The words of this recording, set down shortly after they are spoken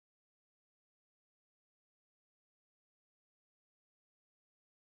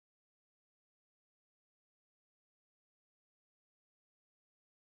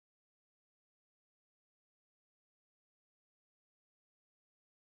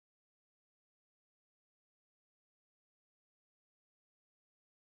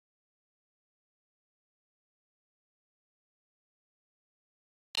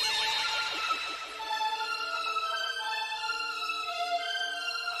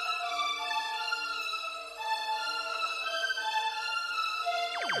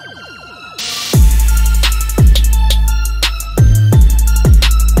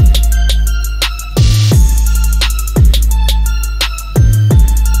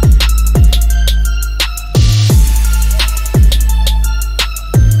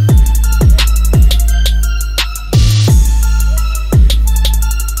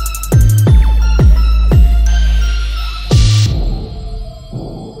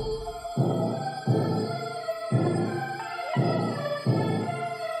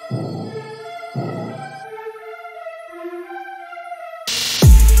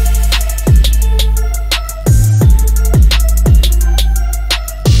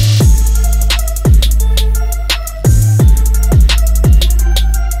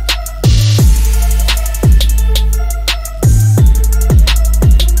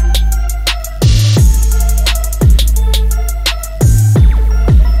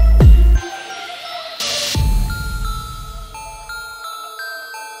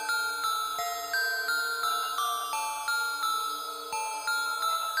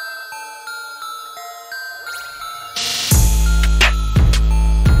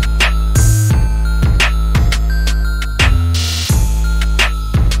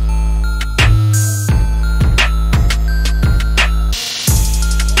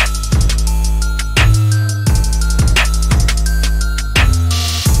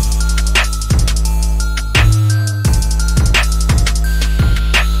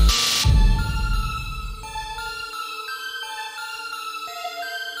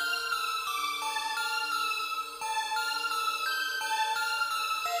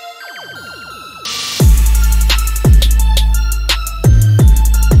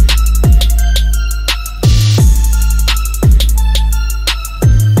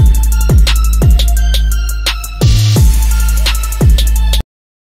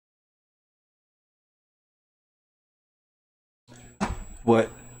What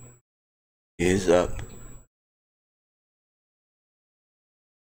is up,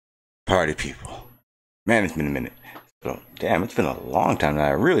 party people? Man, it's been a minute. So, damn, it's been a long time now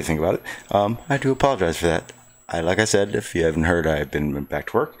I really think about it. I do apologize for that. Like I said, if you haven't heard, I've been back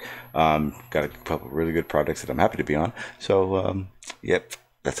to work. Got a couple of really good projects that I'm happy to be on. So, yep,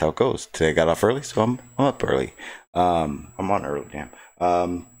 that's how it goes. Today I got off early, so I'm up early. I'm on early,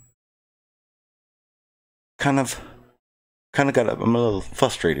 damn. Kind of got up. I'm a little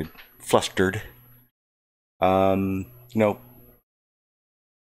flustered. You know,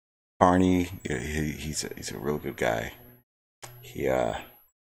 Barney, he's a real good guy. He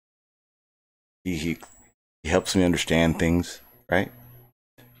helps me understand things, right?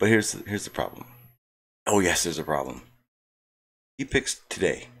 But here's the problem. Oh yes, there's a problem. He picks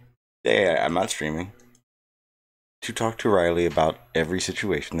today. Today I'm not streaming to talk to Riley about every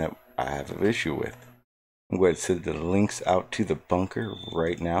situation that I have an issue with. I'm going to send the links out to the bunker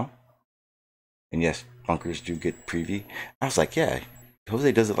right now. And yes, bunkers do get preview. I was like, yeah,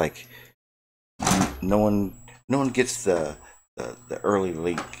 Jose does it like no one gets the early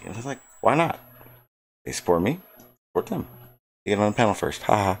link. And I was like, why not? They support me, support them. They get on the panel first.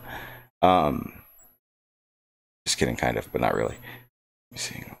 Haha. Just kidding, kind of, but not really. Let me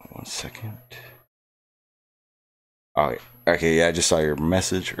see. 1 second. Oh, okay. Yeah, I just saw your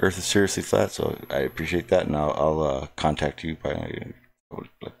message. Earth is seriously flat, so I appreciate that, and I'll contact you by like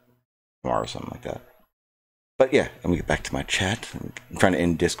tomorrow or something like that. But yeah, let me get back to my chat. I'm trying to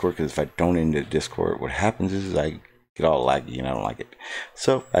end Discord because if I don't end the Discord, what happens is I get all laggy and I don't like it.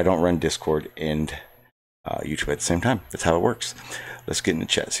 So I don't run Discord and YouTube at the same time. That's how it works. Let's get in the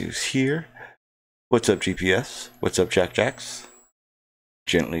chat. See who's here. What's up, GPS? What's up, Jack Jacks?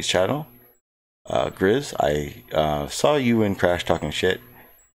 Gently's channel. Grizz, I saw you and Crash talking shit.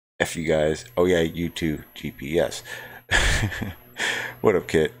 F you guys. Oh yeah, you too, GPS. What up,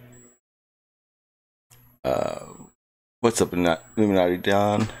 Kit? What's up, Illuminati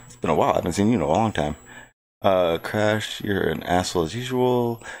Don? It's been a while. I haven't seen you in a long time. Crash, you're an asshole as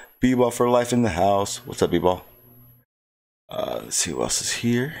usual. B-Ball for life in the house. What's up, B-Ball? Let's see who else is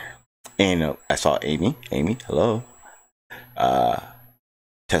here. And I saw Amy. Amy, hello.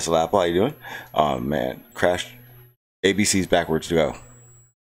 Tesla Apple, how you doing? Oh man, Crash. ABC's backwards to go.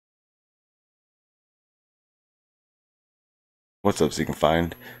 What's up, so you can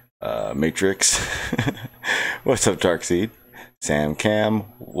find Matrix. What's up, Darkseed? Sam Cam,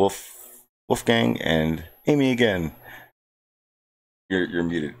 Wolfgang, and Amy again. You're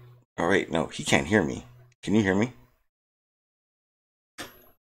muted. Oh wait, no, he can't hear me. Can you hear me?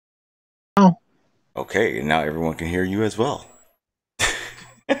 Oh. Okay, and now everyone can hear you as well.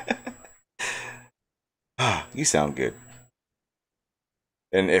 You sound good.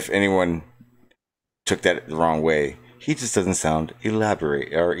 And if anyone took that the wrong way, he just doesn't sound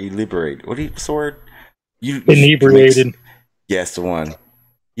elaborate. What's the word? Inebriated. Yes, the one.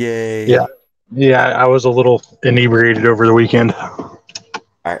 Yay. Yeah, I was a little inebriated over the weekend.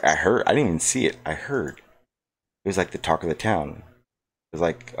 I heard. I didn't even see it. I heard. It was like the talk of the town. It was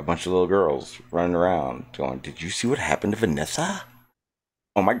like a bunch of little girls running around going, "Did you see what happened to Vanessa?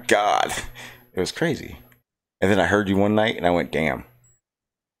 Oh my God." It was crazy. And then I heard you one night and I went, damn.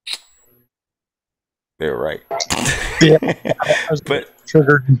 They were right. Yeah, I was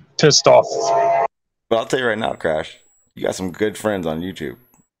triggered and pissed off. But I'll tell you right now, Crash, you got some good friends on YouTube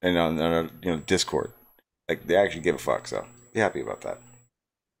and on Discord. Like, they actually give a fuck, so be happy about that.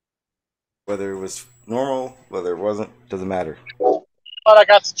 Whether it was normal, whether it wasn't, doesn't matter. But I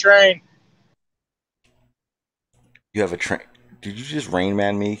got the train. You have a train. Did you just Rain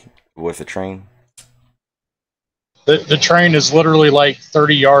Man me with a train? The train is literally like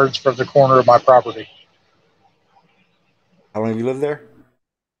 30 yards from the corner of my property. How long have you lived there?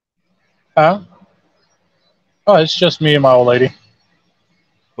 Huh? Oh, it's just me and my old lady.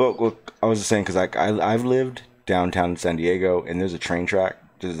 Well, I was just saying because I've lived downtown San Diego, and there's a train track.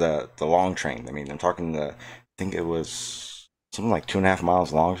 There's the long train. I mean, I'm talking I think it was something like 2.5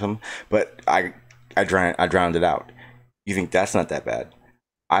 miles long, or something. But I drowned it out. You think that's not that bad?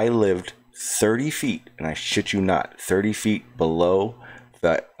 I lived 30 feet, and I shit you not, 30 feet below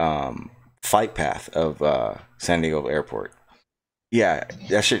the flight path of San Diego Airport. Yeah,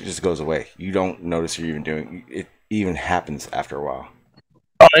 that shit just goes away. You don't notice you're even doing it. Even happens after a while.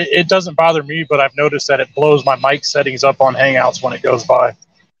 It doesn't bother me, but I've noticed that it blows my mic settings up on Hangouts when it goes by.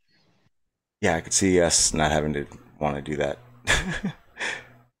 Yeah, I could see us not having to want to do that.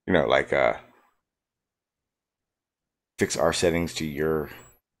 Like fix our settings to your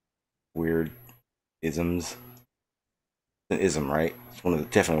weird isms. It's an ism, right? It's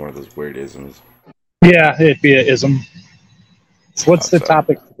definitely one of those weird isms. Yeah, it'd be an ism. What's the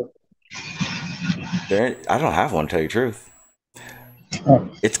topic? I don't have one, to tell you the truth. Oh.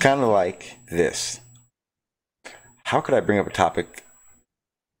 It's kind of like this. How could I bring up a topic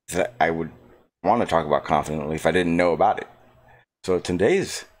that I would want to talk about confidently if I didn't know about it? So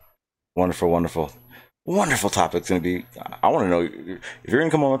today's wonderful, wonderful, wonderful topic is going to be, I want to know, if you're going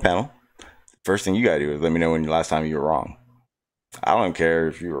to come on my panel, first thing you got to do is let me know when the last time you were wrong. I don't care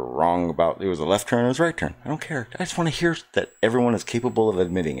if you were wrong about it was a left turn or it was a right turn. I don't care. I just want to hear that everyone is capable of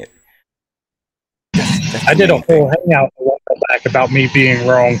admitting it. I did a whole hangout a while back about me being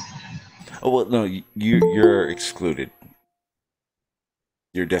wrong. Oh, well, no, you're excluded.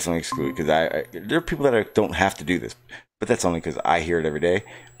 You're definitely excluded because there are people that don't have to do this, but that's only because I hear it every day.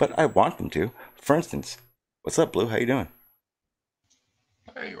 But I want them to. For instance, what's up, Blue? How you doing?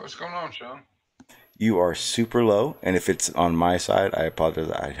 Hey, what's going on, Sean? You are super low, and if it's on my side, I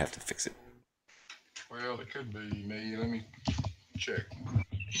apologize. I'd have to fix it. Well, it could be me. Let me check.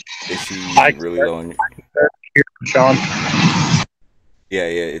 Is he really low on you? Sean? Yeah,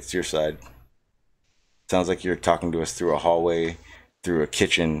 it's your side. Sounds like you're talking to us through a hallway, through a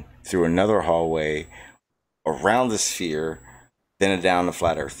kitchen, through another hallway, around the sphere, then down the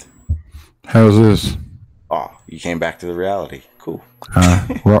flat Earth. How's this? Oh, you came back to the reality. Cool.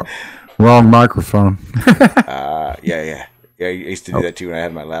 Wrong microphone. Yeah. I used to do that too when I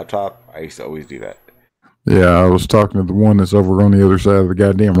had my laptop. I used to always do that. Yeah, I was talking to the one that's over on the other side of the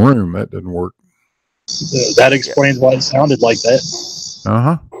goddamn room. That didn't work. That explains why it sounded like that.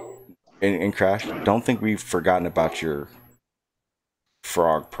 Uh-huh. And Crash, don't think we've forgotten about your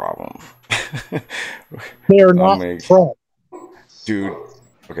frog problem. They're not frog. Dude,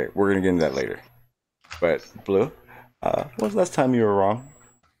 okay, we're going to get into that later. But, Blue, when was the last time you were wrong?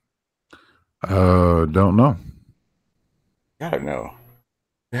 Don't know. Gotta know.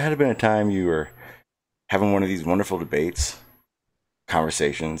 There had been a time you were having one of these wonderful debates,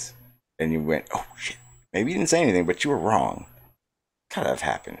 conversations, and you went, oh, shit. Maybe you didn't say anything, but you were wrong. Gotta have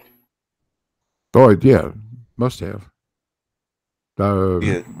happened. Oh, yeah. Must have.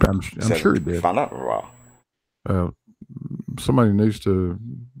 Yeah, I'm sure it did. Found out for a while. Somebody needs to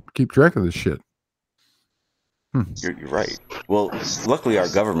keep track of this shit. You're right. Well, luckily our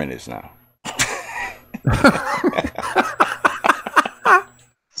government is now.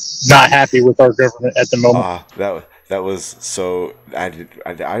 Not happy with our government at the moment. That was so. I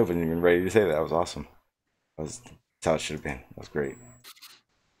wasn't even ready to say that. That was awesome. That's how it should have been. That was great.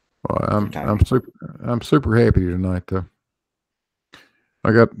 Well, I'm super happy tonight though.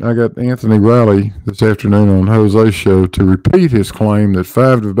 I got Anthony Riley this afternoon on Jose's show to repeat his claim that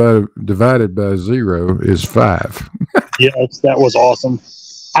 5 divided by 0 is 5. Yes, that was awesome.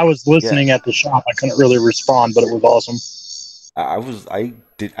 I was listening at the shop. I couldn't really respond, but it was awesome. I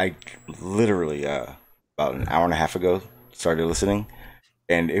literally about an hour and a half ago started listening,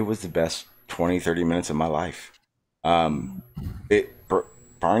 and it was the best 20-30 minutes of my life.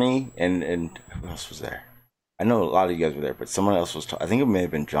 Barney and who else was there? I know a lot of you guys were there, but someone else was I think it may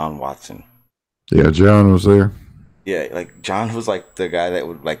have been John Watson. Yeah, John was there. Yeah, like John was like the guy that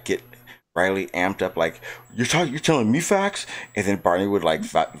would like get Riley amped up, like you're telling me facts, and then Barney would like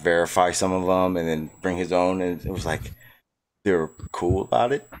verify some of them, and then bring his own, and it was like they were cool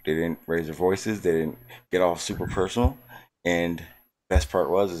about it. They didn't raise their voices. They didn't get all super personal. And best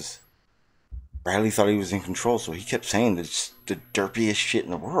part is Riley thought he was in control, so he kept saying the derpiest shit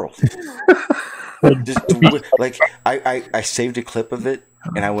in the world. Like I saved a clip of it,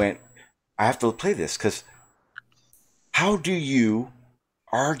 and I went, I have to play this because how do you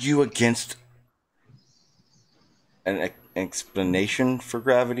argue against an explanation for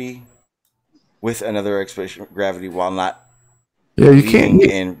gravity with another explanation for gravity while not you can't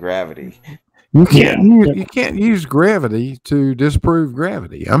in gravity? You can't use gravity to disprove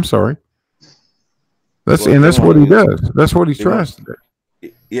gravity. I'm sorry. That's what he does. That's what he tries to do.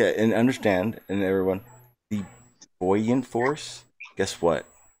 Yeah, and understand, and everyone, the buoyant force, guess what?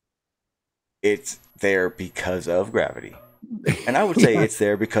 It's there because of gravity. And I would say it's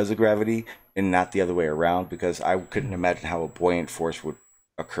there because of gravity and not the other way around, because I couldn't imagine how a buoyant force would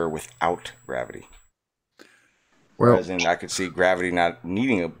occur without gravity. Whereas I could see gravity not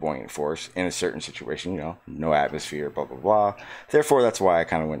needing a buoyant force in a certain situation, no atmosphere, blah, blah, blah. Therefore, that's why I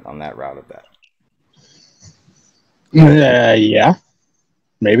kind of went on that route of that. Yeah,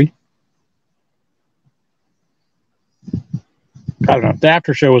 maybe. I don't know. The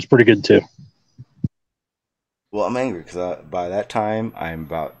after show was pretty good too. Well, I'm angry because by that time I'm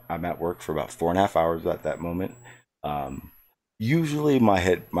at work for about 4.5 hours at that moment. Usually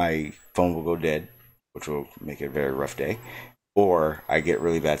my phone will go dead, which will make it a very rough day, or I get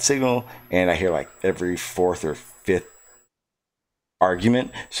really bad signal and I hear like every fourth or fifth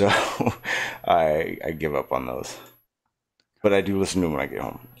argument, so I give up on those. But I do listen to them when I get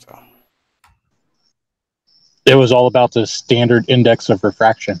home. So it was all about the standard index of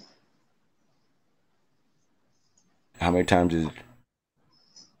refraction. How many times did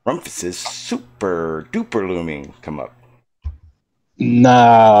Rumpus's super duper looming come up?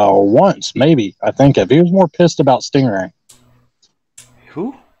 No, once maybe. I think if he was more pissed about Stingray.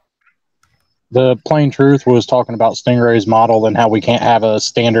 Who? The plain truth was talking about Stingray's model and how we can't have a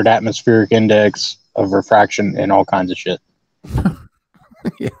standard atmospheric index of refraction and all kinds of shit.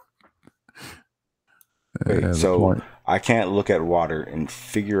 Yeah. Wait, so I can't look at water and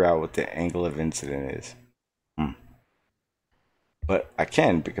figure out what the angle of incident is. But I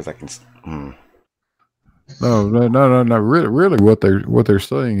can because I can. No. Really, what they're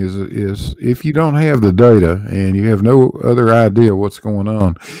saying is if you don't have the data and you have no other idea what's going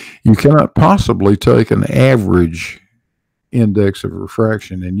on, you cannot possibly take an average index of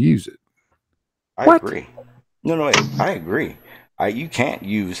refraction and use it. I agree. No, wait, I agree. You can't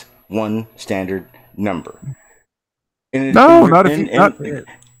use one standard number. If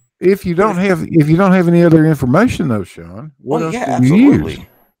you don't have any other information, though, Sean. What else do you use?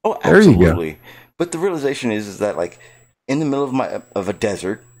 Oh, absolutely. There you go. But the realization is that, like, in the middle of a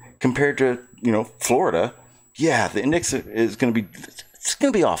desert, compared to Florida, yeah, the index is going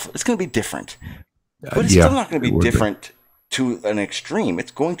to be off. It's going to be different, but it's still not going to be different to an extreme.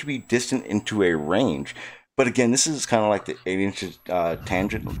 It's going to be distant into a range. But again, this is kind of like the 8-inch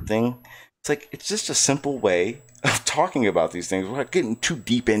tangent thing. It's like it's just a simple way of talking about these things without getting too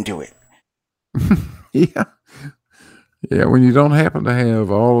deep into it. Yeah, when you don't happen to have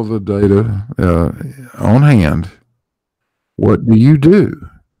all of the data on hand, what do you do?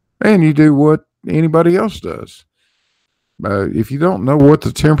 And you do what anybody else does. If you don't know what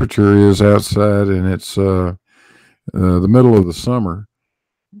the temperature is outside and it's the middle of the summer,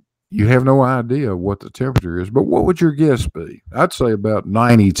 you have no idea what the temperature is. But what would your guess be? I'd say about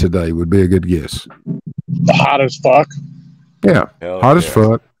 90 today would be a good guess. Hot as fuck. Yeah, hot as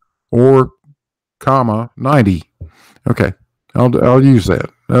fuck, or 90. Okay, I'll use that.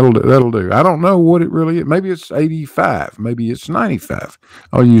 That'll do. I don't know what it really is. Maybe it's 85. Maybe it's 95.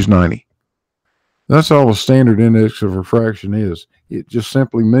 I'll use 90. That's all a standard index of refraction is. It just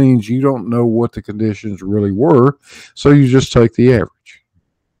simply means you don't know what the conditions really were, so you just take the average.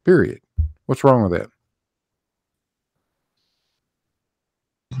 Period. What's wrong with that?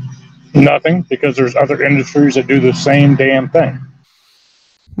 Nothing, because there's other industries that do the same damn thing.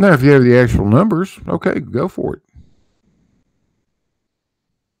 Now, if you have the actual numbers, okay, go for it.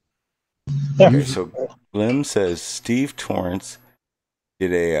 Okay, so Glim says Steve Torrance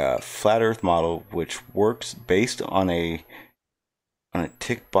did a flat Earth model which works based on a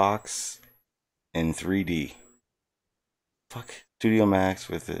tick box in 3D. Fuck Studio Max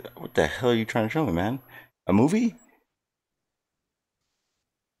with it. What the hell are you trying to show me, man? A movie?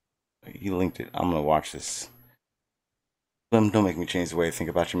 You linked it. I'm gonna watch this. Glim, don't make me change the way I think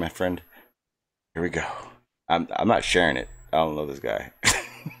about you, my friend. Here we go. I'm not sharing it. I don't know this guy.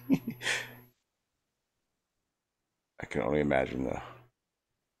 I can only imagine, though.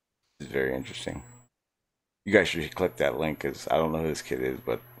 It's very interesting. You guys should click that link because I don't know who this kid is,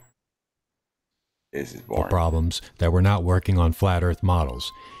 but this is boring. Problems that we're not working on flat Earth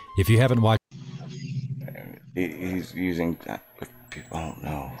models. If you haven't watched, he's using people. I don't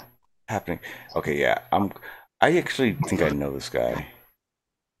know happening. Okay, yeah, I actually think I know this guy.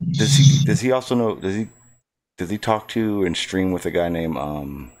 Does he also know? Does he talk to and stream with a guy named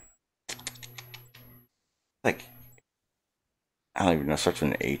like, I don't even know, starts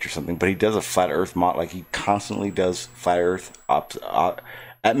with an H or something, but he does a flat Earth mod. Like, he constantly does flat Earth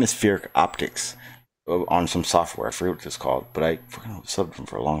atmospheric optics on some software. I forget what it's called, but I fucking subbed him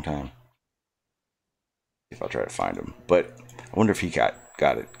for a long time. If I'll try to find him, but I wonder if he got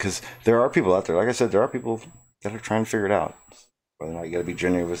it, because there are people out there. Like I said, there are people that are trying to figure it out. Whether or not you got to be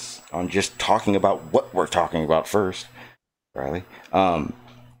generous on just talking about what we're talking about first, Riley.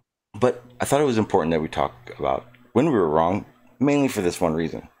 But I thought it was important that we talk about when we were wrong, mainly for this one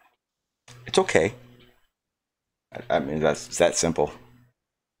reason. It's okay. I mean, that's that simple.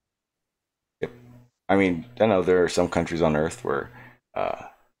 Yep. I mean, I know there are some countries on Earth where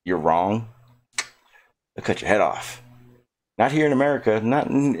you're wrong, they'll cut your head off. Not here in America, not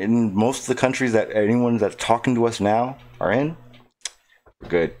in most of the countries that anyone that's talking to us now are in. We're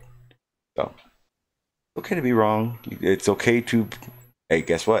good. So, it's okay to be wrong. It's okay to, hey,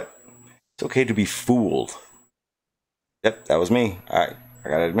 guess what? It's okay to be fooled. Yep, that was me. I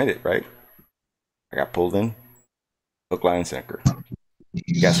gotta admit it, right? I got pulled in. Hook, line, and sinker.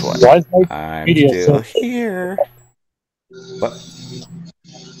 Guess what? I'm still here. But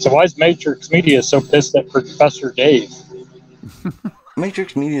So why is Matrix Media so pissed at Professor Dave?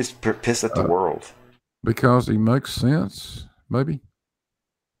 Matrix Media is pissed at the world. Because he makes sense, maybe?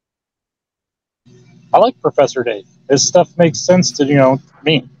 I like Professor Dave. His stuff makes sense to,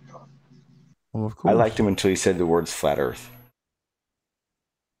 me. Well, of course. I liked him until he said the words flat earth.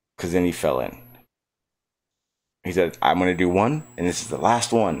 Because then he fell in. He said, I'm going to do one, and this is the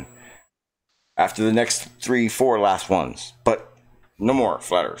last one. After the next 3, 4 last ones. But no more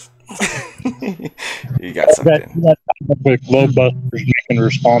flat earth. He got sucked in. With Globebusters making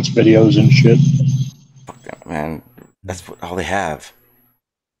response videos and shit. Fuck them, man. That's all they have.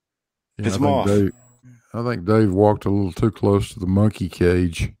 Yeah, Piss them off. I think Dave walked a little too close to the monkey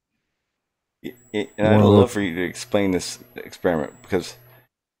cage. And I'd love for you to explain this experiment because,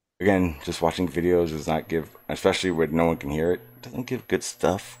 again, just watching videos does not give, especially when no one can hear it, doesn't give good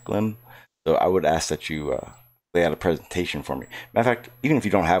stuff, Glenn. So I would ask that you lay out a presentation for me. Matter of fact, even if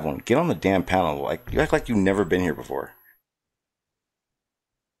you don't have one, get on the damn panel. Like you act like you've never been here before.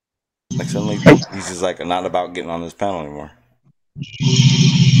 Like suddenly he's just like not about getting on this panel anymore.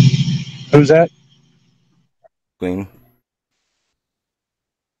 Who's that? Glean.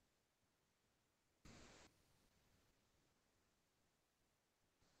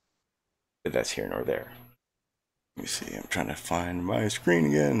 But that's here nor there. Let me see. I'm trying to find my screen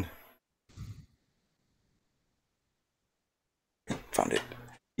again. Found it.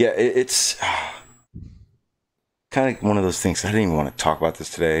 Yeah, it's kind of one of those things. I didn't even want to talk about this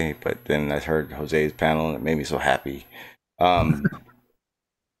today, but then I heard Jose's panel and it made me so happy. Because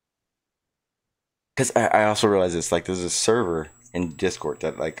I also realized it's like there's a server in Discord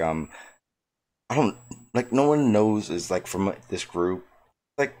that like I don't like no one knows is like from this group,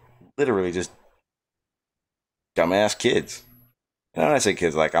 like literally just dumbass kids. And when I say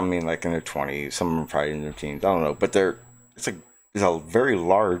kids, like I mean like in their 20s, some of them probably in their teens. I don't know, but it's a very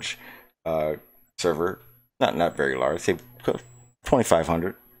large server. Not very large. Say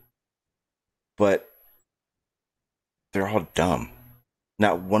 2,500, but they're all dumb.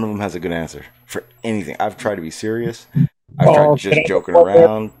 Not one of them has a good answer for anything. I've tried to be serious. I've tried just joking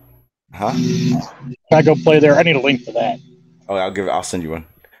around. Huh? Can I go play there? I need a link for that. Oh, I'll send you one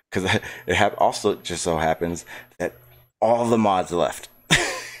because it also just so happens that all the mods left,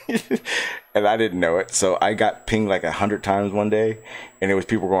 and I didn't know it. So I got pinged like 100 times one day, and it was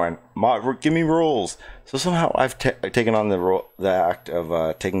people going, "Mod, give me rules." So somehow I've taken on the act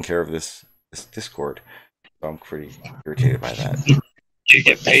of taking care of this Discord. So I'm pretty irritated by that. Do you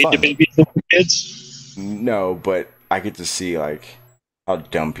get paid to babysit kids? No, but I get to see like how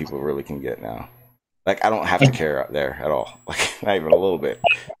dumb people really can get now. Like I don't have to care out there at all. Like not even a little bit.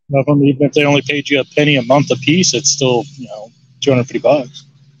 Even if they only paid you a penny a month a piece, it's still $250.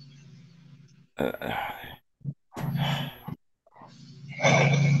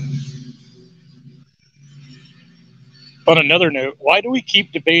 On another note, why do we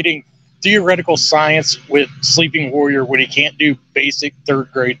keep debating theoretical science with Sleeping Warrior when he can't do basic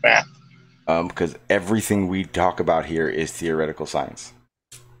third grade math? Because everything we talk about here is theoretical science.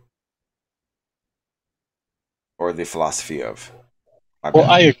 Or the philosophy of. Well,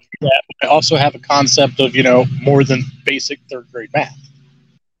 I agree with that. But I also have a concept of, more than basic third grade math.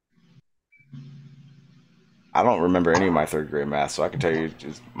 I don't remember any of my third grade math, so I can tell you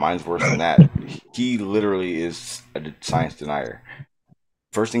mine's worse than that. He literally is a science denier.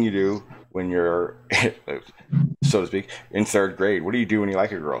 First thing you do when you're, so to speak, in third grade, what do you do when you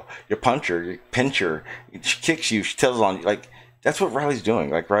like a girl? You punch her, you pinch her, she kicks you, she tells on you. Like, that's what Riley's doing.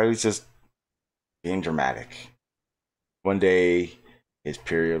 Like, Riley's just being dramatic. One day, his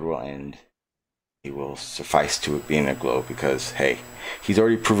period will end. He will suffice to it being a globe because, hey, he's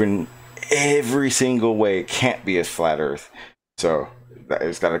already proven every single way it can't be a flat Earth. So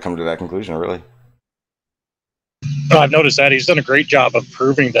it's got to come to that conclusion, really. I've noticed that he's done a great job of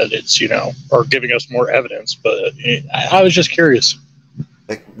proving that it's, or giving us more evidence. But I was just curious.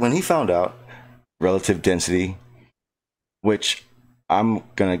 Like when he found out relative density, which I'm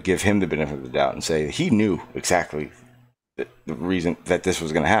going to give him the benefit of the doubt and say he knew exactly the reason that this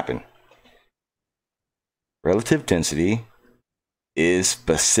was going to happen. Relative density is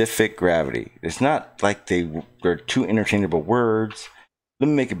specific gravity. It's not like they're two interchangeable words. Let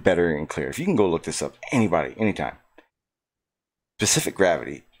me make it better and clear. If you can go look this up, anybody, anytime. Specific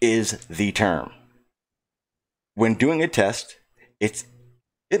gravity is the term. When doing a test, it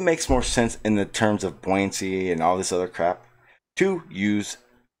makes more sense in the terms of buoyancy and all this other crap to use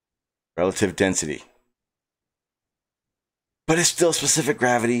relative density. But it's still specific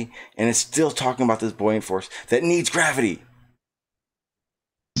gravity, and it's still talking about this buoyant force that needs gravity.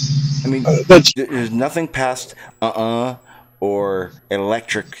 I mean, there's nothing past or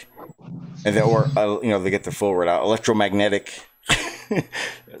electric, and then, or they get the full word out, electromagnetic.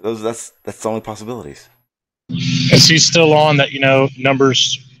 That's the only possibilities. Is he still on that?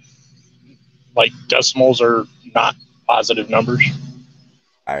 Numbers like decimals are not positive numbers.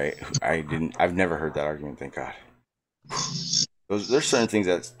 I've never heard that argument. Thank God. There's certain things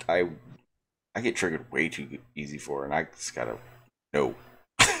that I get triggered way too easy for, and I just gotta no.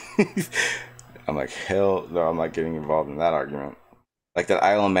 I'm like, hell no, I'm not getting involved in that argument. Like that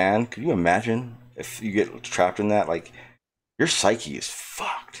Island Man, could you imagine if you get trapped in that? Like, your psyche is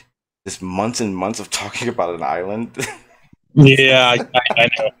fucked. Just months and months of talking about an island. Yeah, I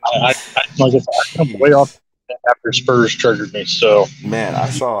know. I come way off after Spurs triggered me. So, man, I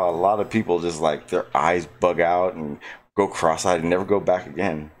saw a lot of people just like their eyes bug out and go cross-eyed and never go back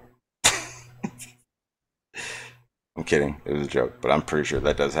again. I'm kidding. It was a joke, but I'm pretty sure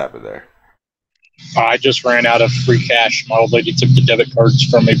that does happen there. I just ran out of free cash. My old lady took the debit cards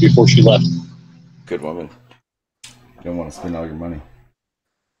from me before she left. Good woman. You don't want to spend all your money.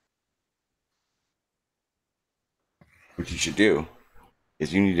 What you should do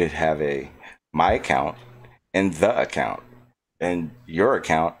is you need to have my account and the account, and your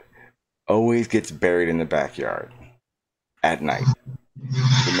account always gets buried in the backyard at night.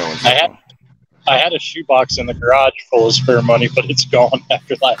 No one's looking. I had a shoebox in the garage full of spare money, but it's gone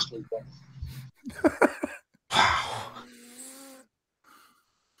after last weekend. Wow.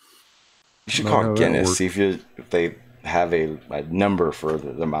 You should call Guinness, see if they have a number for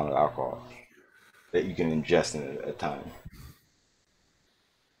the amount of alcohol that you can ingest in at a time.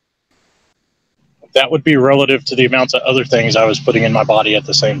 That would be relative to the amounts of other things I was putting in my body at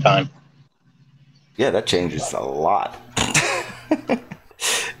the same time. Yeah, that changes a lot.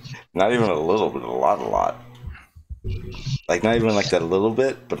 Not even a little, but a lot. Like, not even like that a little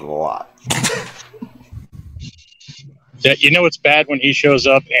bit, but a lot. Yeah, it's bad when he shows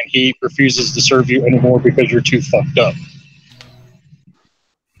up and he refuses to serve you anymore because you're too fucked up.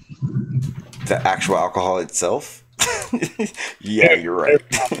 The actual alcohol itself? Yeah, you're right.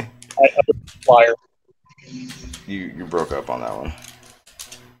 Flyer. You broke up on that one.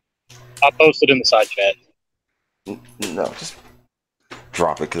 I posted in the side chat. No, just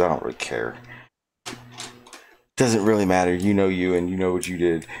drop it because I don't really care. Doesn't really matter. You know you, and you know what you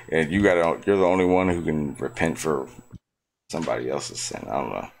did, and you're the only one who can repent for somebody else's sin. I don't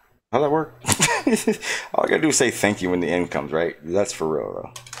know. How'd that work? All I gotta do is say thank you when the end comes, right? That's for real,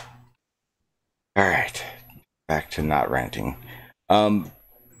 though. Alright. Back to not ranting.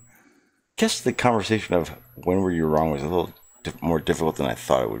 Guess the conversation of when were you wrong was a little more difficult than I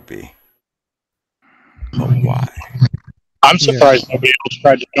thought it would be. But why? I'm surprised nobody else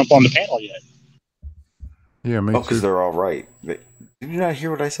tried to jump on the panel yet. Yeah, me too. Because they're all right. Did you not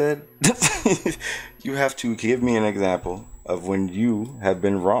hear what I said? You have to give me an example of when you have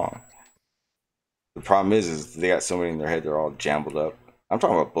been wrong. The problem is they got so many in their head, they're all jumbled up. I'm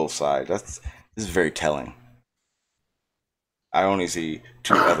talking about both sides. This is very telling. I only see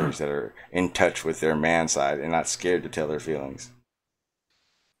two others that are in touch with their man side and not scared to tell their feelings.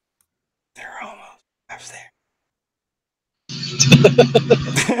 They're almost upstairs.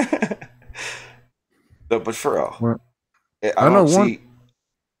 No, but for real, well, I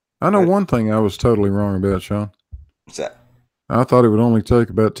know one thing I was totally wrong about, Sean. What's that? I thought it would only take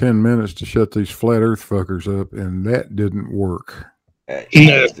about 10 minutes to shut these flat earth fuckers up, and that didn't work.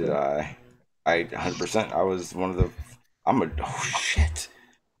 Yes, did I 100%. I was one of the... oh shit.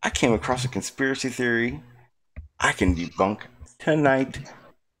 I came across a conspiracy theory I can debunk tonight.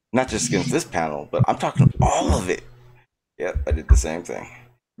 Not just against this panel, but I'm talking all of it. Yep, I did the same thing.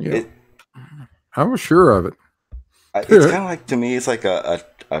 Yeah, I was sure of it. It's kind of like, to me, it's like a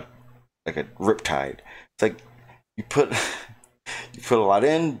riptide. It's like you put a lot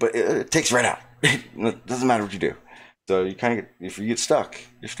in, but it takes right out. It doesn't matter what you do. So you kind of if you get stuck,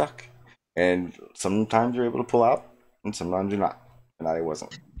 you're stuck. And sometimes you're able to pull out, and sometimes you're not. And I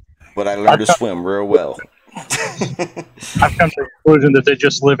wasn't. But I learned to swim real well. I've come to the conclusion that they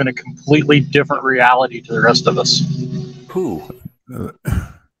just live in a completely different reality to the rest of us. Who?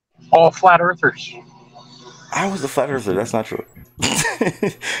 All flat earthers. I was a flat earther. That's not true.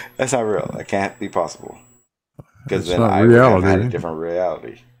 That's not real. That can't be possible. Because then I would have had a different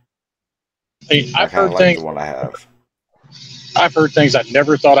reality. Hey, I've heard things. The one I have. I've heard things I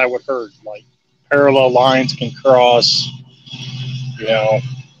never thought I would heard, like parallel lines can cross.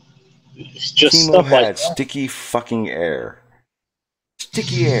 It's just Timo stuff had like that. sticky fucking air.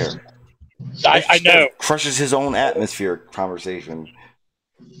 Sticky air. I know. Crushes his own atmospheric conversation.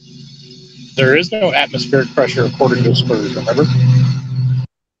 There is no atmospheric pressure according to Spurs, remember?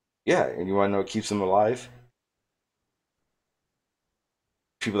 Yeah, and you want to know what keeps him alive?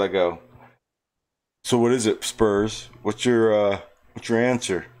 people that go, so what is it, Spurs? What's your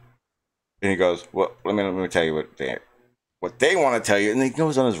answer? And he goes, well, let me tell you what they want to tell you. And he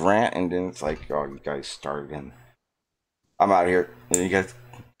goes on his rant, and then it's like, oh, you guys started again. I'm out of here. And you guys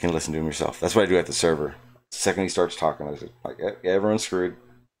can listen to him yourself. That's what I do at the server. The second he starts talking, I was like, yeah, everyone's screwed.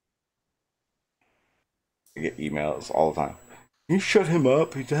 I get emails all the time. You shut him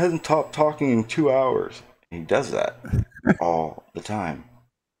up. He hasn't stopped talking in 2 hours. And he does that all the time.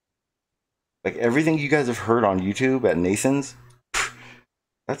 Like everything you guys have heard on YouTube at Nathan's,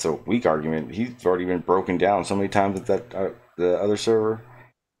 that's a weak argument. He's already been broken down so many times at that the other server.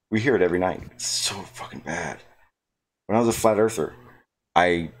 We hear it every night. It's so fucking bad. When I was a flat earther,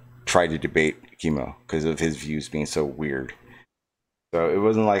 I tried to debate Chemo because of his views being so weird. So it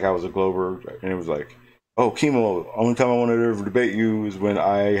wasn't like I was a Glober and it was like, oh, Chemo, only time I wanted to ever debate you was when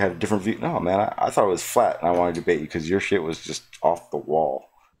I had a different view. No, man, I thought it was flat and I wanted to debate you because your shit was just off the wall.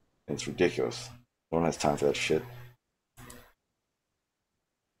 It's ridiculous. No one has time for that shit.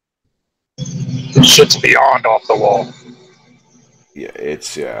 Shit's beyond off the wall. Yeah,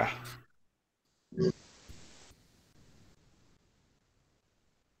 it's, yeah.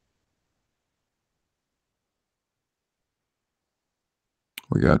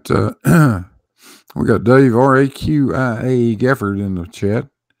 We got we got Dave RAQIA Gafford in the chat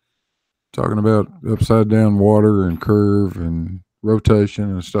talking about upside down water and curve and rotation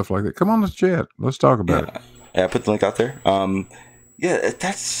and stuff like that. Come on the chat. Let's talk about it. Yeah, I put the link out there. Yeah,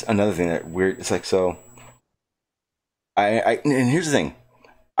 that's another thing that weird. It's like, so and here's the thing.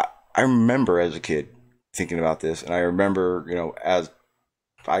 I remember as a kid thinking about this, and I remember, you know, as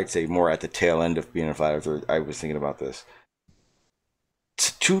I'd say more at the tail end of being a flat earther, I was thinking about this.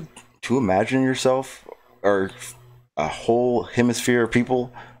 To imagine yourself or a whole hemisphere of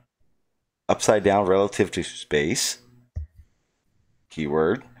people upside down relative to space,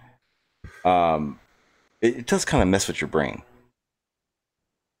 keyword, it does kind of mess with your brain.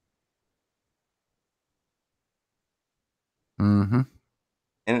 Mm-hmm.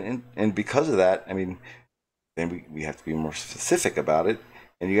 And because of that, I mean, then we have to be more specific about it,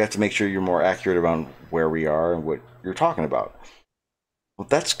 and you have to make sure you're more accurate about where we are and what you're talking about. Well,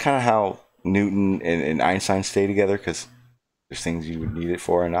 that's kind of how Newton and Einstein stay together, because there's things you would need it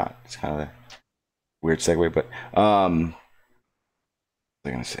for and not. It's kind of a weird segue, but what was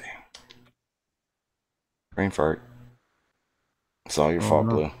I gonna say? Brain fart. It's all your fault,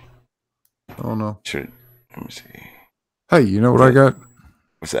 no. Blue. Oh no. Let me see. Hey, you know what I got?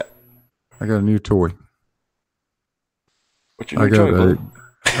 What's that? I got a new toy. What's your new toy, Blue?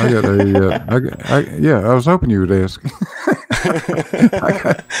 Yeah, I was hoping you would ask. I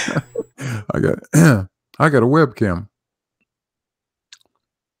got a webcam,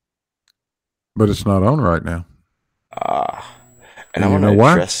 but it's not on right now. And I want to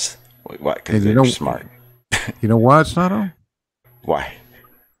address why? Because you're smart. You know why it's not on? Why?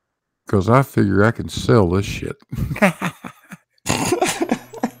 Because I figure I can sell this shit.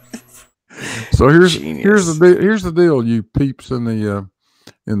 So here's the deal, you peeps in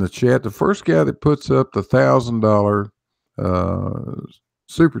the chat. The first guy that puts up the $1,000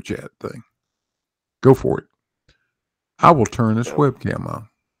 super chat thing, go for it. I will turn this webcam on.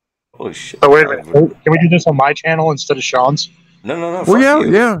 Holy shit! Oh, wait a minute. Can we do this on my channel instead of Sean's? No. Well,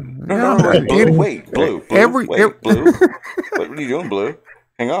 yeah. No. Wait, Blue. Blue. What are you doing, Blue?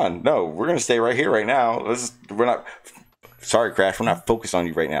 Hang on. No, we're gonna stay right here, right now. We're not. Sorry, Crash. We're not focused on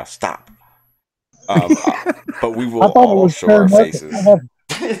you right now. Stop. But we will all show our faces.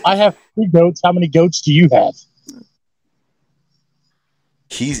 I have 3 goats. How many goats do you have?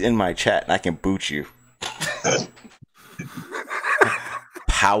 He's in my chat, and I can boot you.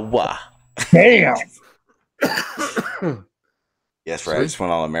 Power. Damn. Yes, right. I just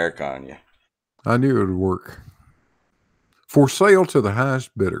went all America on you. I knew it would work. For sale to the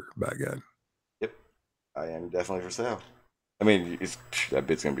highest bidder, by God. Yep. I am definitely for sale. I mean, that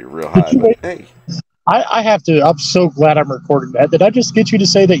bit's going to be real high, but hey. I have to, I'm so glad I'm recording that. Did I just get you to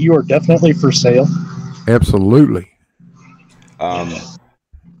say that you are definitely for sale? Absolutely.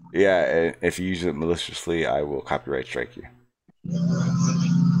 Yeah, if you use it maliciously, I will copyright strike you.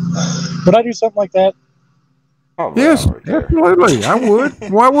 Would I do something like that? Oh, yes, absolutely. I would.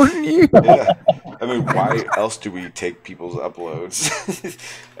 Why wouldn't you? Yeah. I mean, why else do we take people's uploads?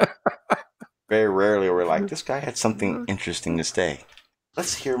 Very rarely we're like, this guy had something interesting to say.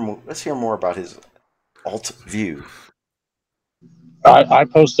 Let's hear more about his alt view. I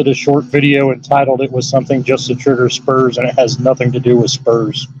posted a short video entitled "It was something just to trigger Spurs," and it has nothing to do with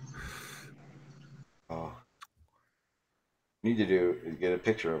Spurs. Oh, need to do is get a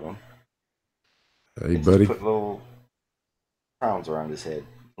picture of him. Hey, buddy. Put little crowns around his head,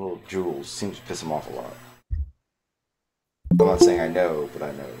 little jewels. Seems to piss him off a lot. I'm not saying I know, but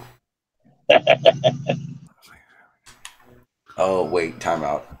I know. Oh wait, time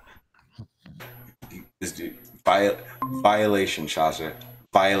out. This dude, violation, Shasha.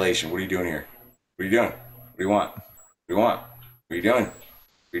 Violation. What are you doing here? What are you doing? What do you want? What do you want? What are you doing? What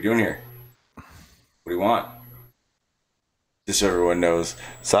are you doing here? What do you want? Just so everyone knows,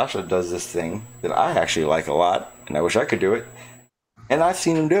 Sasha does this thing that I actually like a lot, and I wish I could do it. And I've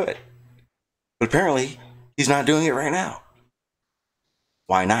seen him do it. But apparently, he's not doing it right now.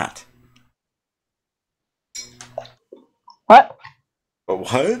 Why not? What?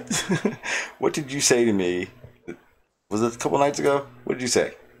 What? What did you say to me? Was it a couple nights ago? What did you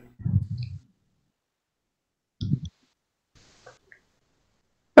say?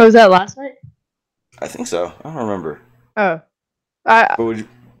 Oh, was that last night? I think so. I don't remember. Oh. What would you...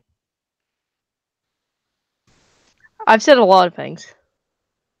 I've said a lot of things.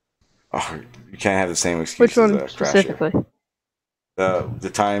 Oh, you can't have the same excuse. Which one specifically?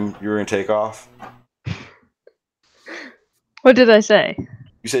 The time you were going to take off. What did I say?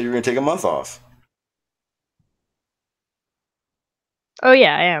 You said you were going to take a month off. Oh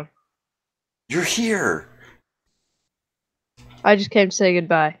yeah, I am. You're here. I just came to say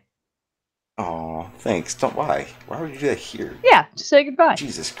goodbye. Oh, thanks. Don't lie. Why would you do that here? Yeah, to say goodbye.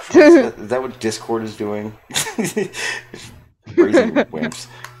 Jesus Christ. Is that what Discord is doing? Raising wimps.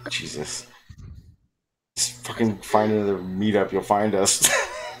 Jesus. Just fucking find another meetup. You'll find us.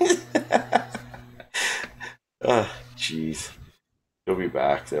 Jeez. You'll be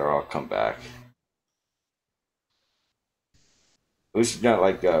back there. I'll come back. At least you're not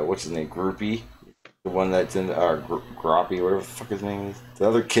like, what's his name? Groupie? The one that's in, Groppy, whatever the fuck his name is. The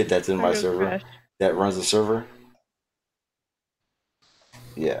other kid that's in my server. Crash. That runs the server.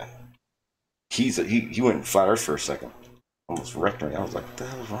 Yeah. He went flat earth for a second. Almost wrecked me. I was like, what the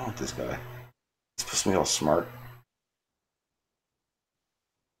hell is wrong with this guy? He's supposed to be all smart.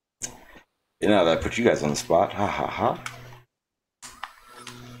 You know, that put you guys on the spot. Ha ha ha.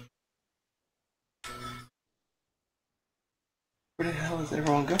 Where the hell does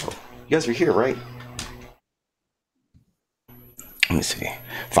everyone go? You guys are here, right? Let me see.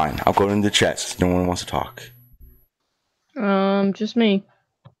 Fine, I'll go into the chat since no one wants to talk. Just me.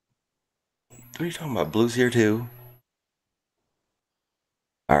 What are you talking about? Blue's here too?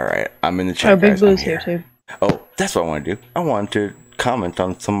 Alright, I'm in the chat, Oh, Big guys. Blue's I'm here too. Oh, that's what I want to do. I want to comment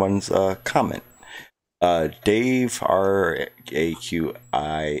on someone's comment. Dave RAQIA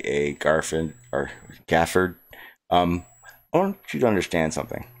Garfin or Gafford. I want you to understand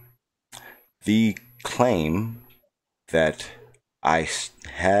something. The claim that I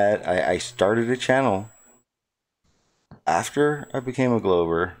started a channel after I became a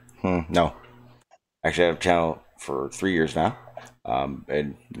Glober. No. Actually, I have a channel for 3 years now.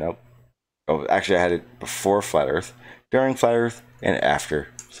 And nope. Oh, actually, I had it before Flat Earth, during Flat Earth, and after.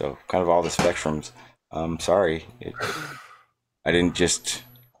 So, kind of all the spectrums. Sorry. I didn't just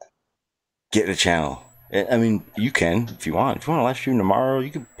get a channel. I mean, you can if you want. If you want to live stream tomorrow, you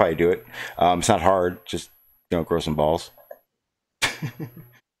could probably do it. It's not hard. Just, grow some balls.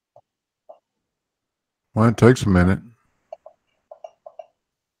 Well, it takes a minute.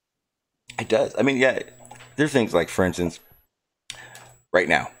 It does. I mean, yeah, there's things like, for instance, right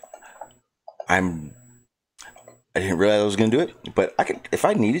now, I didn't realize I was going to do it, but I could, if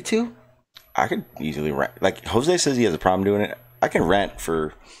I needed to, I could easily rent. Like, Jose says he has a problem doing it. I can rent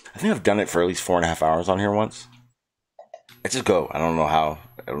for, I think I've done it for at least 4.5 hours on here once. I just go. I don't know how.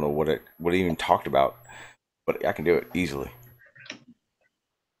 I don't know what it even talked about, but I can do it easily.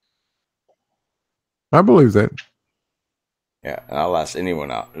 I believe that. Yeah, and I'll ask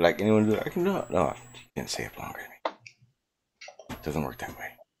anyone out. Like, anyone do it? I can do it. No, you can't stay up longer than me. It doesn't work that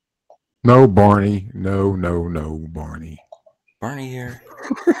way. No, Barney. No, Barney. Barney here.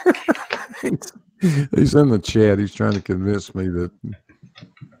 He's in the chat. He's trying to convince me that.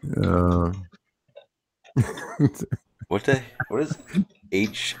 What is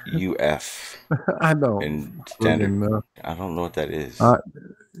it? HUF. I don't. And standard. I don't know what that is. I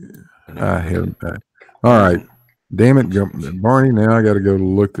have that. All right. Damn it, Barney. Now I got to go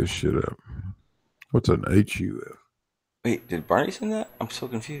look this shit up. What's an HUF? Wait, did Barney send that? I'm so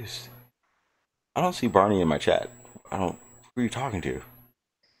confused. I don't see Barney in my chat. Who are you talking to?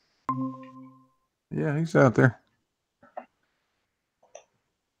 Yeah, he's out there.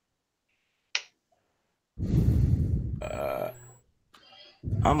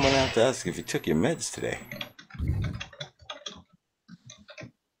 I'm gonna have to ask if you took your meds today.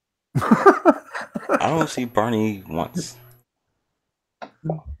 I don't see Barney once.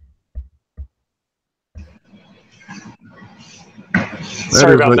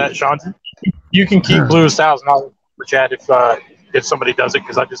 Sorry about that, Sean. You can keep Blue's $1,000 for chat if somebody does it,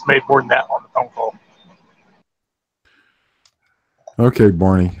 because I just made more than that on the phone call. Okay,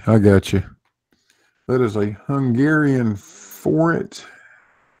 Barney, I got you. That is a Hungarian forint.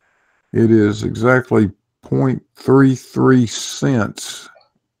 It is exactly 0.33 cents.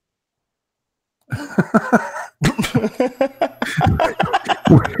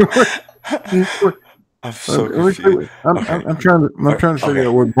 I'm so confused. I'm trying to figure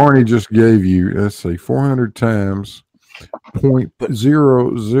out what Barney just gave you. Let's see, 400 times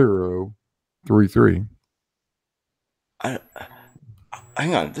 0.0033.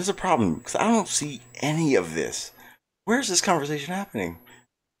 Hang on, there's a problem because I don't see any of this. Where's this conversation happening?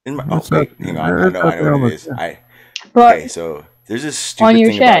 In my, hang on, I know what it is. Okay, so there's this stupid on your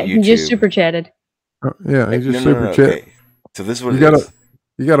thing chat. about YouTube. He just super chatted. Yeah, he just super chat. Okay. So this is what it is.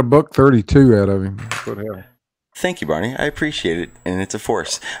 You got $1.32 out of him. What hell? Thank you, Barney. I appreciate it, and it's a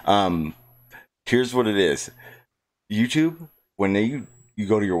force. Here's what it is. YouTube, when you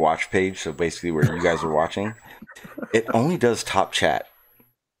go to your watch page, so basically where you guys are watching, it only does top chat.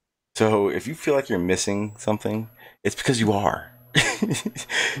 So if you feel like you're missing something, it's because you are.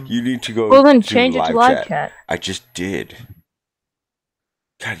 You need to go. Well, then change it to live chat. I just did.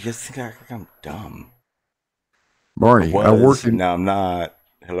 God, you guys think I'm dumb? Barney, I work in. No, I'm not.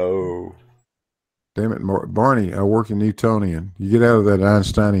 Hello. Damn it, Barney, I work in Newtonian. You get out of that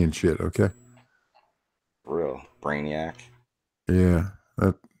Einsteinian shit, okay? Real brainiac. Yeah,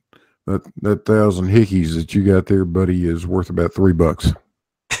 that 1,000 hickeys that you got there, buddy, is worth about $3.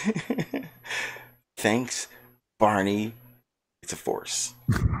 Thanks, Barney. It's a force.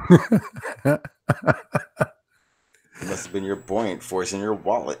 It must have been your buoyant force in your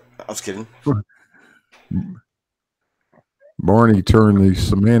wallet. I was kidding. Barney turned the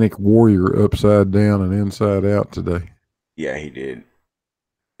semantic warrior upside down and inside out today. Yeah, he did.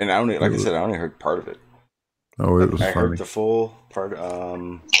 And I only heard part of it. Oh, it was I funny. heard the full part.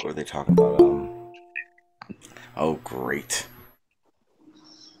 What were they talking about? Oh, great.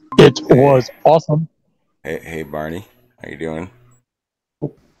 It was awesome. Hey, Barney, how you doing?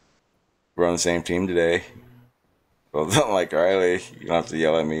 We're on the same team today. Well, don't like Riley. You don't have to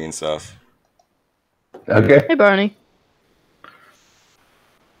yell at me and stuff. Okay. Hey, Barney.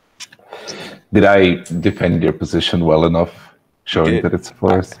 Did I defend your position well enough, showing that it's a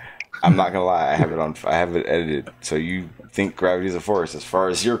force? I'm not gonna lie. I have it edited. So you think gravity is a force, as far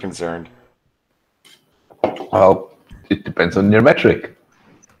as you're concerned? Well, it depends on your metric.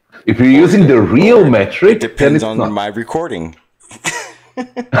 If you're using the real metric, it depends on not. my recording.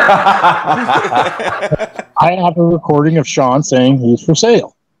 I have a recording of Sean saying he's for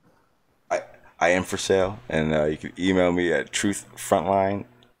sale. I am for sale, and you can email me at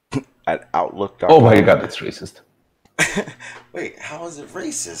truthfrontline@outlook.com. Oh my god, that's racist. Wait, how is it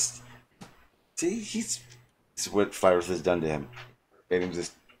racist? See, this is what Flat Earth has done to him. Made him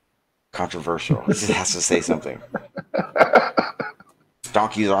just controversial. He just has to say something.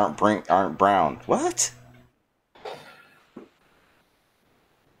 Donkeys aren't brown. What?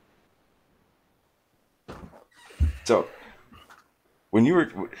 So, when you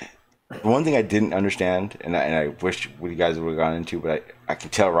were, one thing I didn't understand, and I wish you guys would have gone into, but I can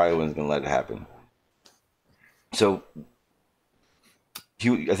tell Riley wasn't going to let it happen. So,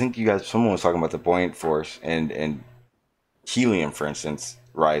 I think someone was talking about the buoyant force and helium, for instance,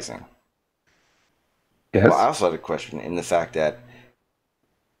 rising. Yes. Well, I also had a question in the fact that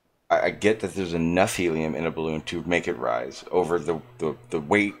I get that there's enough helium in a balloon to make it rise over the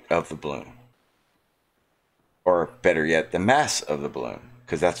weight of the balloon. Or better yet, the mass of the balloon,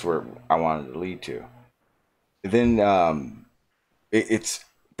 because that's where I wanted to lead to. Then it's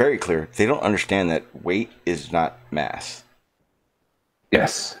very clear they don't understand that weight is not mass.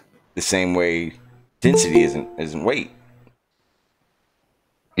 Yes. The same way density isn't weight.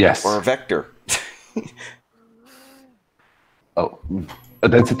 Yes. Or a vector. Oh, a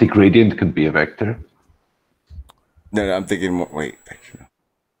density gradient could be a vector. No, I'm thinking more. Wait, vector.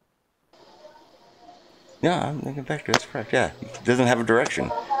 Yeah, I'm thinking vector. That's correct. Yeah, it doesn't have a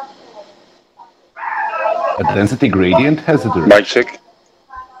direction. A density gradient has a direction. Mic check.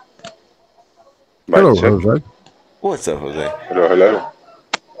 Hello, Jose. What's up, Jose? Hello.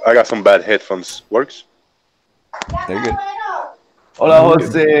 I got some bad headphones. Works? They're good. Hola,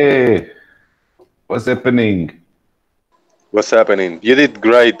 Jose. What's happening? What's happening? You did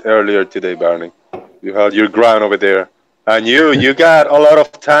great earlier today, Barney. You held your ground over there. And you got a lot of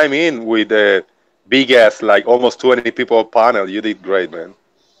time in with the big ass, like almost 20 people panel. You did great, man.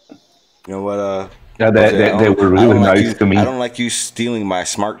 You know what? Yeah, they were really nice to me. I don't like you stealing my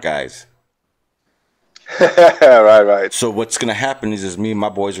smart guys. Right. So what's gonna happen is me and my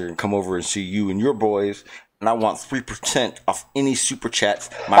boys are gonna come over and see you and your boys, and I want 3% off any super chats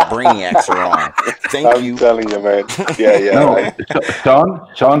my brainiacs are on. Thank you. I'm telling you, man. Yeah. No, Right.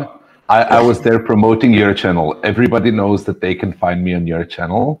 Sean, I was there promoting your channel. Everybody knows that they can find me on your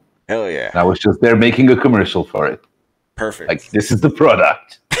channel. Hell yeah. And I was just there making a commercial for it. Perfect. Like, this is the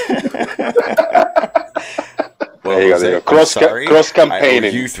product. Well, there you go. Cross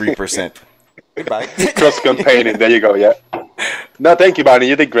campaigning. You 3%. Goodbye. Cross campaigning. There you go. Yeah. No, thank you, Barney.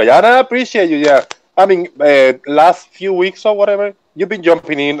 You did great, and I appreciate you. Yeah. I mean, last few weeks or whatever, you've been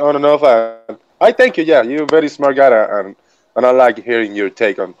jumping in on and off, and I thank you. Yeah, you're a very smart guy, and I like hearing your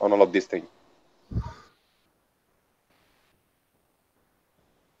take on all of these things.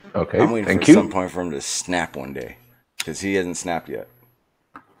 Okay, I'm waiting thank for you. some point for him to snap one day, because he hasn't snapped yet.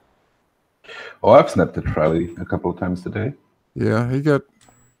 Oh, I've snapped at Riley a couple of times today. Yeah, he got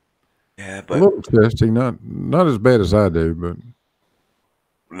a little testing, not as bad as I do, but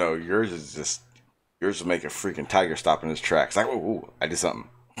no, yours is just yours will make a freaking tiger stop in his tracks. Like, ooh, I did something.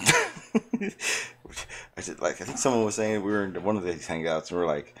 I said, like, I think someone was saying we were in one of these hangouts and we're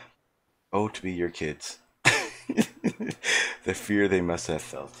like, oh, to be your kids. The fear they must have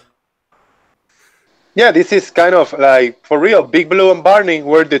felt. Yeah, this is kind of like, for real, Big Blue and Barney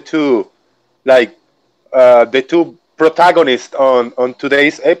were the two, like, the two protagonists on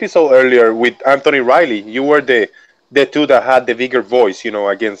today's episode earlier with Anthony Riley. You were the two that had the bigger voice,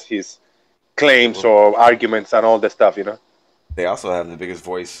 against his claims or arguments and all the stuff, They also have the biggest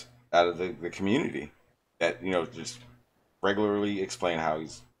voice out of the community that, just regularly explain how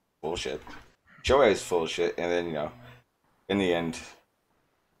he's full of shit. Joey is full of shit, and then, in the end,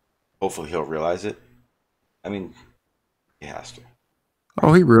 hopefully he'll realize it. I mean, he has to.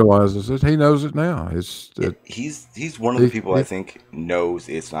 Oh, he realizes it. He knows it now. He's one of the people I think knows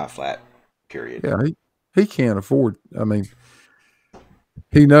it's not flat. Period. Yeah, he can't afford. I mean,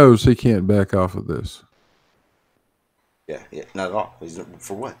 he knows he can't back off of this. Yeah, not at all.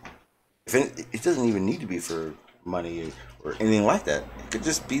 For what? It doesn't even need to be for money or anything like that. It could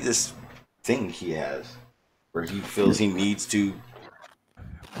just be this thing he has where he feels he needs to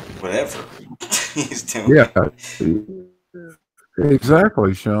whatever he's doing. Yeah,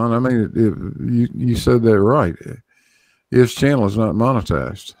 exactly, Sean. I mean, you said that right. His channel is not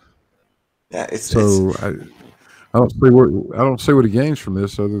monetized. Yeah, I don't see what he gains from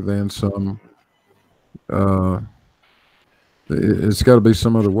this other than some. It's got to be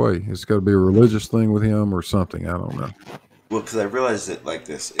some other way. It's got to be a religious thing with him or something. I don't know. Well, because I realized it like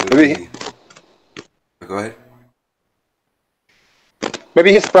this. It would be... Go ahead.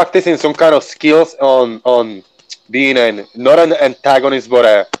 Maybe he's practicing some kind of skills on being not an antagonist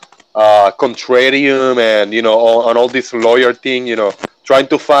but a contrarium, and on all this lawyer thing. Trying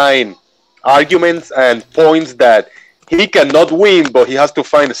to find arguments and points that he cannot win, but he has to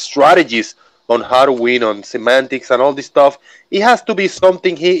find strategies on how to win on semantics and all this stuff. It has to be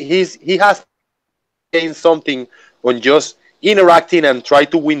something he has to gain something on just interacting and try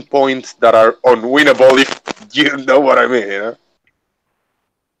to win points that are unwinnable, if you know what I mean.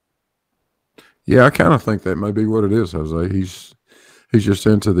 Yeah, I kind of think that may be what it is, Jose. He's just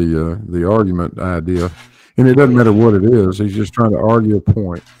into the argument idea, and it doesn't matter what it is. He's just trying to argue a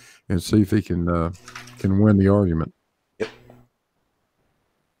point and see if he can win the argument.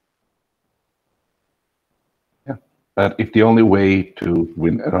 But if the only way to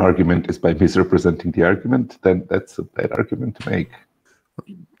win an argument is by misrepresenting the argument, then that's a bad argument to make.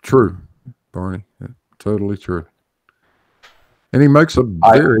 True, Barney. Yeah, totally true. And he makes a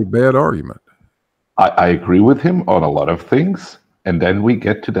very bad argument. I agree with him on a lot of things, and then we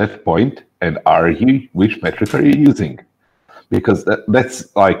get to that point and argue which metric are you using. Because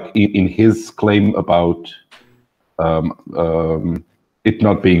that's like in his claim about it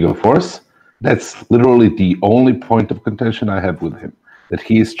not being a force. That's literally the only point of contention I have with him, that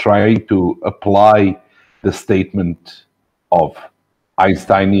he is trying to apply the statement of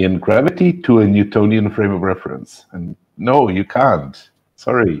Einsteinian gravity to a Newtonian frame of reference. And no, you can't.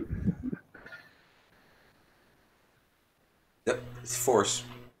 Sorry. Yep, it's force.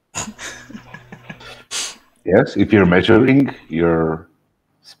 Yes, if you're measuring your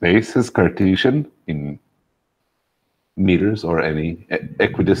space as Cartesian in meters or any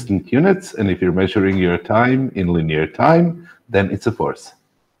equidistant units, and if you're measuring your time in linear time, then it's a force.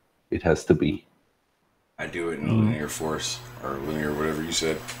 It has to be. I do it in a linear force, or linear whatever you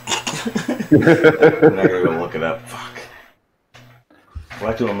said. I'm not gonna go look it up. Fuck.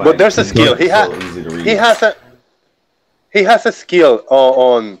 But there's a skill. He has a skill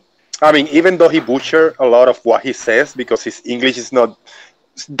on. I mean, even though he butchered a lot of what he says because his English is not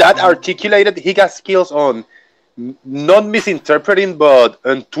that articulated. He got skills on not misinterpreting, but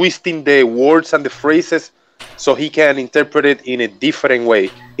twisting the words and the phrases so he can interpret it in a different way.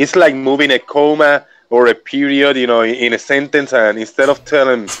 It's like moving a comma or a period, in a sentence, and instead of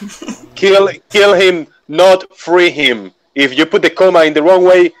telling kill him, not free him. If you put the comma in the wrong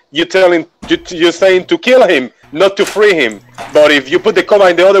way, you're saying to kill him, not to free him. But if you put the comma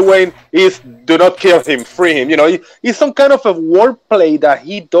in the other way, is do not kill him, free him. It's some kind of a wordplay that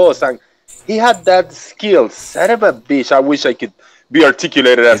he does, and he had that skill. Son of a bitch! I wish I could be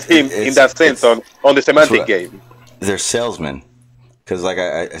articulated as him in that sense on the semantic game. They're salesmen, because like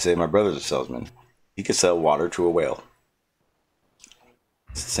I say, my brother's a salesman. He could sell water to a whale.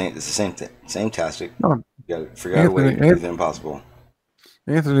 It's the same thing, same tactic. You got to figure out a way to do the impossible.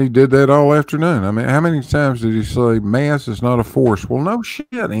 Anthony did that all afternoon. I mean, how many times did he say mass is not a force? Well, no shit,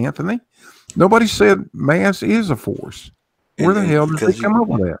 Anthony. Nobody said mass is a force. Where the hell did he come up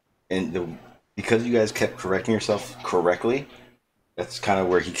with that? And because you guys kept correcting yourself correctly, that's kind of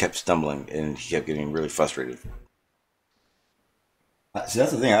where he kept stumbling and he kept getting really frustrated. See,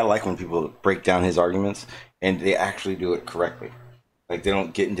 that's the thing. I like when people break down his arguments and they actually do it correctly. Like, they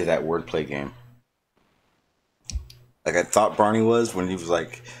don't get into that wordplay game. Like I thought Barney was when he was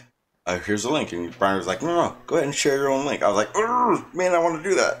like, here's a link. And Barney was like, no, go ahead and share your own link. I was like, man, I want to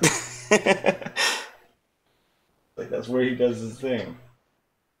do that. Like, that's where he does his thing.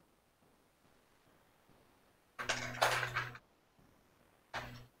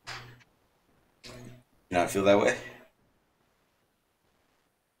 You not feel that way?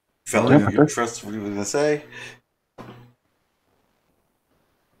 Felt like you trust what he was going to say?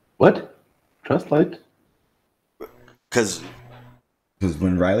 What? Trust light? Because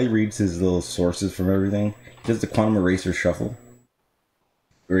when Riley reads his little sources from everything, he does the quantum eraser shuffle,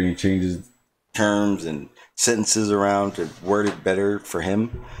 where he changes terms and sentences around to word it better for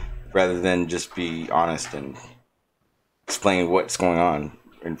him, rather than just be honest and explain what's going on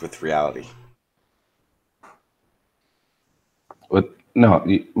with reality. But no,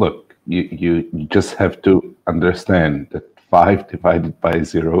 look, you just have to understand that 5 divided by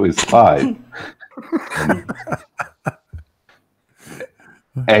 0 is 5.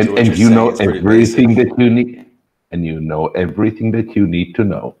 And you know everything that you need, and you know everything that you need to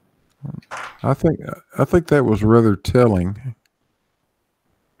know. I think that was rather telling.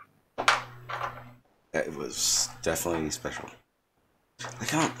 It was definitely special.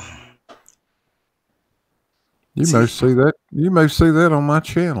 You may see that. You may see that on my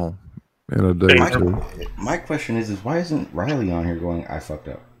channel in a day or two. My question is why isn't Riley on here going, I fucked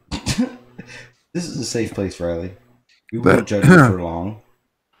up? This is a safe place, Riley. We won't judge you for long.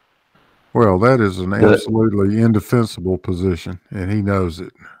 Well, that is an absolutely indefensible position, and he knows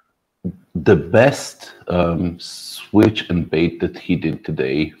it. The best switch and bait that he did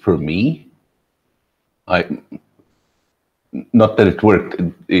today for me, not that it worked,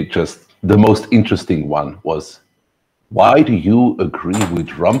 it just, the most interesting one was, why do you agree with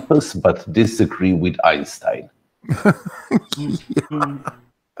Rumpus but disagree with Einstein?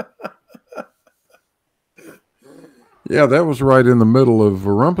 Yeah, that was right in the middle of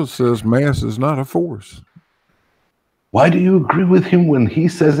Rumpus says mass is not a force. Why do you agree with him when he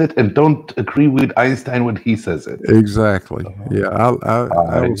says it and don't agree with Einstein when he says it? Exactly. Yeah,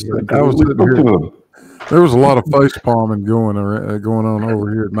 I was sitting here. There was a lot of face palming going on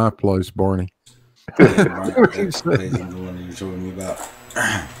over here at my place, Barney. The one you told me about.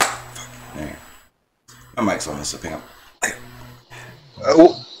 My mic's almost slipping up.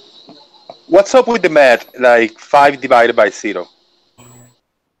 What's up with the math? Like 5 divided by 0.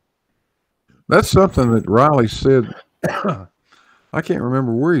 That's something that Riley said. I can't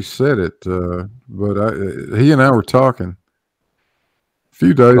remember where he said it, but he and I were talking a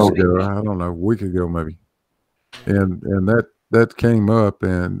few days ago. I don't know, a week ago maybe, and that came up,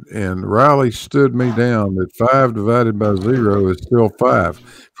 and Riley stood me down that 5 divided by 0 is still 5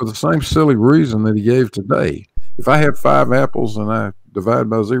 for the same silly reason that he gave today. If I have 5 apples and I divide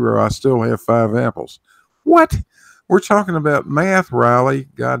by 0, I still have 5 apples. What? We're talking about math, Riley.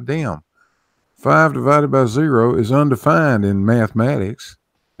 Goddamn. 5 divided by 0 is undefined in mathematics.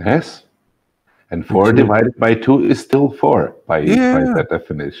 Yes. And 4 divided by 2 is still 4 by that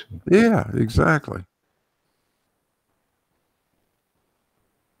definition. Yeah, exactly.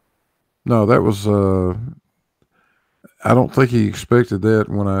 No, that was I don't think he expected that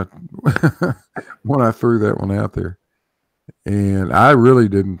when I threw that one out there. And I really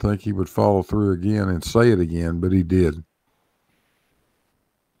didn't think he would follow through again and say it again, but he did.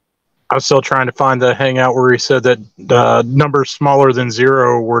 I was still trying to find the hangout where he said that numbers smaller than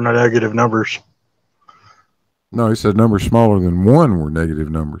 0 were negative numbers. No, he said numbers smaller than 1 were negative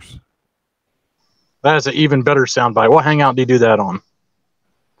numbers. That is an even better soundbite. What hangout did he do that on?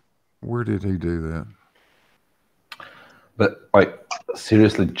 Where did he do that? But like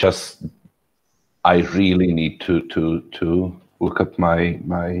seriously, just I really need to look at my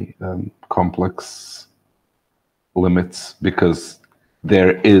complex limits, because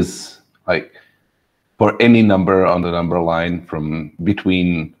there is like for any number on the number line from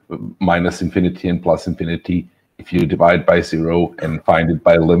between minus infinity and plus infinity, if you divide by 0 and find it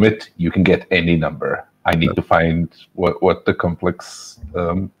by limit, you can get any number. I need to find what the complex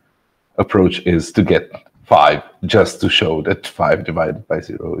approach is to get 5, just to show that 5 divided by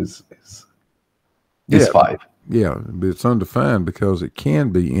 0 is 5. Yeah, but it's undefined because it can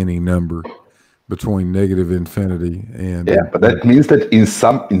be any number between negative infinity and... Yeah, but that means that in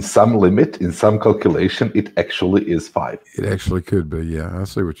some limit, in some calculation, it actually is 5. It actually could be, yeah. I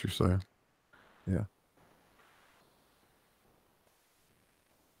see what you're saying. Yeah.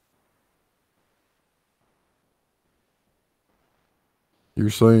 You're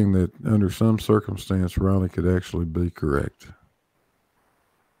saying that under some circumstance, Riley could actually be correct.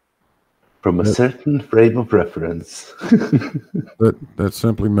 From a certain frame of reference. that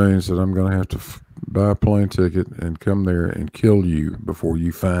simply means that I'm going to have to buy a plane ticket and come there and kill you before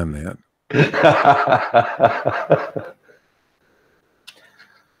you find that.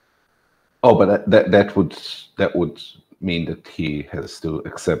 Oh, but that would mean that he has to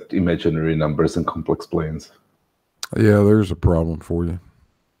accept imaginary numbers and complex planes. Yeah, there's a problem for you.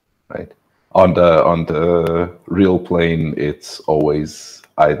 Right. On the real plane, it's always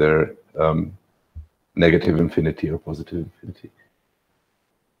either negative infinity or positive infinity.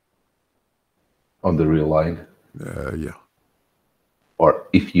 On the real line. Yeah. Or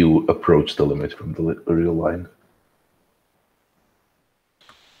if you approach the limit from the real line.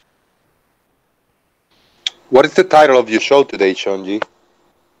 What is the title of your show today, Sean G?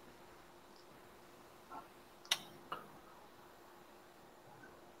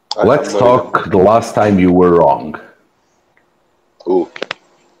 Let's talk the last time you were wrong. Ooh.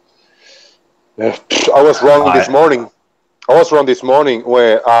 I was wrong this morning. I was wrong this morning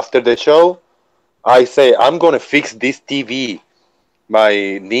where after the show, I say, I'm going to fix this TV.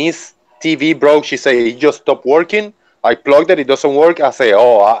 My niece TV broke. She said, it just stopped working. I plugged it. It doesn't work. I say,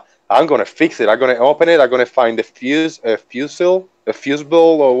 I'm going to fix it. I'm going to open it. I'm going to find the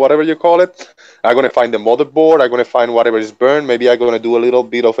fusible or whatever you call it. I'm going to find the motherboard. I'm going to find whatever is burned. Maybe I'm going to do a little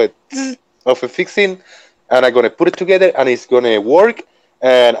bit of a fixing. And I'm going to put it together and it's going to work.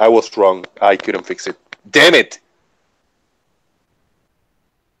 And I was wrong. I couldn't fix it. Damn it.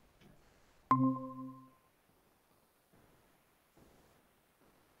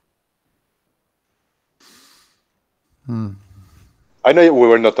 I know we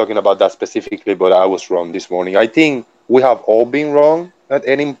were not talking about that specifically, but I was wrong this morning. I think we have all been wrong at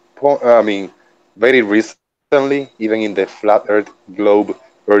any point. I mean, very recently, even in the flat Earth, globe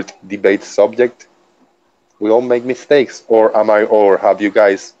Earth debate subject, we all make mistakes. Or have you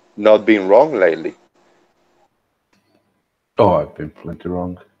guys not been wrong lately? Oh, I've been plenty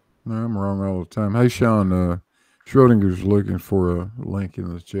wrong. No, I'm wrong all the time. Hey, Sean, Schrodinger's looking for a link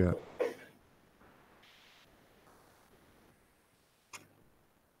in the chat.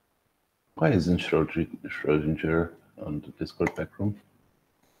 Why isn't Schrodinger on the Discord backroom?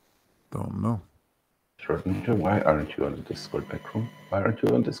 Don't know. Schrodinger, why aren't you on the Discord backroom? Why aren't you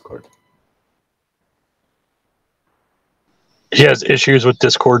on Discord? He has issues with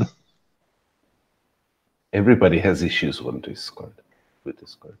Discord. Everybody has issues with Discord.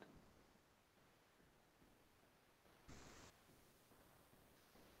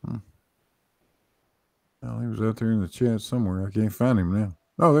 Well, he was out there in the chat somewhere. I can't find him now.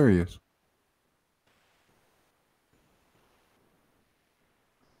 Oh, there he is.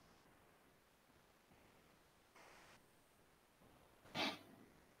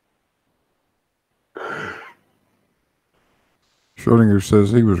 Schrodinger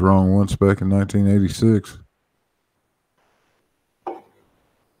says he was wrong once back in 1986.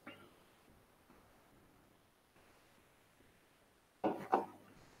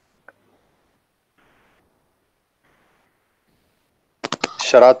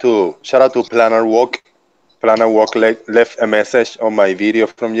 Shout out to Planner Walk. Planner Walk left a message on my video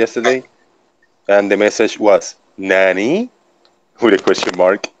from yesterday, and the message was "Nani?" with a question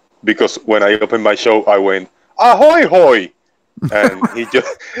mark, because when I opened my show, I went "Ahoy hoy," and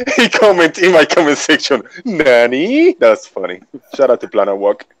he commented in my comment section "Nani?" That's funny. Shout out to Planner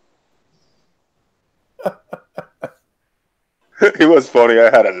Walk. It was funny. I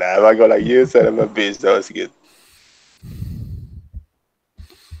had a laugh. I go like, "You son of a bitch." That was good.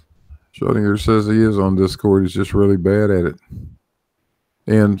 Schrodinger says he is on Discord. He's just really bad at it.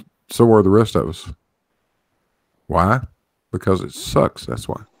 And so are the rest of us. Why? Because it sucks. That's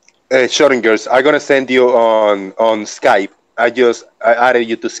why. Schrodingers, I'm going to send you on Skype. I added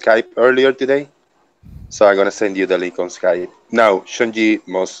you to Skype earlier today. So I'm going to send you the link on Skype. Now, Shunji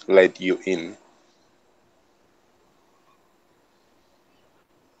must let you in.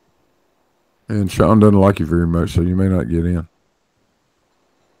 And Sean doesn't like you very much, so you may not get in.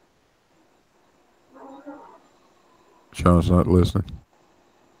 Sean's not listening.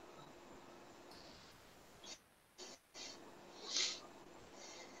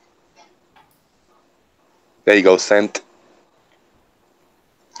 There you go, sent.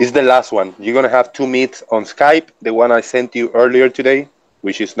 This is the last one. You're going to have 2 meets on Skype. The one I sent you earlier today,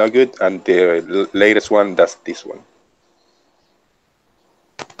 which is not good. And the latest one, that's this one.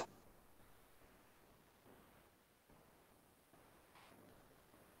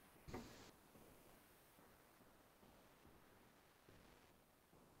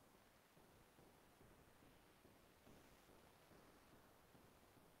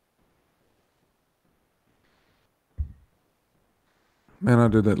 Man, I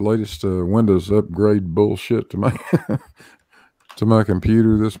did that latest Windows upgrade bullshit to my to my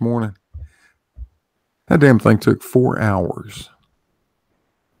computer this morning. That damn thing took 4 hours.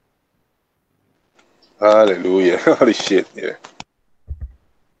 Hallelujah. Holy shit, yeah.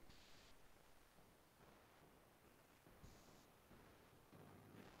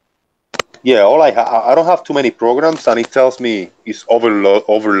 Yeah, I don't have too many programs, and it tells me it's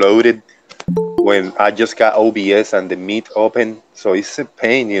overloaded when I just got OBS and the Meet open. So it's a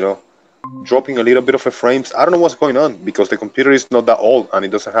pain, you know, dropping a little bit of a frames. I don't know what's going on because the computer is not that old and it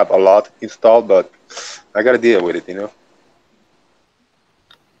doesn't have a lot installed, but I got to deal with it, you know.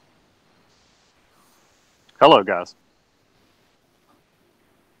 Hello, guys.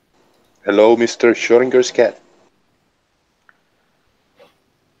 Hello, Mr. Schrodinger's cat.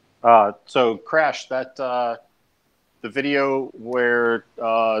 So, Crash, that the video where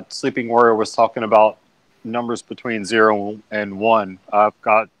Sleeping Warrior was talking about numbers between 0 and 1, I've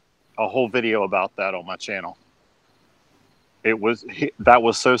got a whole video about that on my channel. That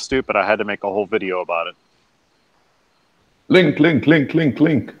was so stupid, I had to make a whole video about it. Link.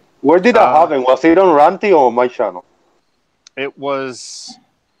 Where did that happen? Was it on Ranty or my channel? It was...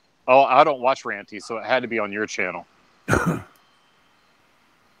 Oh, I don't watch Ranty, so it had to be on your channel.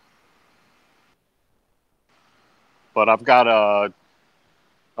 But I've got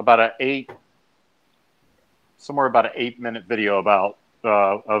about an 8-minute video about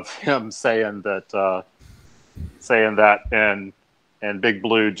of him saying that and Big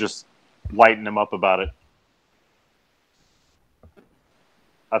Blue just lighting him up about it.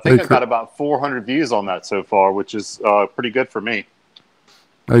 I think I got about 400 views on that so far, which is pretty good for me.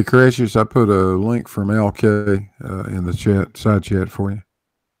 Hey, Crashes, I put a link from LK in the side chat for you.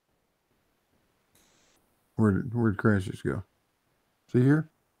 Where'd Crashes go? Is he here?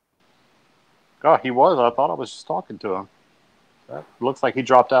 Oh, he was. I thought I was just talking to him. That looks like he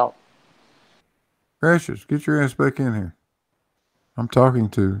dropped out. Crashes, get your ass back in here. I'm talking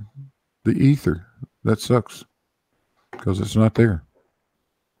to the ether. That sucks because it's not there.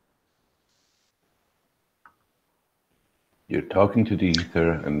 You're talking to the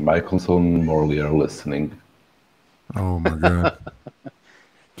ether, and Michaelson and Morley are listening. Oh my God.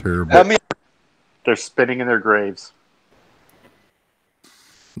 Terrible. I mean, they're spinning in their graves.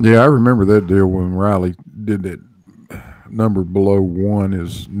 Yeah, I remember that deal when Riley did that. Number below 1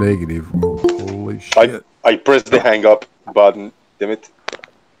 is negative. Holy shit. I pressed the hang up button. Damn it.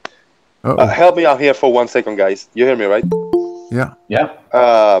 Help me out here for 1 second, guys. You hear me, right? Yeah. Yeah.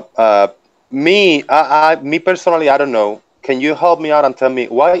 Me personally, I don't know. Can you help me out and tell me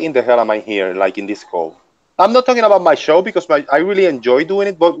why in the hell am I here, like in this call? I'm not talking about my show because I really enjoy doing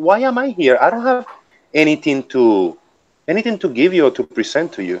it, but why am I here? I don't have anything to give you or to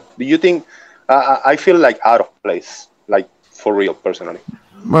present to you. Do you think I feel like out of place, like for real, personally?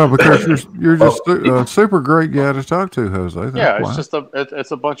 Well, because you're just a super great guy to talk to, Jose. Yeah, it's just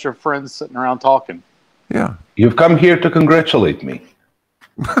it's a bunch of friends sitting around talking. Yeah. You've come here to congratulate me.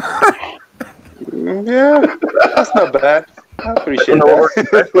 Yeah, that's not bad. I appreciate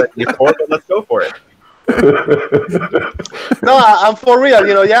that. Let's go for it. No, I'm for real.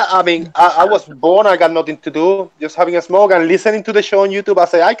 You know, yeah. I mean, I was born. I got nothing to do, just having a smoke and listening to the show on YouTube. I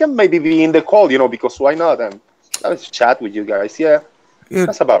say I can maybe be in the call, you know, because why not? And let's chat with you guys. Yeah,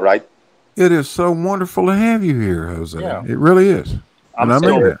 that's about right. It is so wonderful to have you here, Jose. Yeah. It really is. I'm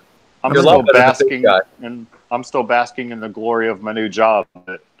still basking in the glory of my new job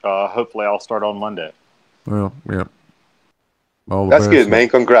that hopefully I'll start on Monday. Well, yeah. All the That's best. good, man.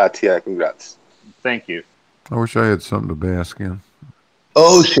 Congrats. Yeah, congrats. Thank you. I wish I had something to bask in.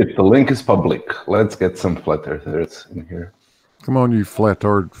 Oh shit! The link is public. Let's get some flat earthers in here. Come on, you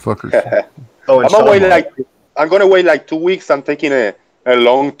flat-eared fuckers. I'm gonna wait like 2 weeks. I'm taking a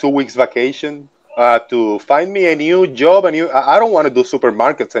long 2 weeks vacation to find me a new job. I don't want to do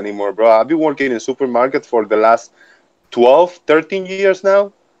supermarkets anymore, bro. I've been working in supermarkets for the last 12, 13 years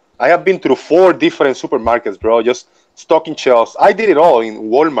now. I have been through 4 different supermarkets, bro. Just stocking shelves. I did it all in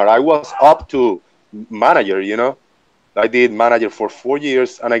Walmart. I was up to manager, you know. I did manager for 4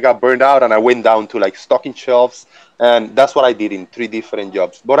 years, and I got burned out, and I went down to like stocking shelves, and that's what I did in 3 different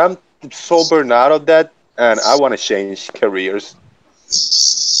jobs. But I'm so burned out of that, and I want to change careers.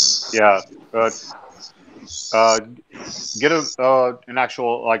 Yeah, get an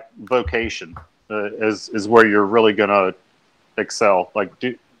actual like vocation is where you're really gonna excel. Like,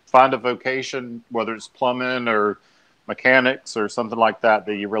 find a vocation, whether it's plumbing or mechanics or something like that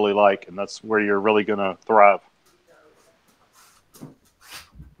you really like, and that's where you're really gonna thrive.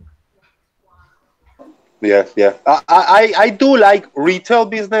 Yeah. I do like retail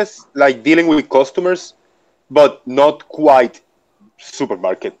business, like dealing with customers, but not quite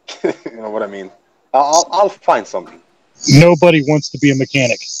supermarket. You know what I mean? I'll find something. Nobody wants to be a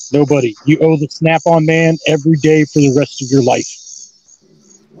mechanic. Nobody. You owe the Snap-on man every day for the rest of your life.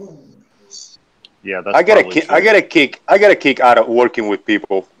 Yeah, that's I get a kick out of working with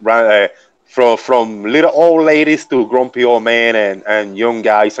people, right? From little old ladies to grumpy old men and young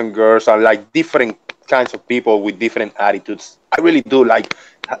guys and girls, and like different kinds of people with different attitudes. I really do like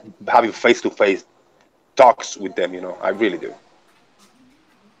having face-to-face talks with them, you know. I really do.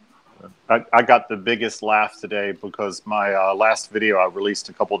 I got the biggest laugh today because my last video I released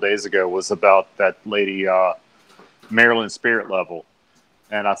a couple days ago was about that lady, Marilyn Spirit Level.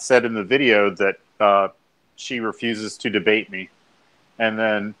 And I said in the video that she refuses to debate me. And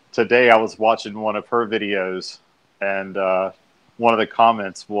then today I was watching one of her videos, and one of the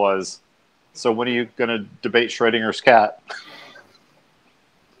comments was, "So when are you going to debate Schrodinger's cat?"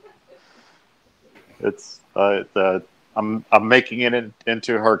 It's I'm making it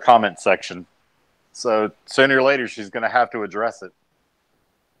into her comment section, so sooner or later she's going to have to address it.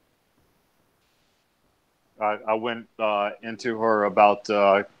 I went into her about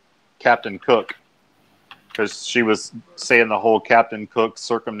Captain Cook, because she was saying the whole Captain Cook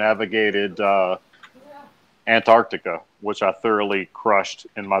circumnavigated Antarctica, which I thoroughly crushed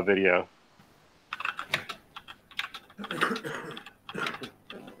in my video.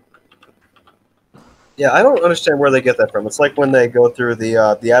 Yeah, I don't understand where they get that from. It's like when they go through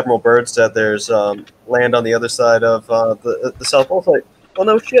the Admiral Byrd said there's land on the other side of the South Pole. It's like, well,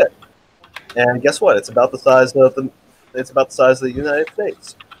 no shit. And guess what? It's about the size of the United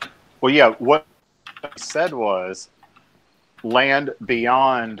States. Well, yeah, what he said was land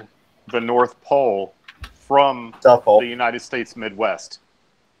beyond the North Pole from South Pole. The United States Midwest.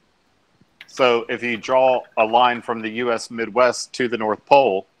 So if you draw a line from the U.S. Midwest to the North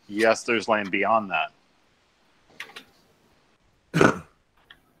Pole, yes, there's land beyond that.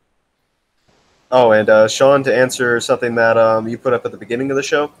 Oh, and Sean, to answer something that you put up at the beginning of the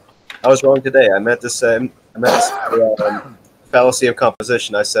show, I was wrong today. I meant to say fallacy of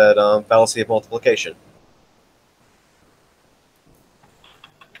composition. I said fallacy of multiplication.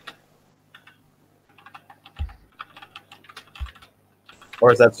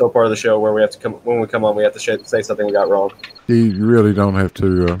 Or is that still part of the show where we have to come when we come on? We have to say something we got wrong. You really don't have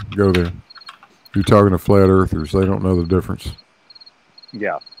to go there. You're talking to flat earthers; they don't know the difference.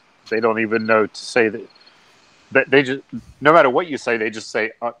 Yeah, they don't even know to say that. They just, no matter what you say, they just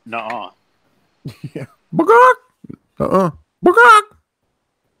say nuh-uh. Yeah, uh-uh,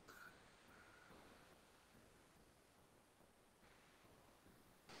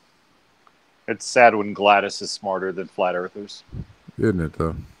 It's sad when Gladys is smarter than flat earthers. Isn't it,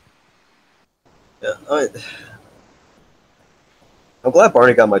 though? Yeah, I'm glad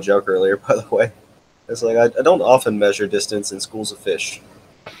Barney got my joke earlier, by the way. It's like, I don't often measure distance in schools of fish.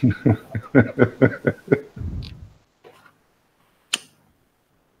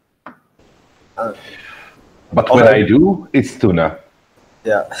 But when I do, it's tuna.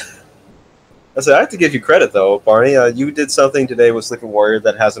 Yeah. I have to give you credit, though, Barney. You did something today with Sleeping Warrior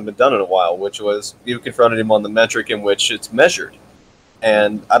that hasn't been done in a while, which was you confronted him on the metric in which it's measured.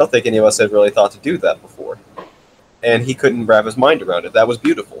 And I don't think any of us had really thought to do that before. And he couldn't wrap his mind around it. That was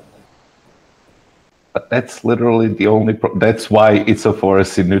beautiful. But that's literally the only... that's why it's a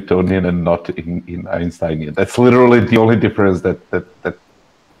forest in Newtonian and not in Einsteinian. That's literally the only difference that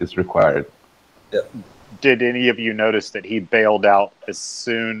is required. Yeah. Did any of you notice that he bailed out as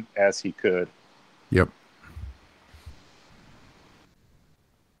soon as he could? Yep.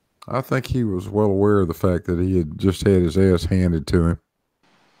 I think he was well aware of the fact that he had just had his ass handed to him.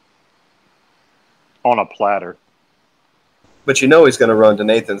 On a platter. But you know he's going to run to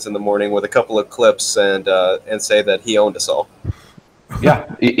Nathan's in the morning with a couple of clips and say that he owned us all.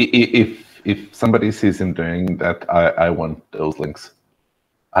 Yeah, if somebody sees him doing that, I want those links.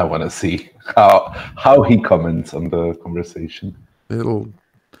 I want to see how he comments on the conversation. It'll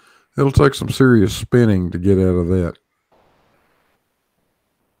take some serious spinning to get out of that.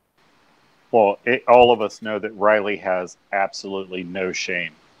 Well, all of us know that Riley has absolutely no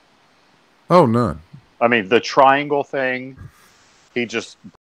shame. Oh, none. I mean, the triangle thing, he just...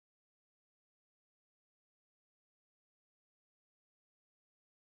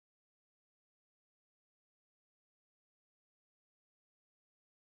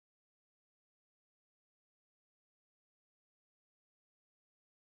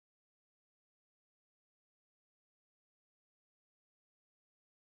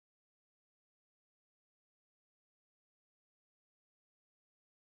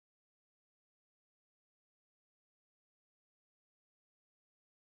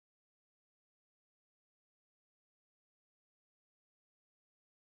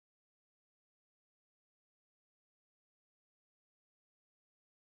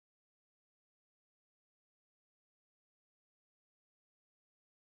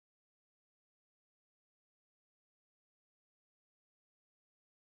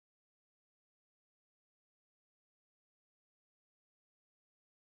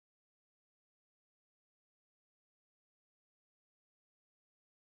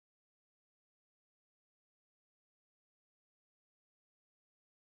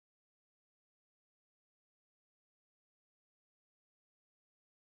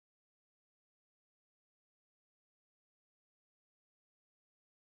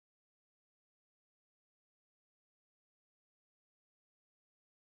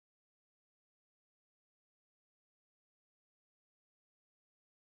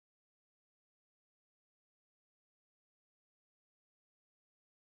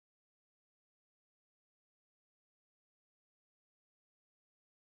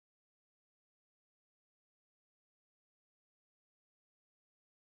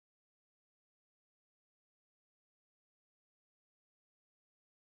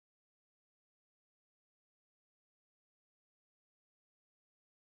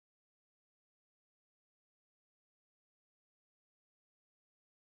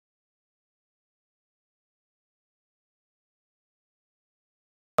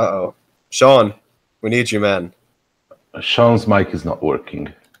 Uh-oh. Sean, we need you, man. Sean's mic is not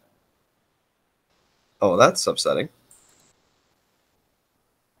working. Oh, that's upsetting.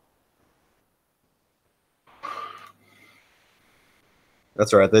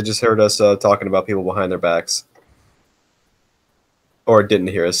 That's all right. They just heard us talking about people behind their backs. Or didn't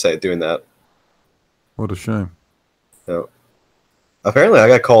hear us doing that. What a shame. No. Apparently, I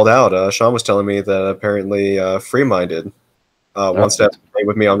got called out. Sean was telling me that apparently Free-Minded wants to play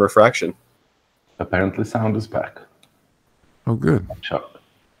with me on refraction. Apparently, sound is back. Oh, good.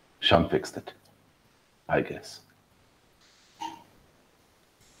 Sean fixed it, I guess.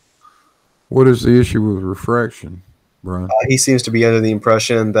 What is the issue with refraction, Brian? He seems to be under the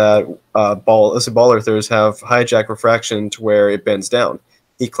impression that ball earthers have hijacked refraction to where it bends down.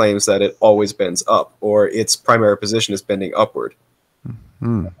 He claims that it always bends up, or its primary position is bending upward.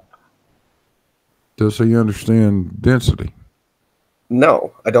 Does he understand density?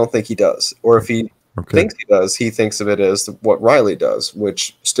 No, I don't think he does. Or if he thinks he does, he thinks of it as what Riley does,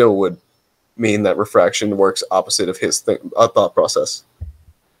 which still would mean that refraction works opposite of his thought process.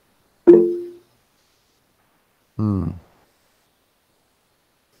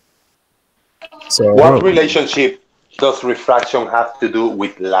 So, what relationship does refraction have to do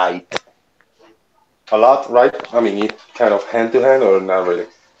with light? A lot, right? I mean, it kind of hand-to-hand or not really?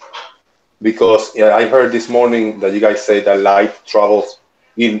 Because I heard this morning that you guys say that light travels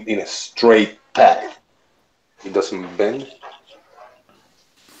in a straight path. It doesn't bend.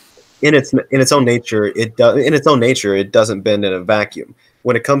 In its own nature, it doesn't bend in a vacuum.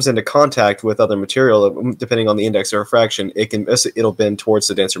 When it comes into contact with other material, depending on the index of refraction, it'll bend towards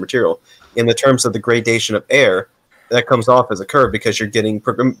the denser material. In the terms of the gradation of air, that comes off as a curve because you're getting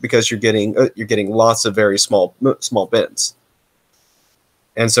lots of very small bends.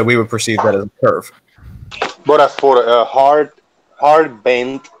 And so we would perceive that as a curve. But as for a hard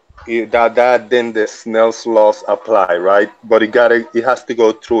bend, that then the Snell's laws apply, right? But it has to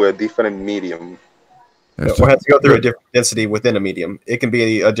go through a different medium. Or it has to go through a different density within a medium. It can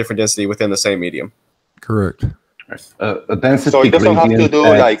be a different density within the same medium. Correct. A density so it doesn't have to do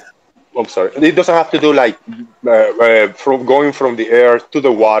like I'm sorry. It doesn't have to do like from going from the air to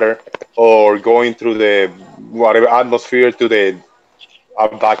the water or going through the whatever atmosphere to the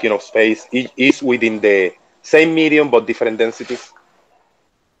vacuum of space. It is within the same medium but different densities.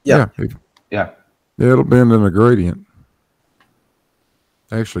 Yeah. It'll bend in a gradient.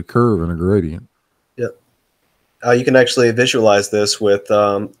 Actually, curve in a gradient. Yep. You can actually visualize this with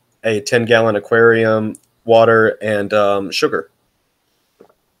a 10-gallon aquarium, water, and sugar.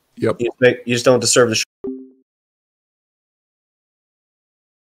 Yep. You just don't disturb the sugar.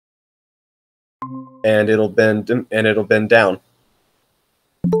 And it'll bend down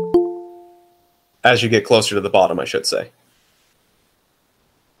as you get closer to the bottom, I should say.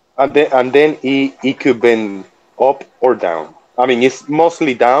 And then it could bend up or down. I mean, it's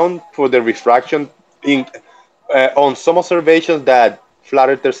mostly down for the refraction. On some observations that flat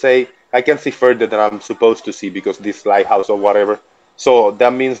earthers say, I can see further than I'm supposed to see because this lighthouse or whatever. So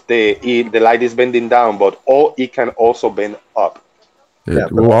that means the light is bending down, but it can also bend up.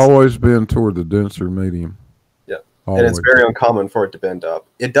 It will always bend toward the denser medium. Yeah, always. And it's very uncommon for it to bend up.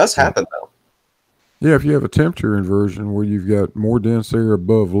 It does happen, though. Yeah, if you have a temperature inversion where you've got more dense air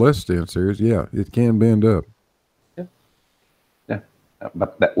above less dense areas, yeah, it can bend up. Yeah,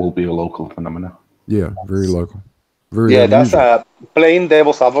 but that will be a local phenomenon. Yeah, very local. Very yeah, unusual. That's playing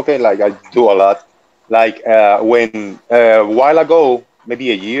devil's advocate, like I do a lot. Like when a while ago, maybe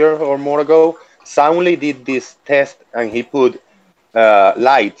a year or more ago, Soundly did this test and he put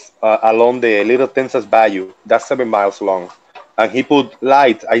lights along the Little Tensas Bayou. That's 7 miles long. And he put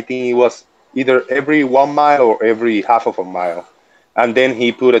lights, I think it was either every 1 mile or every half of a mile. And then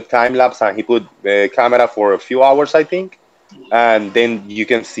he put a time lapse and he put the camera for a few hours, I think. And then you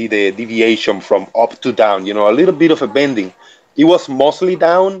can see the deviation from up to down, a little bit of a bending. It was mostly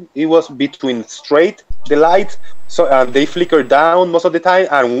down. It was between straight, the lights. So they flickered down most of the time.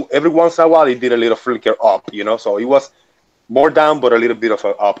 And every once in a while, it did a little flicker up, So it was more down, but a little bit of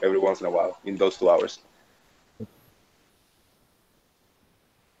a up every once in a while in those 2 hours.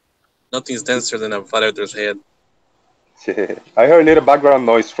 Nothing's denser than a flat earther's head. I heard a little background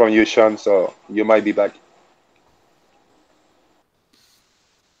noise from you, Sean, so you might be back.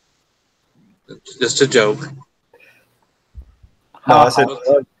 Just a joke. No, I said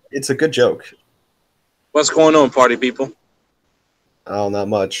it's a good joke. What's going on, party people? Oh, not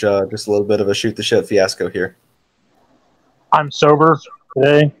much. Just a little bit of a shoot the shit fiasco here. I'm sober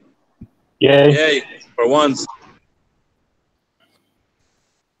today. Yay. Yay, for once.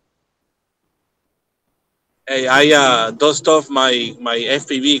 Hey, I dust off my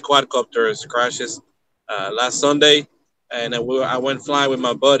FPV quadcopter's crashes last Sunday, and I went flying with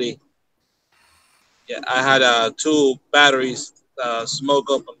my buddy. Yeah, I had 2 batteries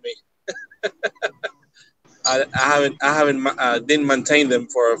smoke up on me. I didn't maintain them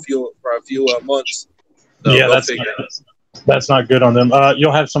for a few months. So yeah, that's not good on them.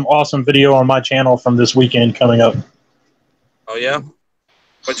 You'll have some awesome video on my channel from this weekend coming up. Oh yeah,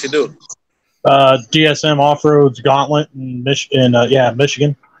 what you do? DSM Off-Roads Gauntlet in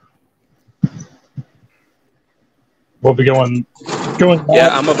Michigan. We'll be going.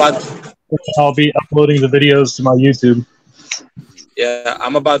 Yeah, I'll be uploading the videos to my YouTube. Yeah,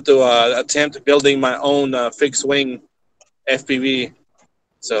 I'm about to attempt building my own fixed wing FPV.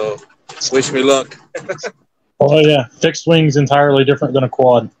 So, wish me luck. Oh yeah, fixed wing's entirely different than a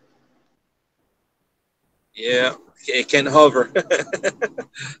quad. Yeah, it can hover.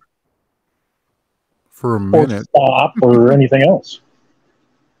 For a minute. Or stop or anything else.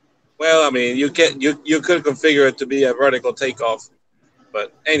 Well, I mean, you could configure it to be a vertical takeoff,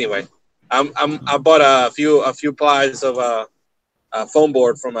 but anyway, I bought a few plies of a foam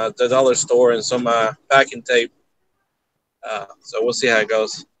board from the dollar store and some packing tape. So we'll see how it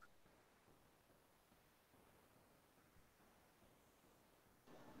goes.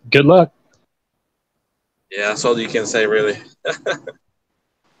 Good luck. Yeah, that's all you can say, really.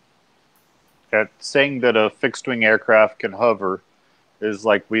 Saying that a fixed-wing aircraft can hover is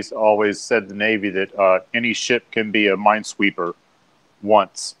like we always said in the Navy, that any ship can be a minesweeper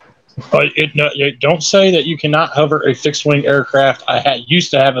once. Don't say that you cannot hover a fixed-wing aircraft. I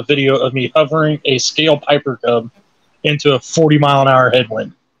used to have a video of me hovering a scale Piper Cub into a 40-mile-an-hour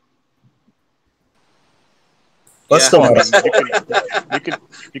headwind.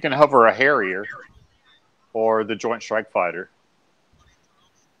 You can hover a Harrier or the Joint Strike Fighter.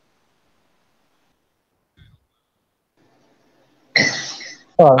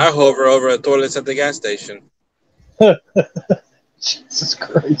 I hover over toilets at the gas station. Jesus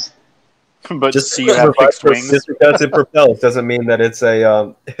Christ! But just so you have fixed wings. Just because it propels doesn't mean that it's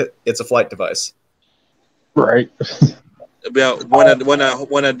a flight device. Right.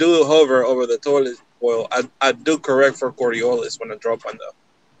 when I do hover over the toilet bowl, I do correct for Coriolis when I drop on them.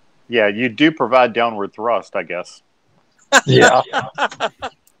 Yeah, you do provide downward thrust, I guess. Yeah.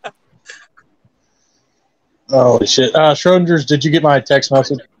 Holy shit. Schrodinger's, did you get my text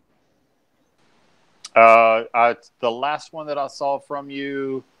message? The last one that I saw from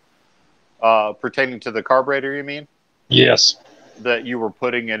you, pertaining to the carburetor, you mean? Yes. That you were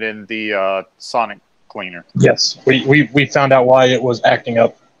putting it in the sonic cleaner. Yes. We found out why it was acting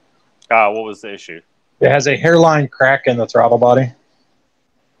up. What was the issue? It has a hairline crack in the throttle body.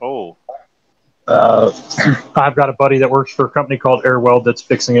 Oh. I've got a buddy that works for a company called Airweld that's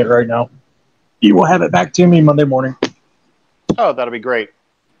fixing it right now. He will have it back to me Monday morning. Oh, that'll be great.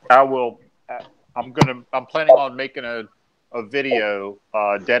 I will. I'm planning on making a video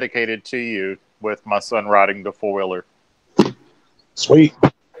dedicated to you with my son riding the 4-wheeler. Sweet.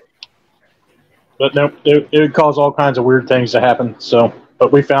 But no, it would cause all kinds of weird things to happen. So,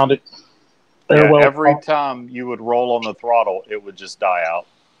 but we found it. Yeah, every time you would roll on the throttle, it would just die out.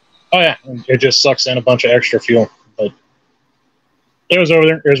 Oh yeah, it just sucks in a bunch of extra fuel. But it was over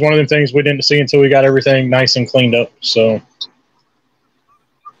there. It was one of them things we didn't see until we got everything nice and cleaned up. So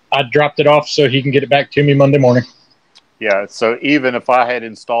I dropped it off so he can get it back to me Monday morning. Yeah, so even if I had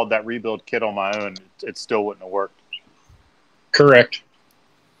installed that rebuild kit on my own, it still wouldn't have worked. Correct.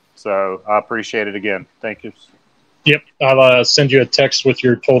 So I appreciate it again. Thank you. Yep, I'll send you a text with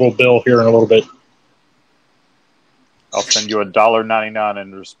your total bill here in a little bit. I'll send you $1.99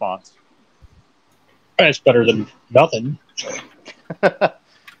 in response. That's better than nothing.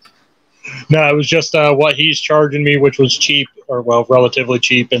 No, it was just what he's charging me, which was cheap, or well, relatively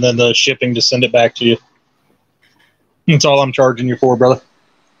cheap, and then the shipping to send it back to you. That's all I'm charging you for, brother.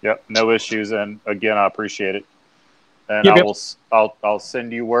 Yep, no issues, and again, I appreciate it. And yep, I'll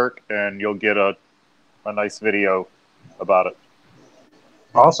send you work, and you'll get a nice video about it.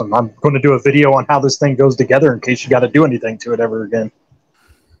 Awesome. I'm going to do a video on how this thing goes together in case you got to do anything to it ever again.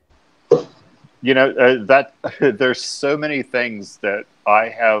 You know, that there's so many things that I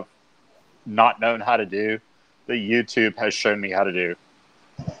have not known how to do that YouTube has shown me how to do.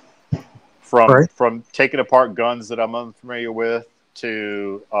 From taking apart guns that I'm unfamiliar with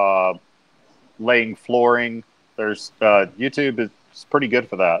to laying flooring. There's YouTube is pretty good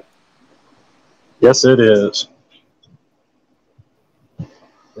for that. Yes, it is.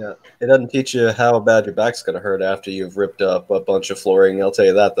 Yeah, it doesn't teach you how bad your back's going to hurt after you've ripped up a bunch of flooring. I'll tell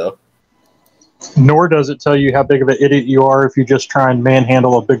you that, though. Nor does it tell you how big of an idiot you are if you just try and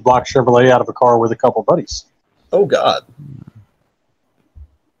manhandle a big block Chevrolet out of a car with a couple buddies. Oh, God.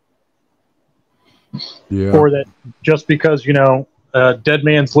 Yeah. Or that just because, you know, Dead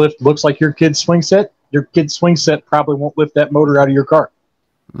Man's Lift looks like your kid's swing set, your kid's swing set probably won't lift that motor out of your car.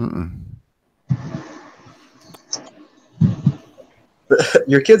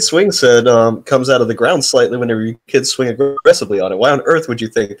 Your kid's swing set comes out of the ground slightly whenever your kids swing aggressively on it. Why on earth would you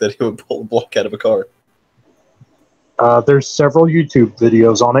think that he would pull a block out of a car? There's several YouTube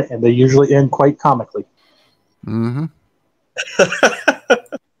videos on it, and they usually end quite comically. Mm-hmm.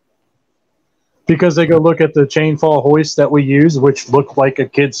 Because they go look at the chainfall hoist that we use, which look like a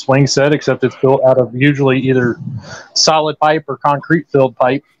kid's swing set, except it's built out of usually either solid pipe or concrete filled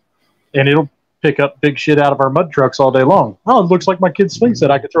pipe, and it'll pick up big shit out of our mud trucks all day long. Oh, it looks like my kid's swing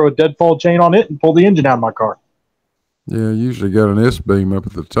set. I could throw a deadfall chain on it and pull the engine out of my car. Yeah, usually got an S-beam up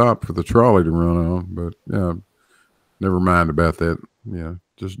at the top for the trolley to run on, but yeah, never mind about that. Yeah,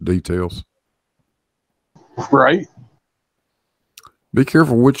 just details. Right. Be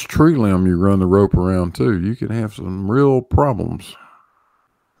careful which tree limb you run the rope around, too. You can have some real problems.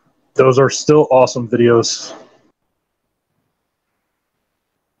 Those are still awesome videos.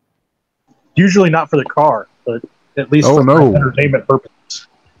 Usually not for the car, but at least for entertainment purposes.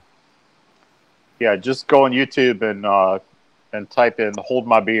 Yeah, just go on YouTube and type in "hold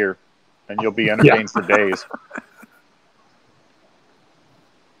my beer," and you'll be entertained for days.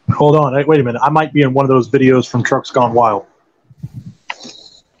 Hold on, wait a minute. I might be in one of those videos from Trucks Gone Wild.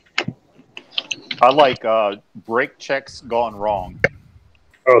 I like brake checks gone wrong.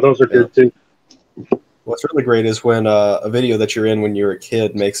 Oh, those are good too. What's really great is when a video that you're in when you're a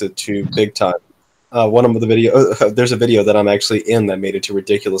kid makes it to big time. One of the there's a video that I'm actually in that made it to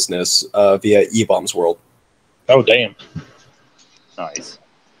ridiculousness via E-Bombs World. Oh, damn. Nice.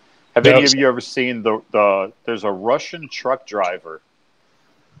 Have any of you ever seen there's a Russian truck driver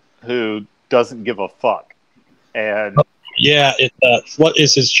who doesn't give a fuck? And yeah, what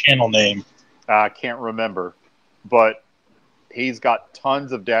is his channel name? I can't remember, but he's got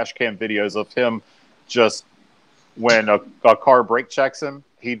tons of dash cam videos of him just when a car brake checks him,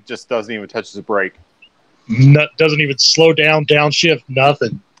 he just doesn't even touch his brake. Doesn't even slow down, downshift,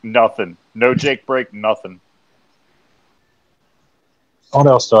 nothing. Nothing. No Jake brake, nothing. What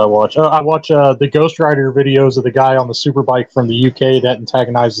else do I watch? I watch the Ghost Rider videos of the guy on the superbike from the UK that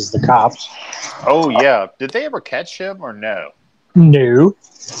antagonizes the cops. Oh, yeah. Did they ever catch him or no? No.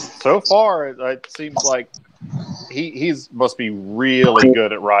 So far, it seems like he's must be really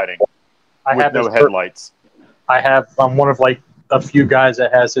good at riding with no headlights. I'm one of like a few guys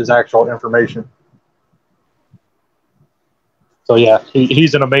that has his actual information. So yeah,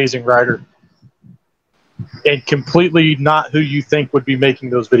 he's an amazing rider. And completely not who you think would be making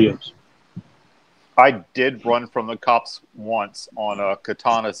those videos. I did run from the cops once on a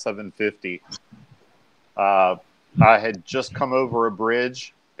Katana 750. I had just come over a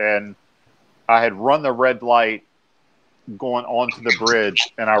bridge, and I had run the red light going onto the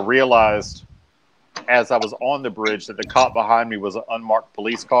bridge, and I realized as I was on the bridge that the cop behind me was an unmarked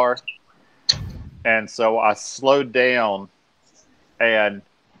police car. And so I slowed down and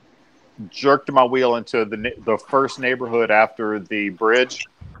jerked my wheel into the first neighborhood after the bridge,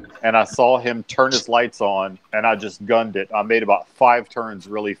 and I saw him turn his lights on, and I just gunned it. I made about 5 turns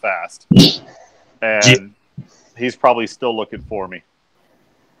really fast, and he's probably still looking for me.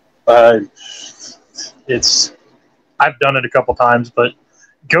 I've done it a couple times, but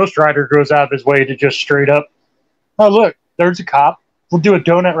Ghost Rider goes out of his way to just straight up, oh look, there's a cop. We'll do a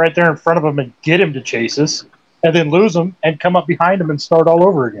donut right there in front of him and get him to chase us, and then lose him and come up behind him and start all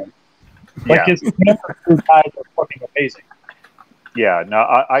over again. Like his camera crew guys are fucking amazing. Yeah,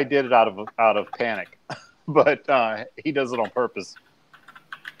 no, I did it out of panic, but he does it on purpose.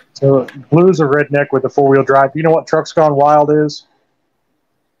 So Blue's a redneck with a 4-wheel drive. You know what Trucks Gone Wild is?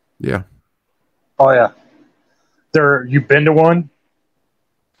 Yeah. Oh yeah. You been to one?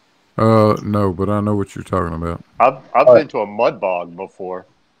 No, but I know what you're talking about. I've been to a mud bog before.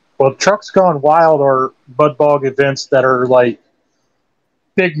 Well, Trucks Gone Wild are mud bog events that are like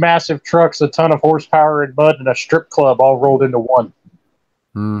big, massive trucks, a ton of horsepower and mud, and a strip club all rolled into one.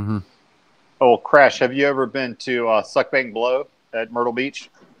 Mm-hmm. Oh, Crash, have you ever been to Suckbank Blow at Myrtle Beach?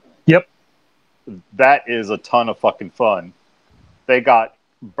 Yep. That is a ton of fucking fun. They got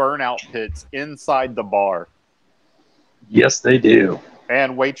burnout pits inside the bar. Yes, they do.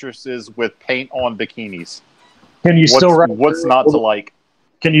 And waitresses with paint on bikinis. Can you still ride? What's not to like?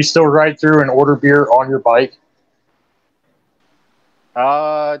 Can you still ride through and order beer on your bike?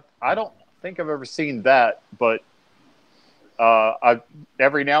 I don't think I've ever seen that, but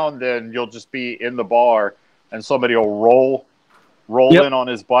every now and then you'll just be in the bar and somebody will roll in on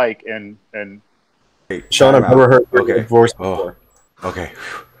his bike and hey, Sean, I've never heard your voice before. Okay.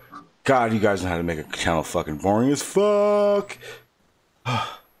 God, you guys know how to make a channel fucking boring as fuck.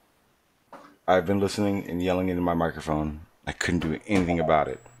 I've been listening and yelling into my microphone. I couldn't do anything about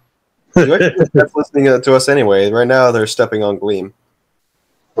it. That's listening to us anyway. Right now, they're stepping on Gleam.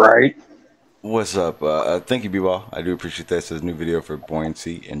 Right. What's up? Thank you, B-Ball. I do appreciate that. It says new video for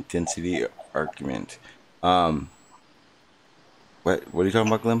buoyancy intensity argument. What are you talking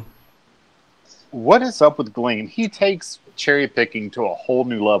about, Glim? What is up with Gleam? He takes cherry picking to a whole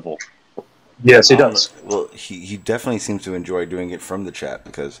new level. Yes, he does. Well, he definitely seems to enjoy doing it from the chat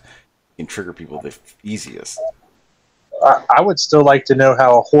because he can trigger people the easiest. I would still like to know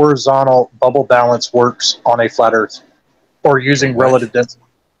how a horizontal bubble balance works on a flat Earth, or using relative density.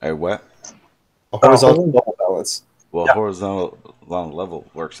 What? A horizontal bubble balance. Well, yeah. Horizontal level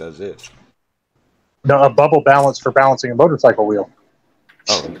works as is. No, a bubble balance for balancing a motorcycle wheel.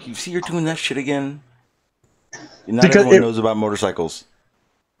 Oh, you see, you're doing that shit again. Not everyone knows about motorcycles.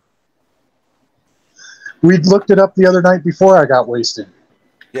 We looked it up the other night before I got wasted.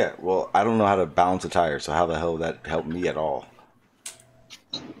 Yeah, well, I don't know how to balance a tire, so how the hell would that help me at all?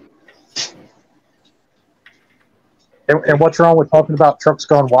 And what's wrong with talking about Trucks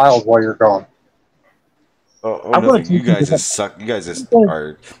Gone Wild while you're gone? You guys just suck. You guys just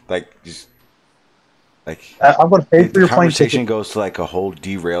are like just like. I'm going to pay for your plane ticket. The conversation goes to like a whole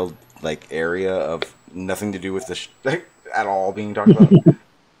derailed like area of nothing to do with the at all being talked about.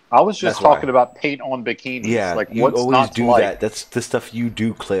 I was just talking about paint on bikinis. Yeah, like you what's always not do to like? that. That's the stuff you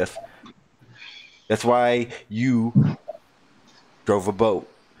do, Cliff. That's why you drove a boat.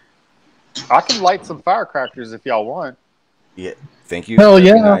 I can light some firecrackers if y'all want. Yeah, thank you. Hell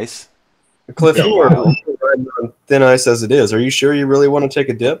yeah. Nice. Cliff, you are riding on thin ice as it is. Are you sure you really want to take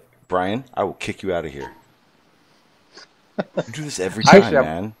a dip? Brian, I will kick you out of here. You do this every time,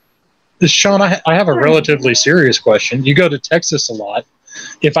 man. Sean, I have a relatively serious question. You go to Texas a lot.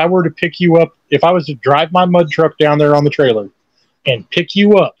 If I were to pick you up, if I was to drive my mud truck down there on the trailer and pick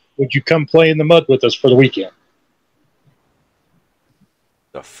you up, would you come play in the mud with us for the weekend?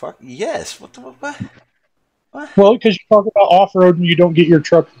 The fuck? Yes. What? Well, because you talk about off-road and you don't get your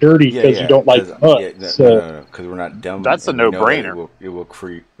truck dirty because you don't like mud. No, because we're not dumb. That's a no-brainer. It will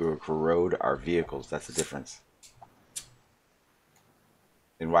corrode our vehicles. That's the difference.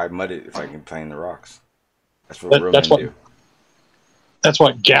 And why mud it if I can play in the rocks? That's what roadmen do. That's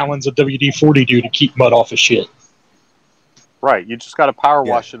what gallons of WD-40 do to keep mud off of shit. Right, you just got to power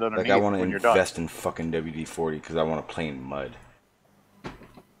wash it underneath. Like I want to when you're done. invest in fucking WD-40 because I want to play in mud.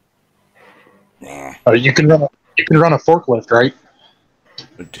 Nah. You can run a forklift, right?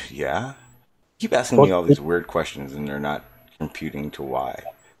 Yeah. Keep asking me all these weird questions and they're not computing to why.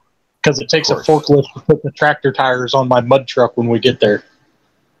 Because it takes a forklift to put the tractor tires on my mud truck when we get there.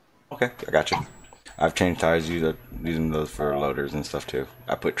 Okay, I got you. I've changed tires using those for loaders and stuff too.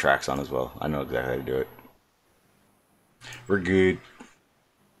 I put tracks on as well. I know exactly how to do it. We're good.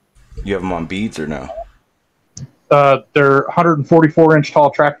 You have them on beads or no? They're 144-inch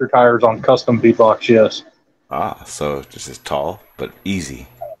tall tractor tires on custom beadlocks, yes. Ah, so just as tall, but easier.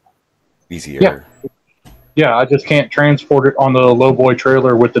 Yeah, I just can't transport it on the lowboy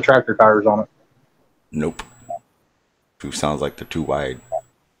trailer with the tractor tires on it. Nope. Sounds like they're too wide.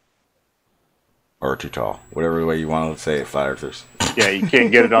 Or too tall. Whatever way you want to say it, flat earthers. Yeah, you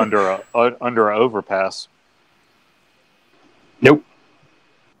can't get it under an overpass. Nope.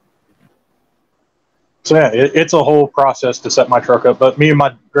 So yeah, it's a whole process to set my truck up. But me and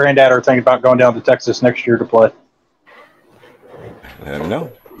my granddad are thinking about going down to Texas next year to play. Let me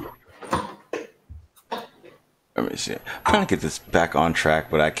know. Let me see. I'm trying to get this back on track,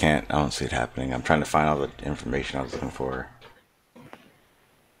 but I can't. I don't see it happening. I'm trying to find all the information I was looking for.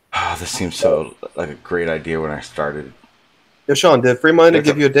 Oh, this seems so like a great idea when I started. Yo, Sean, did Freeminder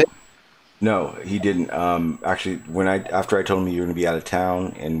give you a date? No, he didn't. Actually, after I told him you were going to be out of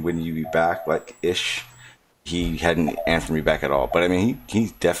town and when you be back, like ish, he hadn't answered me back at all. But I mean,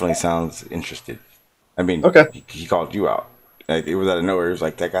 he definitely sounds interested. I mean, okay, he called you out. Like, it was out of nowhere. It was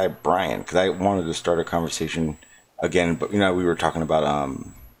like that guy Brian, because I wanted to start a conversation again. But we were talking about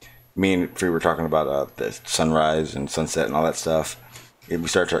me and Free were talking about the sunrise and sunset and all that stuff. And we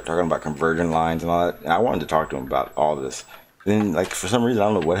started talking about convergent lines and all that. And I wanted to talk to him about all this. Then, like, for some reason, I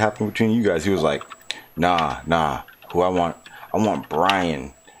don't know what happened between you guys. He was like, nah. Who I want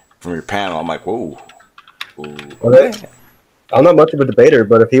Brian from your panel. I'm like, whoa. Okay. I'm not much of a debater,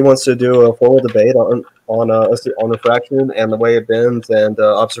 but if he wants to do a formal debate on refraction and the way it bends and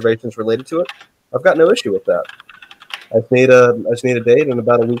observations related to it, I've got no issue with that. I just need a date and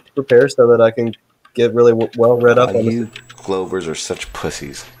about a week to prepare so that I can get really well read up on you Glovers are such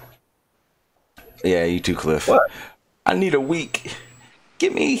pussies. Yeah, you too, Cliff. What? I need a week.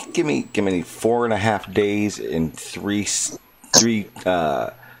 Give me 4.5 days and three study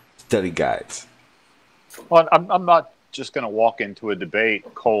guides. Well, I'm not just going to walk into a debate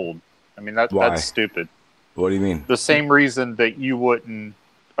cold. I mean, that's stupid. What do you mean? The same reason that you wouldn't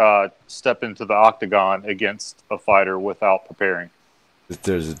step into the octagon against a fighter without preparing.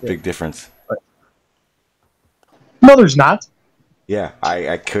 There's a big difference. No, there's not. Yeah,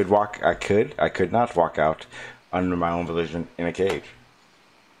 I could not walk out under my own volition in a cage.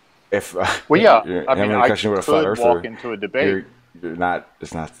 If well, yeah, I mean, I could walk into a debate. You're not.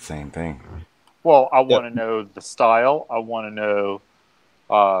 It's not the same thing. Well, I want to know the style. I want to know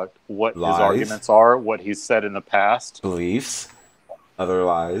what his arguments are, what he's said in the past, beliefs, other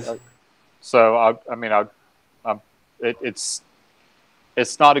lies. So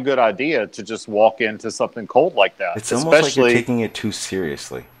it's not a good idea to just walk into something cold like that. It's almost like you're taking it too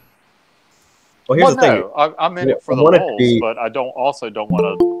seriously. Well, here's the thing. I'm in it for the lulz, but I don't want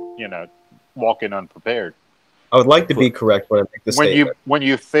to, walk in unprepared. I would like to be correct when I make this statement. When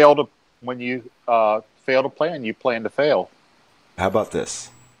you fail to plan, you plan to fail. How about this?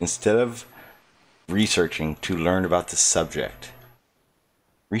 Instead of researching to learn about the subject,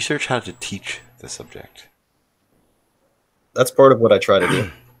 research how to teach the subject. That's part of what I try to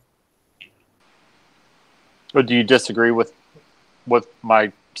do. But do you disagree with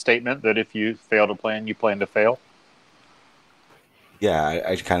my statement that if you fail to plan, you plan to fail? Yeah,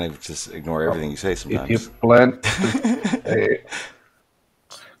 I kind of just ignore everything you say sometimes.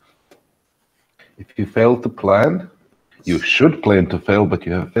 If you fail to plan, you should plan to fail, but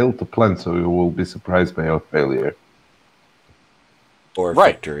you have failed to plan, so you will be surprised by your failure. Or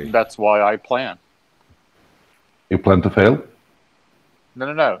victory. That's why I plan. You plan to fail?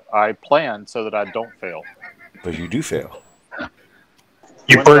 No. I plan so that I don't fail. But you do fail.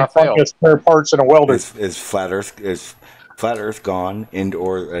 You burn spare parts in a welder. Is flat Earth gone, and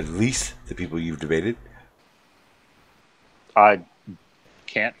or at least the people you've debated? I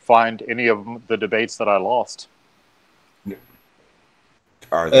can't find any of the debates that I lost.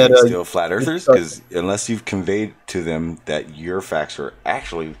 Are they And, still flat earthers? Because unless you've conveyed to them that your facts are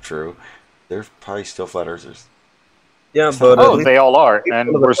actually true, they're probably still flat earthers. Yeah, but they all are,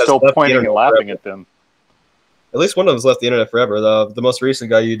 and we're still pointing and laughing at them. At least one of them's left the internet forever. The most recent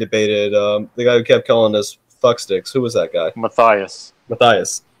guy you debated, the guy who kept calling us fucksticks. Who was that guy? Matthias.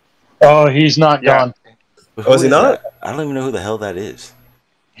 Oh, he's not gone. Oh, is he not? That? I don't even know who the hell that is.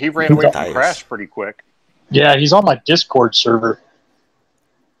 He ran away from Crash pretty quick. Yeah, he's on my Discord server.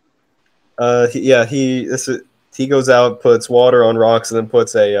 He goes out, puts water on rocks, and then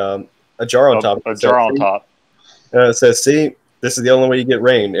puts a jar on top. A jar on top. And it says, "See, this is the only way you get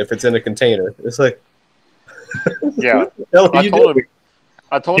rain if it's in a container." It's like, yeah.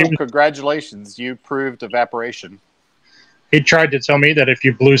 I told him, congratulations, you proved evaporation. He tried to tell me that if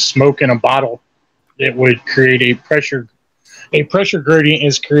you blew smoke in a bottle, it would create a pressure. A pressure gradient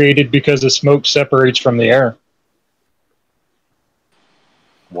is created because the smoke separates from the air.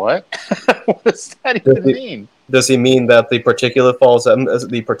 What? What does that even mean? Does he mean that the particulate falls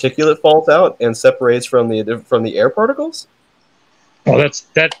out and separates from the air particles? Well,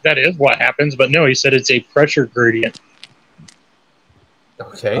 that is what happens, but no, he said it's a pressure gradient.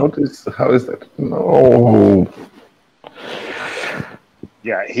 Okay. How is that? No.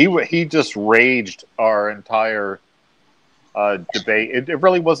 Yeah, he just raged our entire debate. It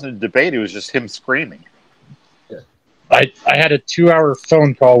really wasn't a debate; it was just him screaming. I had a 2-hour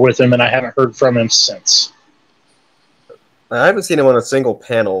phone call with him, and I haven't heard from him since. I haven't seen him on a single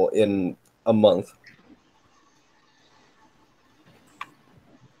panel in a month.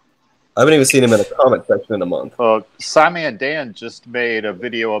 I haven't even seen him in a comment section in a month. Simon and Dan just made a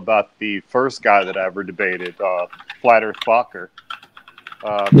video about the first guy that I ever debated, Flat Earth Fokker,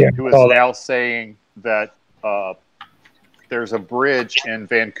 who is now saying that there's a bridge in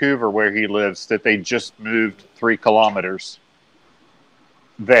Vancouver where he lives that they just moved 3 kilometers.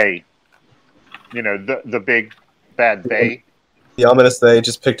 The big bad they. The ominous they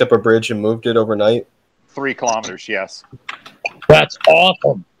just picked up a bridge and moved it overnight. 3 kilometers, yes. That's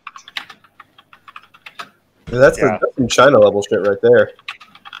awesome. That's some China level shit right there.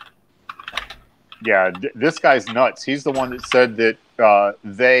 Yeah, this guy's nuts. He's the one that said that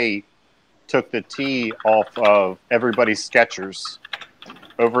they took the T off of everybody's Skechers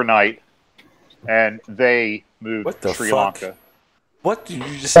overnight, and they moved Sri Lanka. What did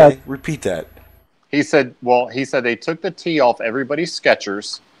you just say? Repeat that. He said they took the T off everybody's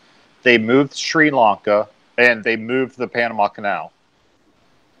Skechers, they moved Sri Lanka, and they moved the Panama Canal.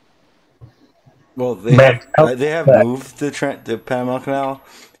 Well, they have moved the Panama Canal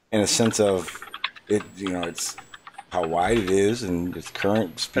in a sense of it. It's how wide it is and its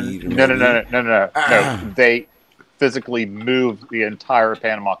current speed. No. They physically moved the entire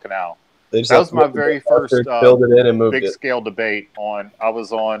Panama Canal. That was my very first big scale debate on. I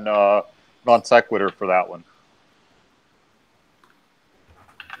was on non sequitur for that one.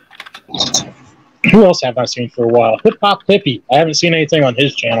 Who else have I seen for a while? Hip Hop Hippie. I haven't seen anything on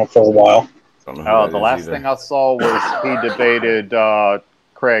his channel for a while. The last thing I saw was he debated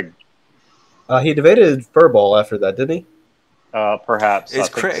Craig. He debated Furball after that, didn't he? Perhaps. Is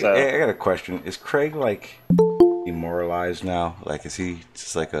Craig? I got a question. Is Craig demoralized now? Is he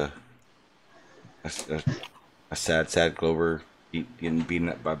just like a sad Glober getting beaten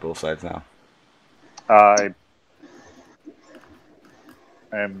up by both sides now? I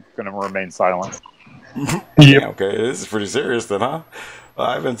am going to remain silent. Yeah, okay. This is pretty serious then, huh? Well,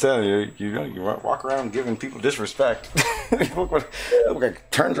 I've been telling you, you walk around giving people disrespect. Look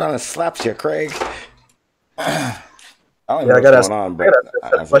turns around and slaps you, Craig. I don't know what's going on, but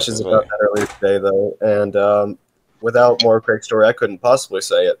I got questions about that earlier today, though, and without more Craig's story, I couldn't possibly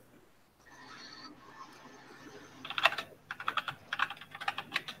say it.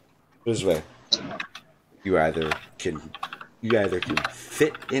 This way, you either can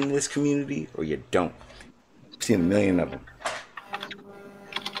fit in this community or you don't. I've seen a million of them.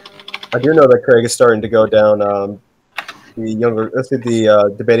 I do know that Craig is starting to go down the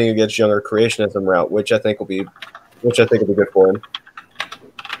debating against younger creationism route, which I think will be good for him.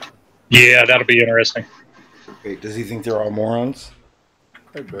 Yeah, that'll be interesting. Wait, does he think they're all morons?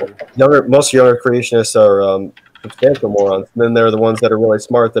 Most younger creationists are substantial morons. And then there are the ones that are really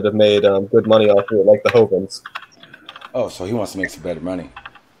smart that have made good money off of it, like the Hovens. Oh, so he wants to make some better money.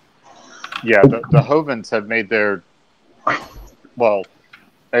 Yeah, the Hovens have made their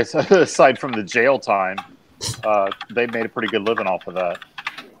aside from the jail time, they made a pretty good living off of that.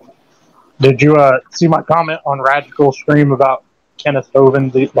 Did you see my comment on Radical's stream about Kenneth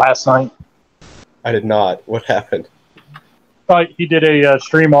Hovind last night? I did not. What happened? He did a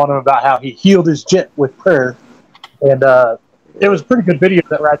stream on him about how he healed his jet with prayer, and It was a pretty good video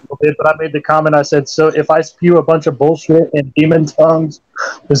that Radical did, but I made the comment, I said, so if I spew a bunch of bullshit in demon tongues,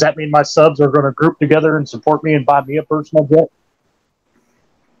 does that mean my subs are going to group together and support me and buy me a personal jet?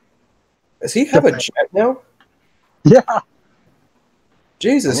 Does he have a jet now? Yeah.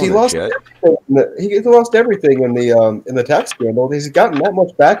 Jesus, he lost everything. He lost everything in the tax scandal. He's gotten that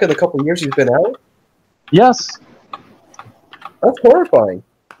much back in the couple of years he's been out? Yes. That's horrifying.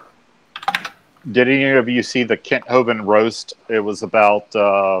 Did any of you see the Kent Hovind roast? It was about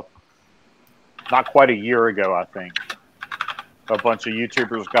not quite a year ago, I think. A bunch of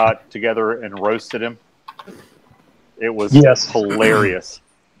YouTubers got together and roasted him. It was hilarious.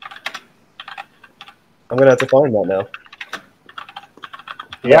 I'm going to have to find that now.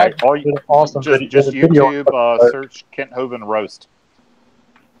 Yeah, awesome. Just YouTube, search Kent Hovind roast.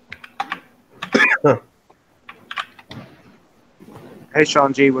 Hey,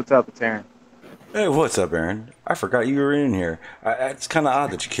 Sean G, what's up? It's Aaron. Hey, what's up, Aaron? I forgot you were in here. It's kind of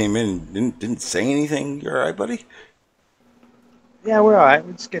odd that you came in and didn't say anything. You all right, buddy? Yeah, we're all right.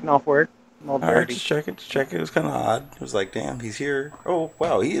 We're just getting off work. I'm all dirty. All right, just check it. It was kind of odd. It was like, damn, he's here. Oh,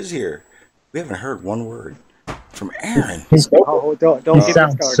 wow, he is here. We haven't heard one word from Aaron. Oh, don't get me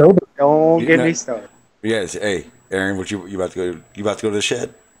started. Don't get me started. Yes, hey, Aaron, you about to go? You about to go to the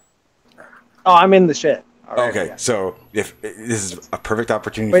shed? Oh, I'm in the shed. Okay, yeah. So if this is a perfect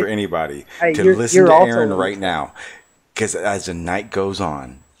opportunity for anybody to listen you're to Aaron right now, because as the night goes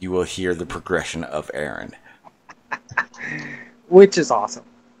on, you will hear the progression of Aaron, which is awesome.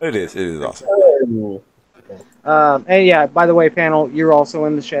 It is awesome. And yeah, by the way, panel, you're also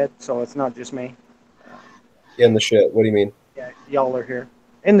in the shed, so it's not just me. In the shed? What do you mean? Yeah, y'all are here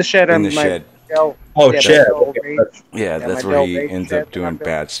in the shed. In the shed. Shed. Yeah, that's where he ends up doing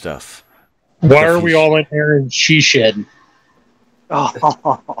bad stuff. Why are we all in here in she shed?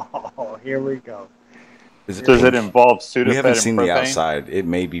 Oh, here we go. Does it involve Sudafed? We haven't seen and the outside. It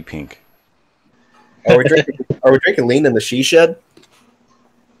may be pink. Are we drinking lean in the she shed?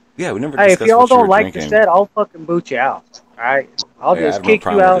 Yeah, we never. Hey, if y'all don't like drinking. the shed, I'll fucking boot you out. All right, I'll just kick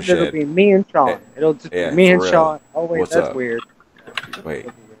you out. It'll be me and Sean. It'll just be me and Sean. Oh wait, that's weird. Wait.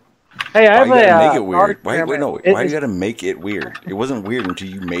 Hey, I have make it weird. Why do you gotta make it weird? It wasn't weird until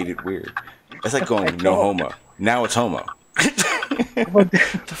you made it weird. That's like going no homo. Now it's homo. What the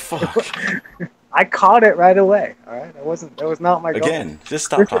fuck? I caught it right away. All right, that was not my goal. Again, just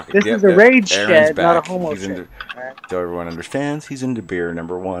stop talking. This is a rage shed, not a homo shed. Right. So everyone understands, he's into beer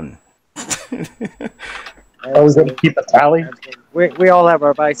number 1. I was going to keep a tally. We all have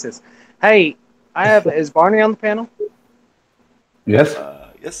our vices. Hey, is Barney on the panel? Yes.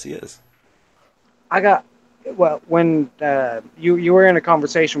 Yes, he is. When you were in a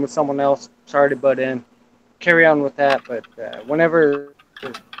conversation with someone else, sorry to butt in, carry on with that, but whenever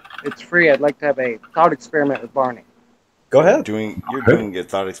it's free, I'd like to have a thought experiment with Barney. Go ahead. You're doing a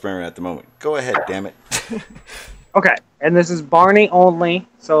thought experiment at the moment. Go ahead, damn it. Okay, and this is Barney only,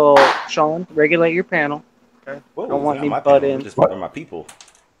 so Sean, regulate your panel. Okay. Whoa, don't want me to butt in. Just my people.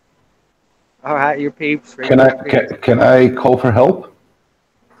 All right, your peeps. Can I call for help?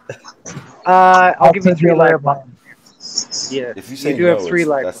 I'll give you 3 life. Yeah. If you say do have 3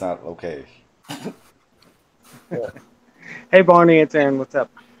 life. That's not okay. Hey Barney, it's Aaron. What's up?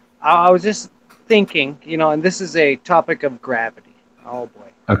 I was just thinking, and this is a topic of gravity. Oh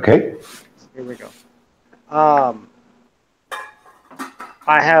boy. Okay. Here we go. I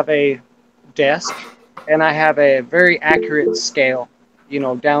have a desk, and I have a very accurate scale,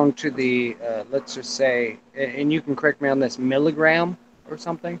 down to the, let's just say, and you can correct me on this, milligram or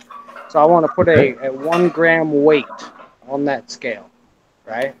something. So I want to put a 1 gram weight on that scale,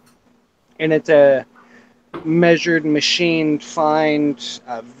 right? And it's a measured, machined, find,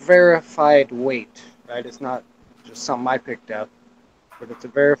 verified weight, right? It's not just something I picked up, but it's a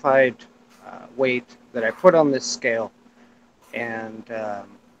verified weight that I put on this scale. And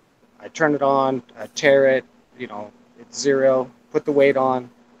I turn it on, I tear it, it's 0, put the weight on,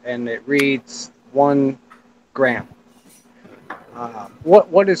 and it reads 1 gram.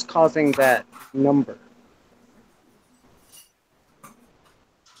 What is causing that number?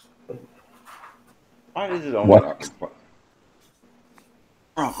 Why is it on? What?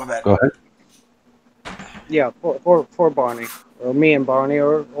 Oh, my bad. Go ahead. Yeah, for Barney, or me and Barney,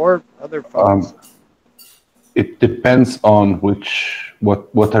 or other folks. It depends on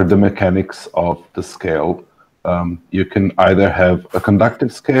what are the mechanics of the scale. You can either have a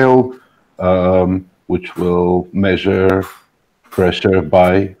conductive scale, which will measure pressure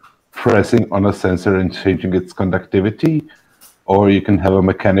by pressing on a sensor and changing its conductivity, or you can have a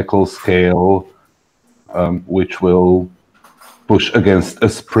mechanical scale, which will push against a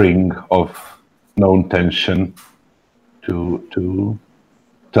spring of known tension to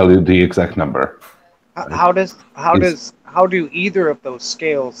tell you the exact number. How do either of those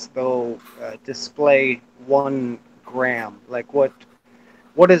scales though display 1 gram? Like what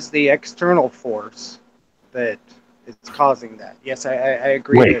is the external force that is causing that? Yes, I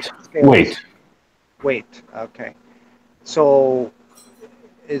agree. Weight. Okay. So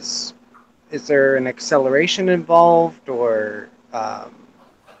is there an acceleration involved or?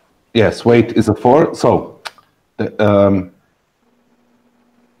 Yes, weight is a force. So at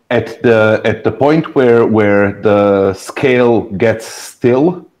the point where the scale gets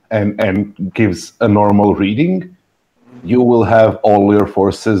still and gives a normal reading, you will have all your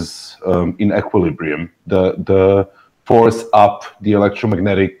forces in equilibrium. The force up, the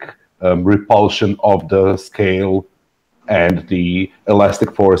electromagnetic repulsion of the scale, and the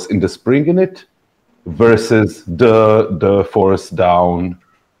elastic force in the spring in it, versus the force down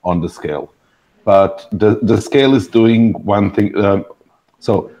on the scale. But the scale is doing one thing.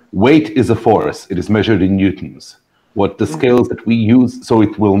 So weight is a force. It is measured in newtons. What the scales that we use, so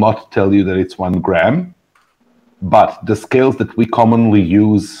it will not tell you that it's 1 gram, but the scales that we commonly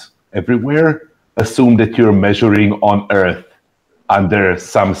use everywhere assume that you're measuring on Earth under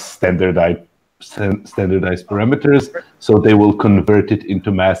some standardized parameters, so they will convert it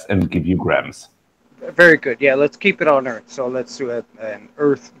into mass and give you grams. Very good. Yeah, let's keep it on Earth. So let's do an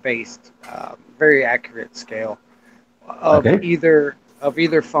Earth-based, very accurate scale of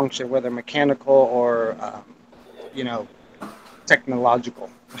either function, whether mechanical or technological,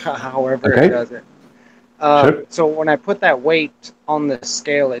 however it does it. Sure. So when I put that weight on the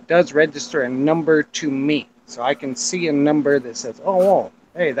scale, it does register a number to me. So I can see a number that says, oh,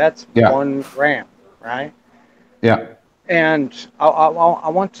 hey, that's 1 gram, right? Yeah. And I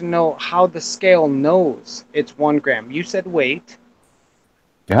want to know how the scale knows it's 1 gram. You said weight.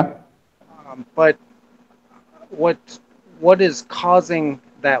 Yeah. But what is causing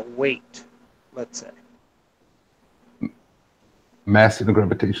that weight, let's say? Mass in a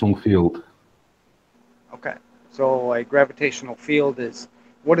gravitational field. Okay. So a gravitational field is,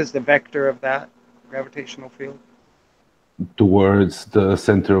 what is the vector of that gravitational field? Towards the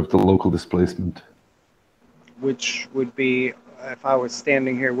center of the local displacement. Which would be, if I was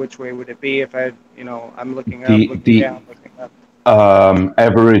standing here, which way would it be if I'm looking up, looking down, looking up?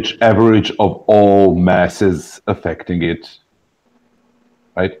 Average of all masses affecting it,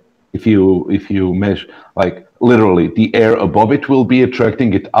 right? If you measure, like literally, the air above it will be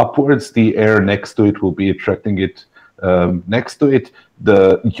attracting it upwards. The air next to it will be attracting it next to it.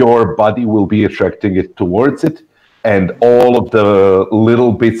 Your body will be attracting it towards it, and all of the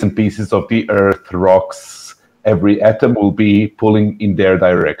little bits and pieces of the earth, rocks, every atom will be pulling in their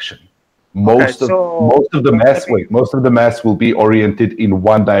direction. Most of the mass will be oriented in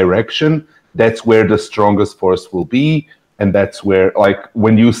one direction. That's where the strongest force will be, and that's where, like,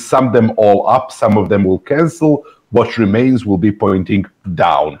 when you sum them all up, some of them will cancel. What remains will be pointing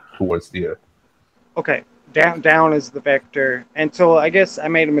down towards the earth. Okay, down is the vector, and so I guess I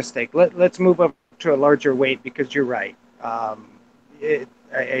made a mistake. Let's move up to a larger weight, because you're right.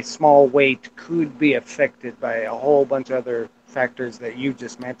 A small weight could be affected by a whole bunch of other factors that you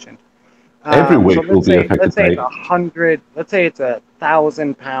just mentioned. Every weight will be affected. Let's say it's 100. Let's say it's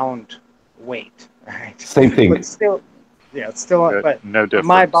 1,000-pound weight. Right? Same thing. But still, it's still. Good. But No difference.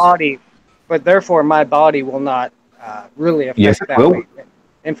 My body, but therefore my body will not really affect that weight.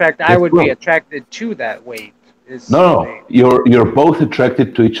 In fact, I would be attracted to that weight. No, you're both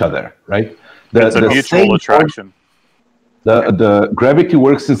attracted to each other, right? It's a mutual attraction. The gravity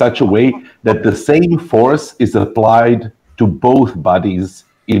works in such a way that the same force is applied to both bodies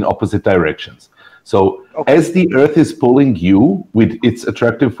in opposite directions. So as the Earth is pulling you with its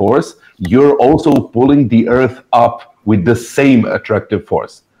attractive force, you're also pulling the Earth up with the same attractive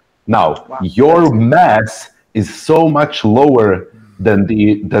force. Now, your mass is so much lower than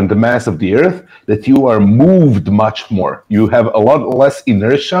the mass of the Earth that you are moved much more. You have a lot less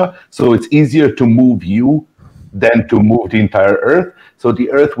inertia, so it's easier to move you than to move the entire Earth. So the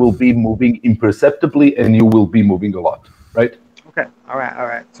Earth will be moving imperceptibly, and you will be moving a lot, right? Okay. All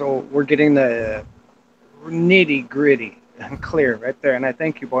right. So we're getting the nitty-gritty and clear right there, and I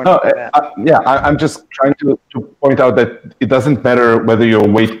thank you, Barney, for that. I'm just trying to point out that it doesn't matter whether your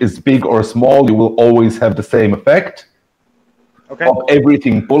weight is big or small. You will always have the same effect of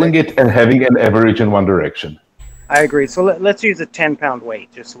everything pulling it and having an average in one direction. I agree. So let's use a 10-pound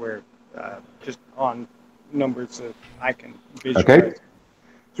weight, just so we're just on numbers so I can visualize. Okay.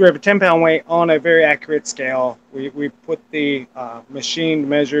 So we have a 10-pound weight on a very accurate scale. We put the machined,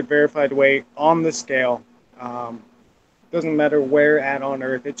 measured, verified weight on the scale. Doesn't matter where at on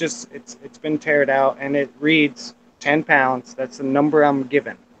Earth. It's been tared out, and it reads 10 pounds. That's the number I'm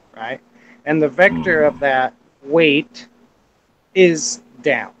given, right? And the vector of that weight is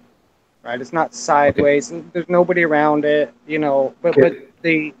down, right? It's not sideways. Okay. There's nobody around it, you know. But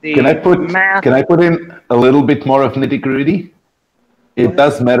the math. Can I put in a little bit more of nitty gritty? It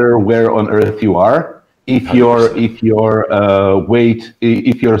does matter where on Earth you are. If your weight,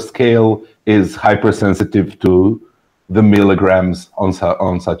 if your scale is hypersensitive to the milligrams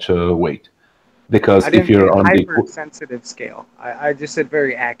on such a weight, because if you're on the hypersensitive scale, I just said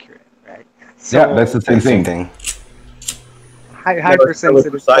very accurate, right? So, yeah, that's the same thing.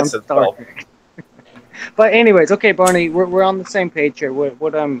 Hypersensitive. But anyways, okay, Barney, we're on the same page here.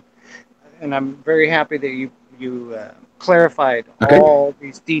 And I'm very happy that you clarified all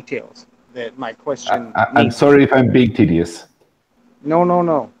these details that my question. I'm sorry if I'm being tedious.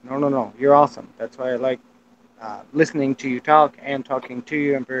 No. You're awesome. That's why I like listening to you talk and talking to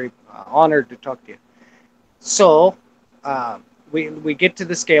you. I'm very honored to talk to you. So we get to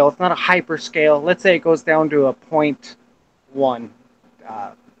the scale. It's not a hyper scale. Let's say it goes down to a 0.1,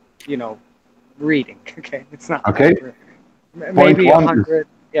 reading. Okay, it's not hyper. Maybe 100.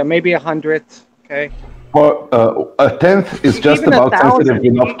 Yeah, maybe 100th. Okay. Well, a tenth is just about sensitive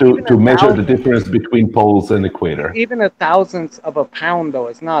enough to measure the difference between poles and equator. Even a thousandth of a pound, though,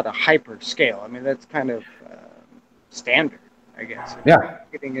 is not a hyper scale. I mean, that's kind of standard, I guess. Yeah.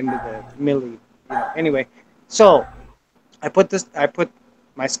 Getting into the milli. Anyway, so I put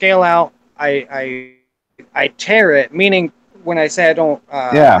my scale out. I tear it, meaning when I say I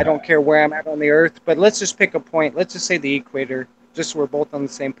don't care where I'm at on the Earth, but let's just pick a point. Let's just say the equator, just so we're both on the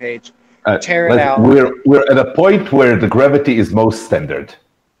same page. Tear it out. We're at a point where the gravity is most standard.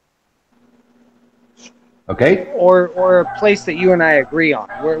 Okay? Or a place that you and I agree on,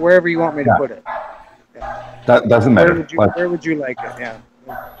 wherever you want me to put it. Yeah. That doesn't matter. Where would you like it? Yeah.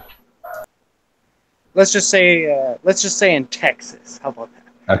 Let's just say in Texas. How about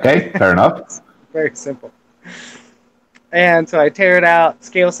that? Okay, fair enough. Very simple. And so I tear it out.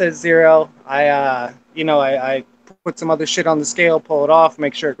 Scale says 0. I put some other shit on the scale, pull it off,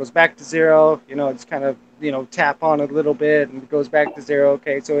 make sure it goes back to 0. Just kind of, tap on it a little bit and it goes back to 0.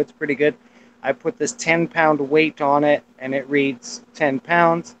 Okay, so it's pretty good. I put this 10-pound weight on it and it reads 10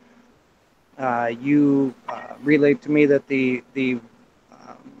 pounds. You relayed to me that the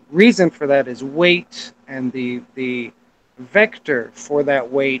reason for that is weight, and the vector for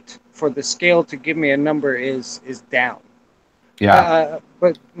that weight for the scale to give me a number is down. Yeah.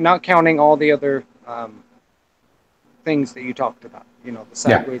 But not counting all the other things that you talked about, the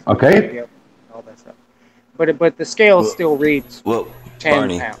sideways, okay, all that stuff. But the scale still reads 10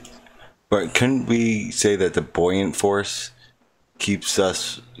 Barney, pounds. But couldn't we say that the buoyant force keeps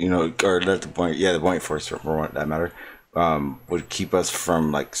us, or not the buoyant force, for that matter, would keep us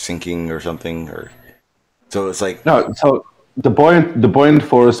from like sinking or something, or so it's like no. So the buoyant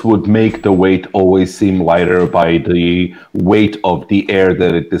force would make the weight always seem lighter by the weight of the air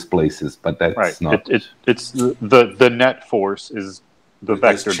that it displaces, but that's not. It's the net force is the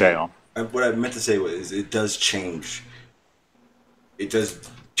vector down. What I meant to say was it does change. It does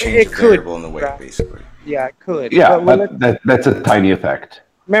change the variable in the weight, basically. Yeah, it could. Yeah, but that's a tiny effect.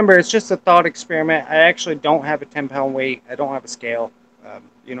 Remember, it's just a thought experiment. I actually don't have a 10-pound weight. I don't have a scale.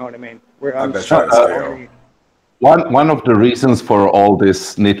 You know what I mean? One of the reasons for all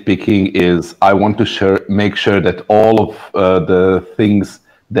this nitpicking is I want to make sure that all of the things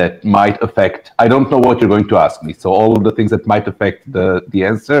that might affect, I don't know what you're going to ask me, so all of the things that might affect the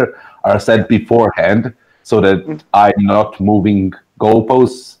answer are said beforehand, so that I'm not moving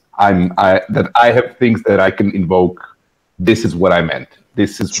goalposts. That I have things that I can invoke. This is what I meant.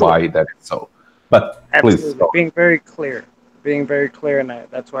 This is why that's so. But absolutely. Please, being very clear, and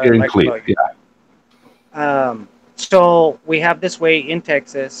that's why I like to tell you. Yeah. So we have this weight in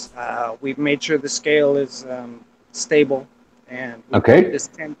Texas. We've made sure the scale is stable, and we put this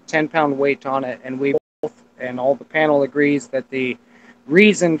 10-pound weight on it, and we both, and all the panel agrees that the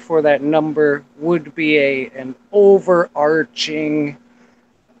reason for that number would be an overarching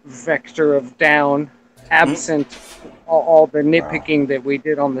vector of down, absent all the nitpicking that we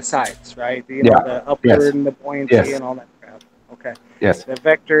did on the sides, right? The upward and the buoyancy and all that crap. Okay. Yes. The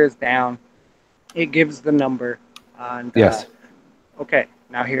vector is down. It gives the number. And, okay,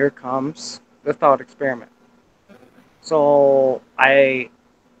 now here comes the thought experiment. So I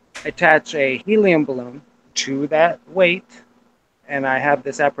attach a helium balloon to that weight, and I have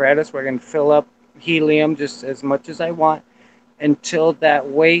this apparatus where I can fill up helium just as much as I want until that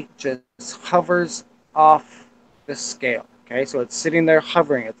weight just hovers off the scale. Okay, so it's sitting there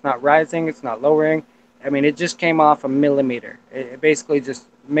hovering. It's not rising. It's not lowering. I mean, it just came off a millimeter. It basically just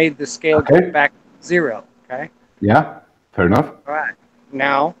made the scale go back 0. Okay. Yeah, fair enough. All right.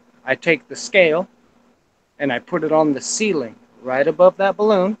 Now I take the scale and I put it on the ceiling right above that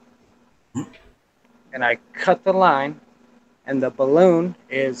balloon, and I cut the line, and the balloon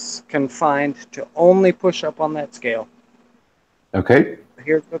is confined to only push up on that scale. Okay.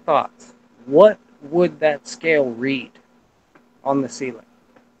 Here's the thoughts. What would that scale read on the ceiling?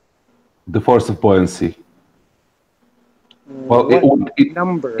 The force of buoyancy. Well,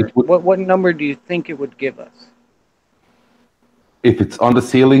 what number do you think it would give us? If it's on the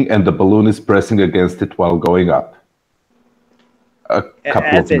ceiling and the balloon is pressing against it while going up. A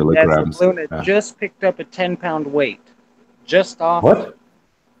couple of milligrams. As the balloon had just picked up a 10-pound weight. Just off. What?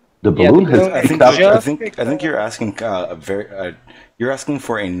 The balloon has picked up. I think you're asking you're asking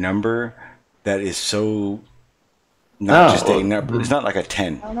for a number that is so just a number. It's not like a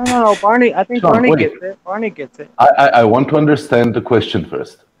 10. No. Barney, I think Barney gets it. Barney gets it. I want to understand the question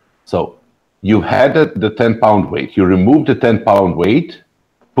first. So you had the 10-pound weight. You removed the 10-pound weight,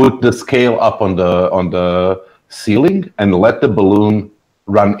 put the scale up on the ceiling, and let the balloon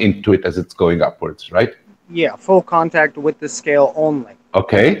run into it as it's going upwards, right? Yeah, full contact with the scale only.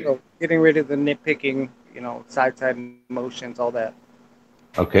 Okay. So getting rid of the nitpicking, side motions, all that.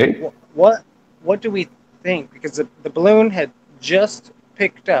 Okay. What do we think? Because the balloon had just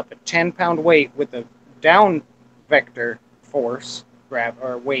picked up a 10-pound weight with a down vector force,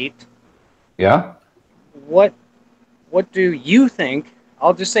 weight. Yeah. What do you think?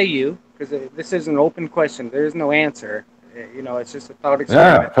 I'll just say you, because this is an open question. There is no answer. It's just a thought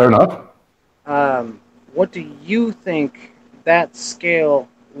experiment. Yeah, fair enough. What do you think that scale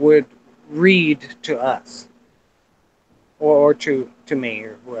would read to us, or to me,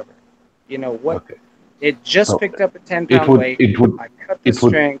 or whoever? Okay. It just picked up a 10-pound weight. I cut the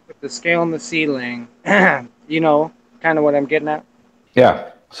string, put the scale on the ceiling. Kind of what I'm getting at.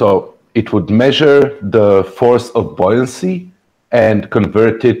 Yeah. So it would measure the force of buoyancy and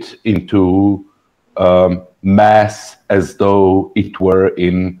convert it into mass as though it were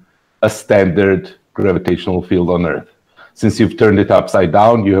in a standard gravitational field on Earth. Since you've turned it upside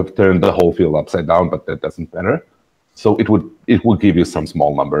down, you have turned the whole field upside down, but that doesn't matter. So it would give you some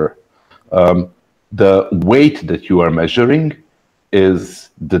small number. The weight that you are measuring is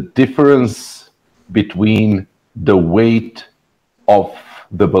the difference between the weight of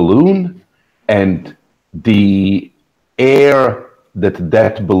the balloon and the air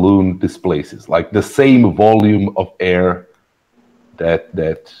that balloon displaces, like the same volume of air that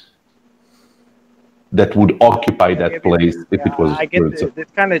would occupy that place if it was. I get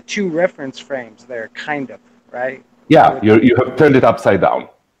there's kind of two reference frames there, kind of, right? Yeah, you have turned it upside down.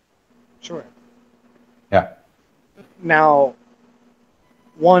 Sure. Yeah. Now,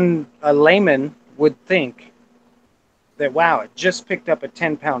 a layman would think that, wow, it just picked up a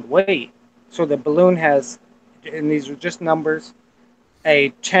 10-pound weight, so the balloon has, and these are just numbers, a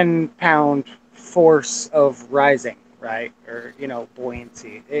 10-pound force of rising, right? Or,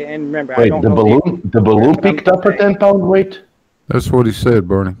 buoyancy. And remember, wait, the balloon picked up a 10-pound weight? That's what he said,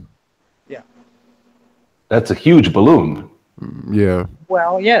 Barney. Yeah. That's a huge balloon. Yeah.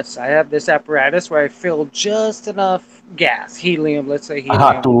 Well, yes, I have this apparatus where I fill just enough gas, helium, let's say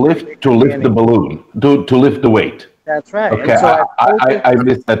helium. To lift the balloon, to lift the weight. That's right. Okay, so I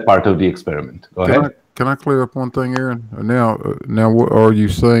missed that part of the experiment. Go ahead. Can I clear up one thing, Aaron? Now, what are you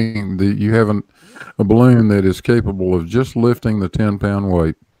saying that you have a balloon that is capable of just lifting the 10-pound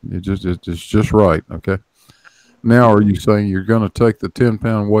weight? It's just right. Okay. Now, are you saying you're going to take the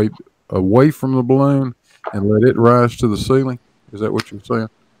 10-pound weight away from the balloon and let it rise to the ceiling? Is that what you're saying?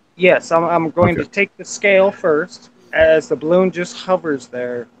 Yes, I'm going to take the scale first as the balloon just hovers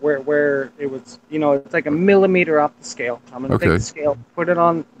there where it was, it's like a millimeter off the scale. I'm going to take the scale, put it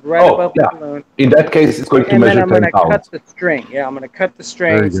on above the balloon. In that case, it's going to measure 10 pounds. And then I'm going to cut the string. Yeah, I'm going to cut the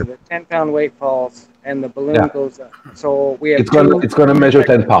string so the 10-pound weight falls and the balloon goes up. So we have it's going to measure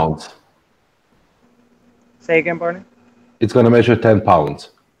 10 pounds. Say again, Barney? It's going to measure 10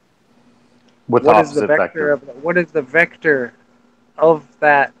 pounds. What is the vector? What is the vector of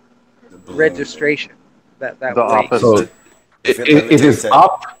that registration? That the opposite. So it is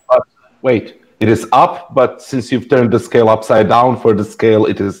up, but wait, it is up, but since you've turned the scale upside down for the scale,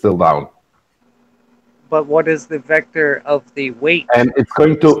 it is still down. But what is the vector of the weight? And it's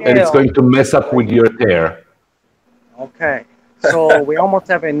going to mess up with your tear. Okay, so we almost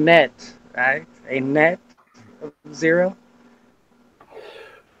have a net, right? A net of 0.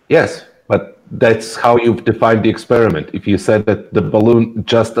 Yes, but that's how you've defined the experiment. If you said that the balloon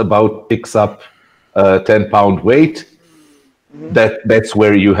just about picks up a 10-pound weight, that's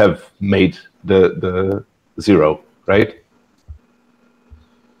where you have made the 0, right?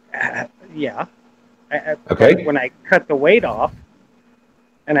 Yeah. Okay. When I cut the weight off,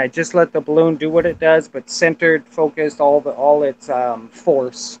 and I just let the balloon do what it does, but centered, focused, all its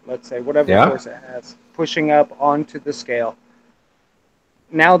force, let's say, whatever force it has, pushing up onto the scale.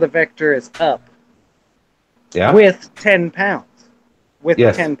 Now the vector is up with 10 pounds. With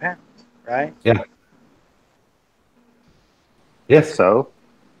 10 pounds, right? Yeah. Yes. So?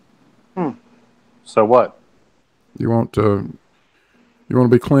 So what? You want to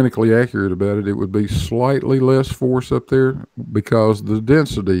be clinically accurate about it. It would be slightly less force up there because the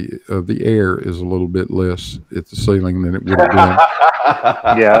density of the air is a little bit less at the ceiling than it would have been.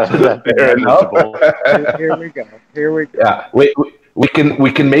 Yeah, that'd be negligible. Here we go. Here we go. Yeah, we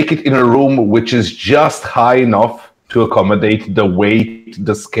can make it in a room which is just high enough to accommodate the weight,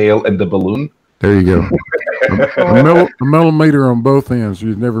 the scale, and the balloon. There you go. a millimeter on both ends.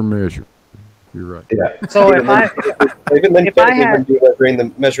 You'd never measure. You're right. Yeah. So if I had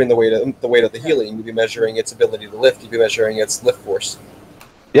measuring the weight of the helium, you'd be measuring its ability to lift. You'd be measuring its lift force.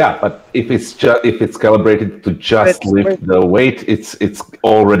 Yeah, but if it's calibrated to just lift the weight, it's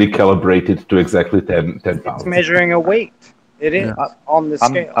already calibrated to exactly 10 pounds. It's measuring a weight. It is on the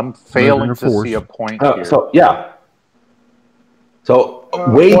scale. I'm failing to see a point here. So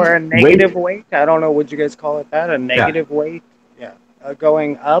weight or a negative weight. I don't know. Would you guys call it that? A negative weight? Yeah.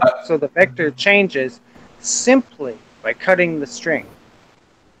 Going up, so the vector changes simply by cutting the string.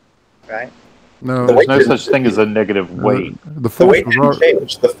 Right. No, there's no such thing as a negative weight. The force was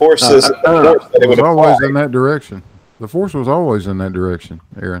change. The force is always in that direction. The force was always in that direction,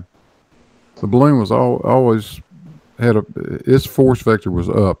 Aaron. The balloon was always had its force vector was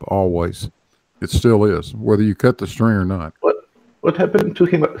up always. It still is, whether you cut the string or not. What happened to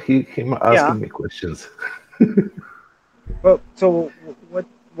him? Him asking me questions. Well, so what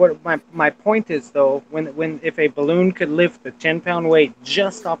my point is though, if a balloon could lift a 10-pound weight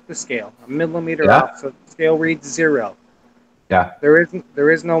just off the scale, a millimeter off, so the scale reads 0. Yeah. There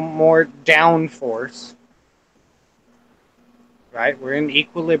is no more down force. Right? We're in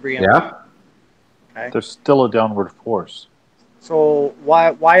equilibrium. Yeah. Okay. There's still a downward force. So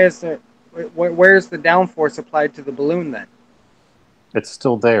why is there? Where's the down force applied to the balloon then? It's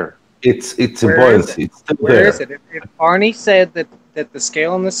still there. It's a buoyancy. It's still Where is it? If Barney said that the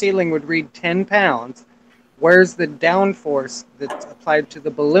scale on the ceiling would read 10 pounds, where's the down force that's applied to the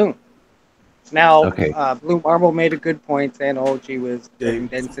balloon? Now, Blue Marble made a good point saying, "Oh, gee whiz,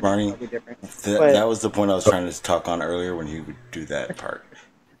 density Barney, is different." That was the point I was trying to talk on earlier when he would do that part.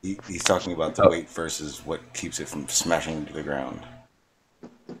 He's talking about the weight versus what keeps it from smashing into the ground.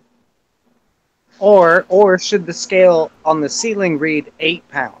 Or should the scale on the ceiling read 8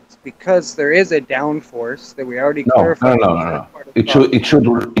 pounds? Because there is a down force that we already clarified. No. It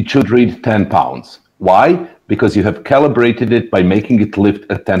should read 10 pounds. Why? Because you have calibrated it by making it lift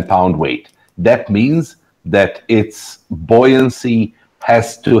a 10-pound weight. That means that its buoyancy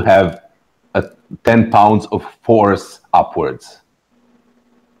has to have 10 pounds of force upwards.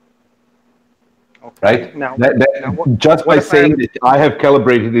 Okay. Right? Just by saying that I have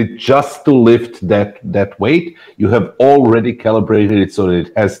calibrated it just to lift that weight, you have already calibrated it so that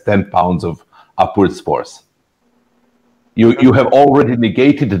it has 10 pounds of upwards force. You have already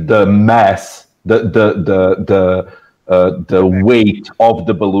negated the mass, the weight of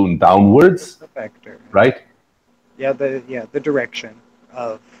the balloon downwards. The vector. Right? Yeah, the direction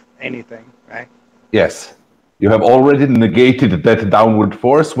of anything, right? Yes. You have already negated that downward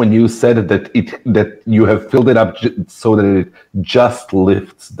force when you said that you have filled it up so that it just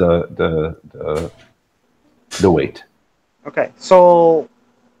lifts the weight. Okay, so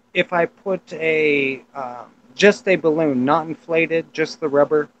if I put just a balloon, not inflated, just the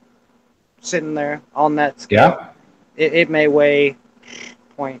rubber, sitting there on that scale, it may weigh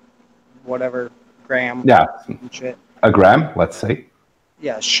point whatever gram. Yeah, shit. A gram, let's say.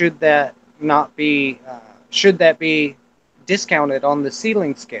 Yeah, should that not be? Should that be discounted on the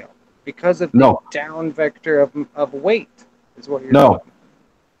ceiling scale because of the down vector of weight? Is what you're saying.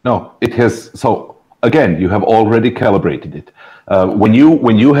 No, it has. So again, you have already calibrated it. When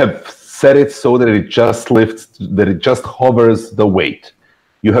you have set it so that it just lifts, that it just hovers the weight,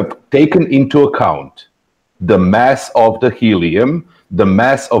 you have taken into account the mass of the helium, the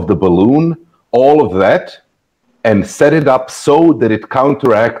mass of the balloon, all of that, and set it up so that it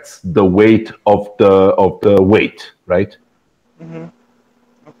counteracts the weight of the weight, right? Mm-hmm.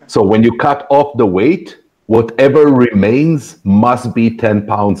 Okay. So when you cut off the weight, whatever remains must be 10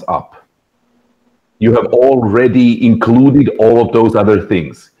 pounds up. You have already included all of those other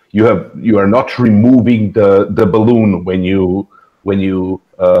things. You are not removing the balloon when you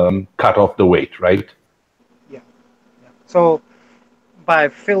cut off the weight, right? Yeah. So by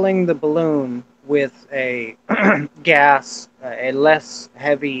filling the balloon with a gas, a less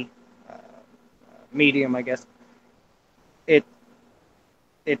heavy medium, I guess,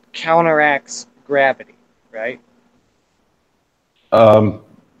 it counteracts gravity, right?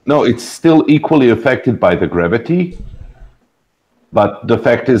 No, it's still equally affected by the gravity, but the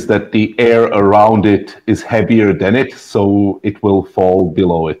fact is that the air around it is heavier than it, so it will fall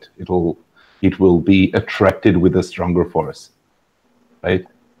below it. It will be attracted with a stronger force, right?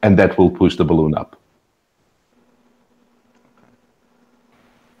 And that will push the balloon up.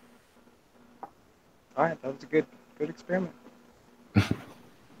 All right, that was a good experiment.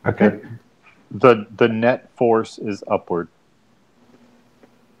 Okay. The net force is upward.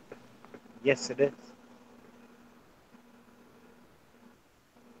 Yes, it is.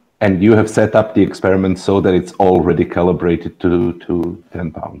 And you have set up the experiment so that it's already calibrated to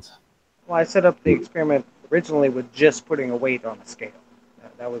 10 pounds. Well, I set up the experiment originally with just putting a weight on a scale.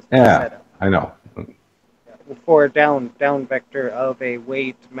 That was the setup. I know. For a down vector of a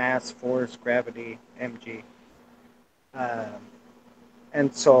weight, mass, force, gravity, mg.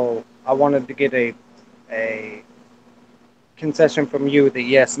 And so I wanted to get a concession from you that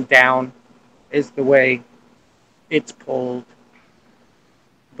yes, down is the way it's pulled.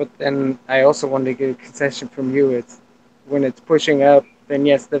 But then I also wanted to get a concession from you. It's when it's pushing up, then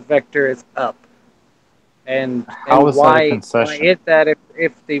yes, the vector is up. And How is that a concession? Why is that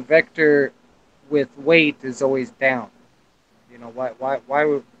if the vector with weight is always down? You know, why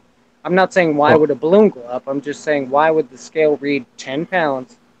would, I'm not saying why would a balloon go up. I'm just saying why would the scale read 10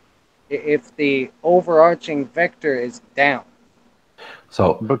 pounds if the overarching vector is down?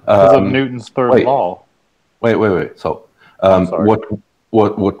 So because of Newton's third law. Wait. So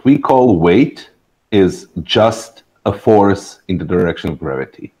what we call weight is just a force in the direction of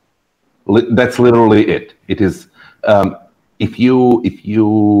gravity. That's literally it. It is if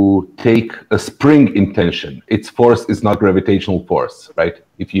you take a spring in tension, its force is not gravitational force, right?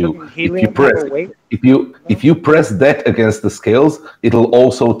 If you press that against the scales, it'll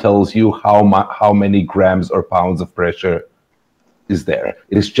also tells you how many grams or pounds of pressure is there.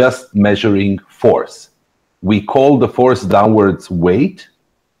 It is just measuring force. We call the force downwards weight.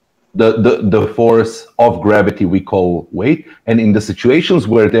 The force of gravity we call weight. And in the situations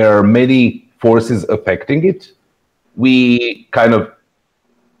where there are many forces affecting it, we kind of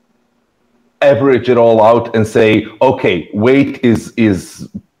average it all out and say, okay, weight is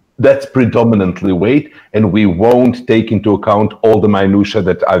that's predominantly weight, and we won't take into account all the minutia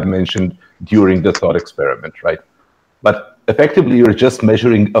that I've mentioned during the thought experiment, right? But effectively, you're just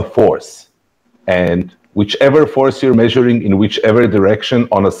measuring a force, and whichever force you're measuring in whichever direction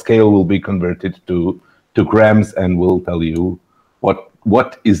on a scale will be converted to grams, and will tell you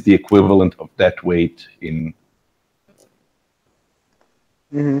what is the equivalent of that weight in.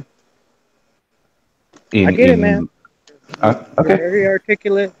 Mm-hmm. I get it, man. Okay. You're very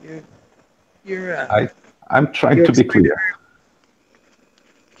articulate. I'm trying to be clear.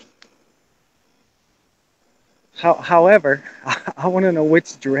 However, I want to know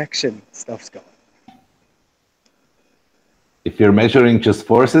which direction stuff's going. If you're measuring just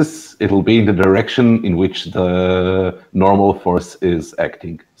forces, it'll be in the direction in which the normal force is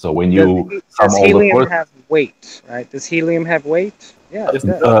acting. So when you does helium have weight? Right? Does helium have weight? Yeah. It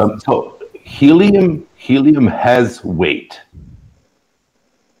does. So helium has weight.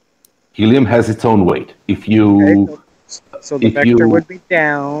 Helium has its own weight. If you so the vector would be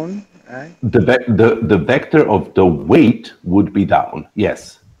down. Right? The vector of the weight would be down.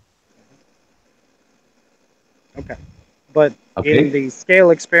 Yes. Okay. But in the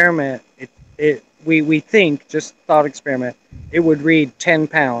scale experiment, we think, just thought experiment, it would read 10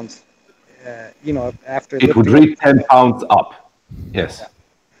 pounds. After it would read 10 pounds up. Yes.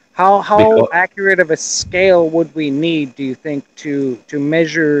 How accurate of a scale would we need, do you think, to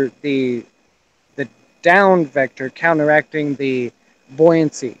measure the down vector counteracting the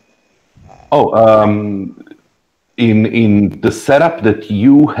buoyancy? In the setup that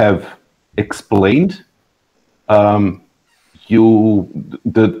you have explained, the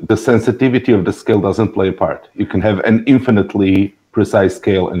sensitivity of the scale doesn't play a part. You can have an infinitely precise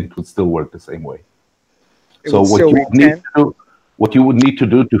scale and it would still work the same way. So what you would need to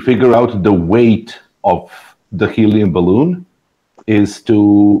do to figure out the weight of the helium balloon is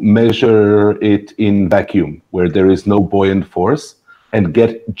to measure it in vacuum, where there is no buoyant force, and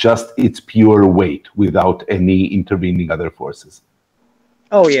get just its pure weight without any intervening other forces.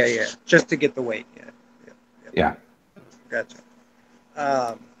 Oh, yeah. Just to get the weight, Yeah. Gotcha.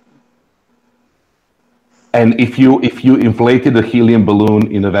 And if you inflated a helium balloon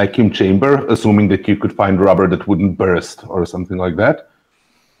in a vacuum chamber, assuming that you could find rubber that wouldn't burst or something like that,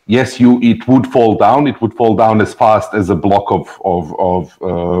 yes, it would fall down. It would fall down as fast as a block of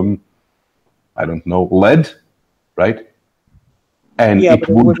I don't know, lead, right? And Yeah, it but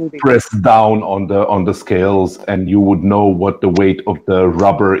it would wouldn't be. press down on the scales, and you would know what the weight of the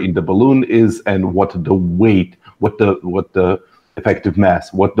rubber in the balloon is, and what the weight, what the effective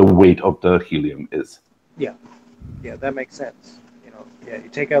mass, what the weight of the helium is. Yeah, that makes sense. You know, yeah, you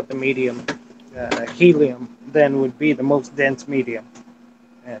take out the medium, helium then would be the most dense medium,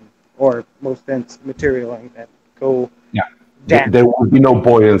 or most dense material, and then go down. There would be no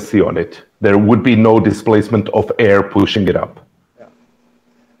buoyancy on it. There would be no displacement of air pushing it up.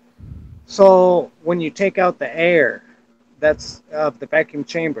 So when you take out the air, that's the vacuum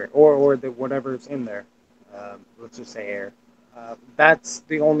chamber, or the whatever's in there. Let's just say air. That's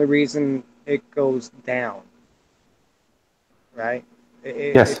the only reason it goes down, right?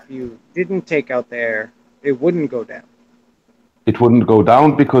 Yes. If you didn't take out the air, it wouldn't go down. It wouldn't go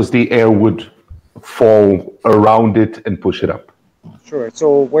down because the air would fall around it and push it up. Sure. So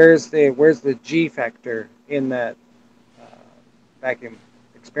where's the G factor in that vacuum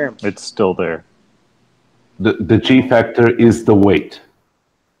experiment? It's still there. The G factor is the weight.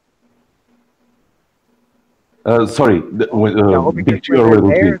 Sorry, big G or little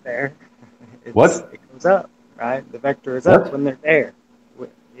G? There. What? It goes up, right? The vector is up when they're there.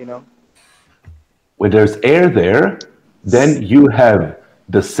 You know. When there's air there, then you have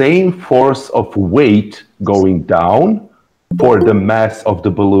the same force of weight going down for the mass of the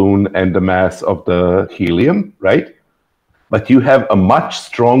balloon and the mass of the helium, right? But you have a much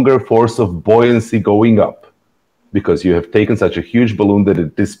stronger force of buoyancy going up because you have taken such a huge balloon that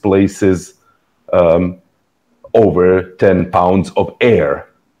it displaces over 10 pounds of air,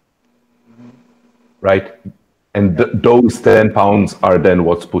 right? And those 10 pounds are then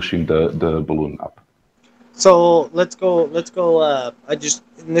what's pushing the balloon up. So let's go.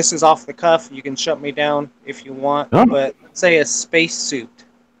 And this is off the cuff. You can shut me down if you want. Oh. But say a spacesuit.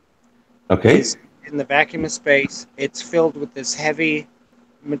 Okay. Is in the vacuum of space. It's filled with this heavy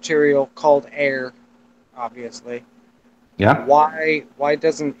material called air, obviously. Yeah. Why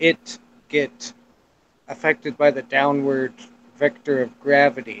doesn't it get affected by the downward vector of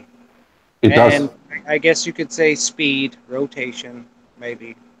gravity? It does. I guess you could say speed, rotation,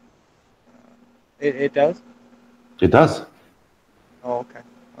 maybe. It does? It does. Oh, okay.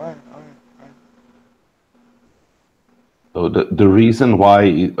 All right. So the reason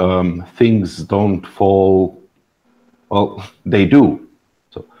why things don't fall, well, they do.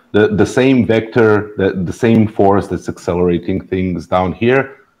 So the same vector, the same force that's accelerating things down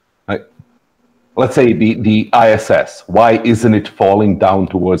here, like, let's say the ISS, why isn't it falling down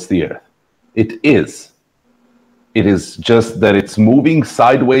towards the Earth? It is. It is just that it's moving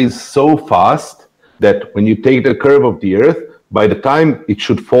sideways so fast that when you take the curve of the Earth, by the time it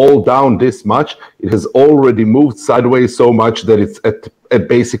should fall down this much, it has already moved sideways so much that it's at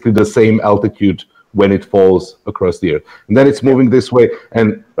basically the same altitude when it falls across the Earth. And then it's moving this way,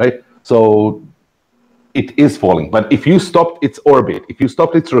 and right? So it is falling. But if you stopped its orbit, if you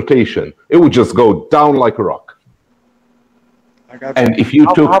stopped its rotation, it would just go down like a rock. And if you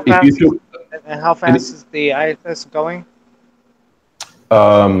took... And how fast is the ISS going?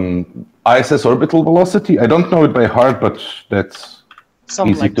 ISS orbital velocity? I don't know it by heart, but that's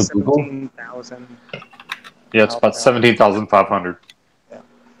something easy like to Google. 17,000. Yeah, it's about 17,500. Yeah.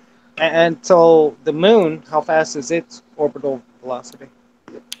 And so the moon, how fast is its orbital velocity?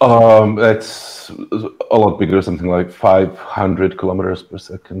 That's a lot bigger, something like 500 kilometers per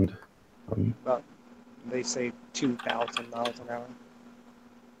second. About, they say 2,000 miles an hour.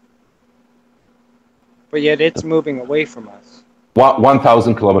 But yet it's moving away from us.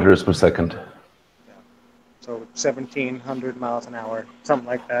 1,000 kilometers per second. Yeah. So 1,700 miles an hour, something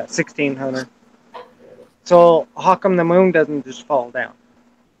like that, 1,600. So how come the moon doesn't just fall down?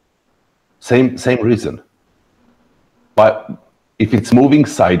 Same reason. But if it's moving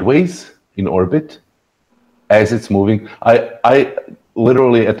sideways in orbit, as it's moving, I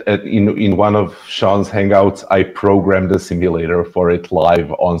literally in one of Sean's hangouts, I programmed a simulator for it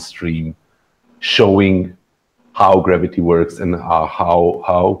live on stream, showing how gravity works and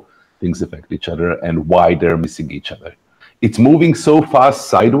how things affect each other and why they're missing each other. It's moving so fast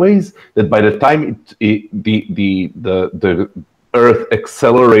sideways that by the time the Earth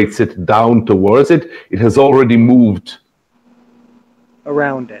accelerates it down towards it, it has already moved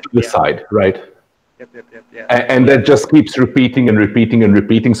around it to the side, right? Yep. And that just keeps repeating and repeating and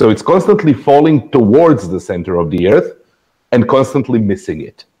repeating. So it's constantly falling towards the center of the Earth and constantly missing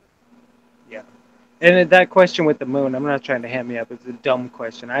it. Yeah. And that question with the moon, I'm not trying to ham you up. It's a dumb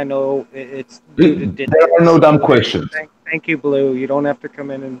question. I know it's There are no dumb questions. Thank you, Blue. You don't have to come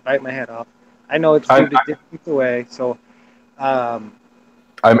in and bite my head off. I know it's due to distance away, so.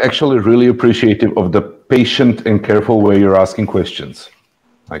 I'm actually really appreciative of the patient and careful way you're asking questions.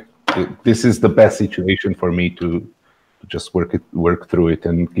 Like this is the best situation for me to just work through it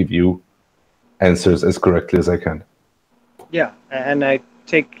and give you answers as correctly as I can. Yeah, and I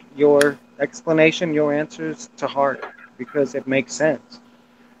take your explanation, your answers to heart because it makes sense.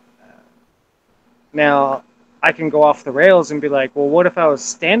 Now, I can go off the rails and be like, well, what if I was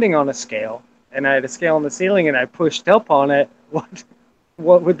standing on a scale and I had a scale on the ceiling and I pushed up on it?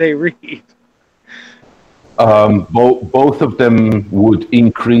 What would they read? Both of them would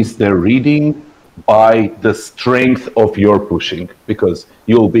increase their reading by the strength of your pushing, because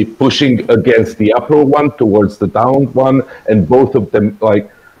you'll be pushing against the upper one towards the downward one, and both of them,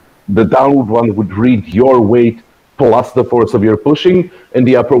 like the downward one would read your weight plus the force of your pushing, and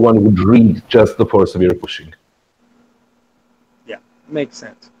the upper one would read just the force of your pushing. Yeah, makes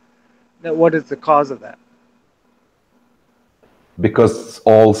sense. Now, what is the cause of that? Because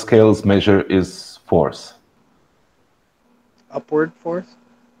all scales measure is force. Upward force?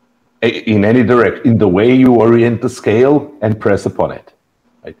 In any direction, in the way you orient the scale and press upon it.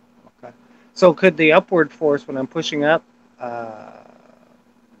 Right? Okay. So could the upward force, when I'm pushing up,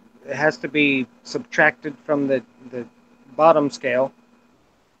 it has to be subtracted from the bottom scale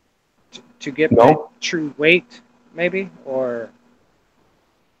to get my true weight, maybe? Or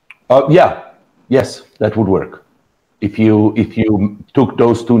yeah, yes, that would work. If you took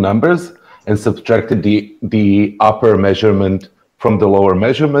those two numbers and subtracted the upper measurement from the lower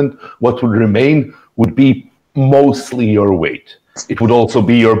measurement, what would remain would be mostly your weight. It would also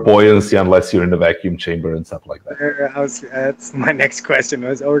be your buoyancy, unless you're in a vacuum chamber and stuff like that. That's my next question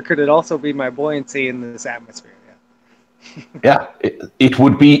was, or could it also be my buoyancy in this atmosphere? Yeah, it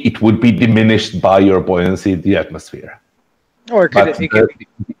would be diminished by your buoyancy in the atmosphere. Or could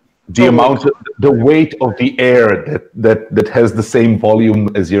the amount, the weight of the air that has the same volume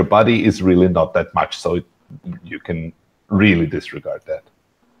as your body is really not that much, so you can really disregard that.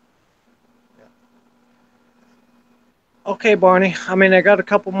 Okay, Barney. I mean, I got a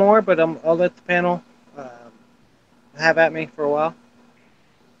couple more, but I'll let the panel have at me for a while.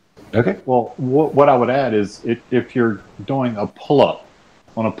 Okay. Well, what I would add is if you're doing a pull-up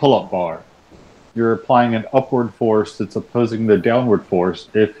on a pull-up bar, you're applying an upward force that's opposing the downward force.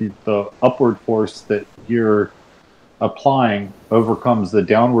 If the upward force that you're applying overcomes the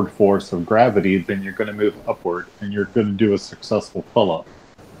downward force of gravity, then you're going to move upward and you're going to do a successful pull-up.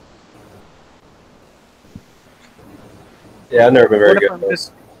 Yeah, I've never been very good.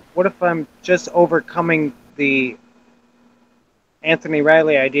 What if I'm just overcoming the Anthony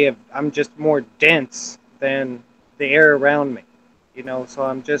Riley idea of I'm just more dense than the air around me, you know? So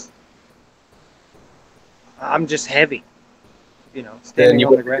I'm just heavy, you know. Then you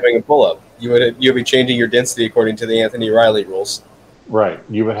wouldn't be doing a pull-up. You'd be changing your density according to the Anthony Riley rules. Right.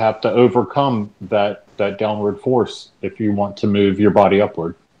 You would have to overcome that downward force if you want to move your body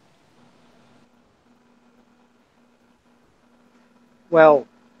upward. Well,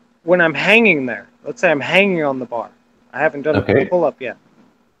 when I'm hanging there, let's say I'm hanging on the bar. I haven't done a pull-up yet.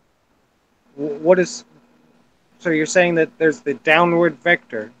 So you're saying that there's the downward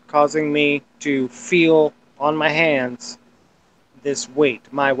vector causing me to feel on my hands this weight,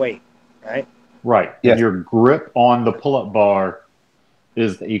 my weight, right? Right. Yes. Your grip on the pull-up bar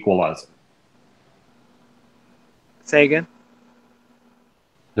is the equalizer. Say again?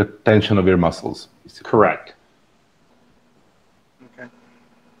 The tension of your muscles. Correct. Okay.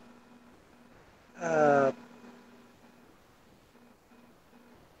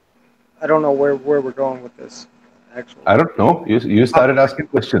 I don't know where we're going with this, actually. I don't know. You started asking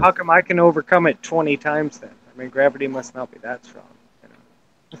questions. How come I can overcome it 20 times then? I mean, gravity must not be that strong. You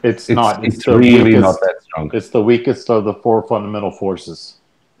know? It's not. It's really not that strong. It's the weakest of the four fundamental forces.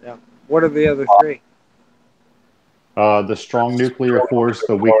 Yeah. What are the other three? The strong nuclear force,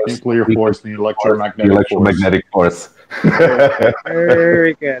 the weak nuclear force, and the electromagnetic force.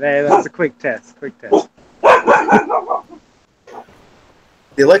 Very good. Hey, that's a quick test. Quick test.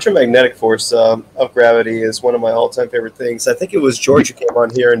 The electromagnetic force of gravity is one of my all-time favorite things. I think it was George who came on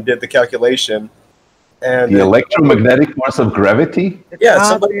here and did the calculation. And the electromagnetic force of gravity? Yeah,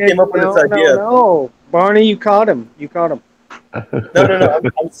 somebody came up with this idea. No, Barney, you caught him. You caught him. No.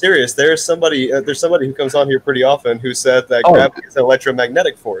 I'm serious. There's somebody who comes on here pretty often who said that gravity is an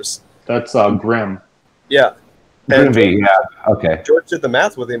electromagnetic force. That's Grimm. Yeah. Grimby, yeah. Okay. George did the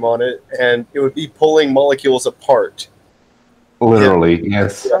math with him on it, and it would be pulling molecules apart. Literally,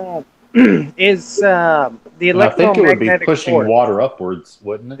 yes. is the And I think it would be electromagnetic pushing force. water upwards,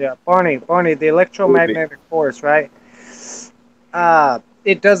 wouldn't it? Yeah, Barney, the electromagnetic force, right?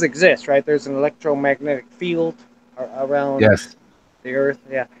 It does exist, right? There's an electromagnetic field around Yes. the Earth.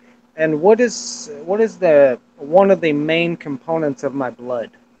 Yeah. And what is the one of the main components of my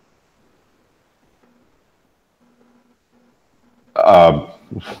blood?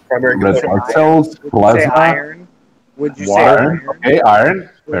 Primary Red blood cells, Would you say plasma, iron? Would you say iron. iron? Okay, iron.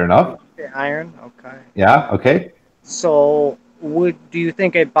 Fair enough. Say iron. Okay. Yeah. Okay. So, do you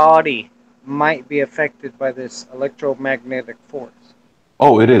think a body might be affected by this electromagnetic force?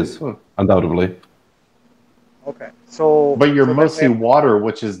 Oh, it is undoubtedly. Okay. So, But you're so mostly water,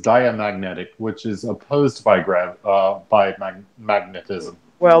 which is diamagnetic, which is opposed by magnetism.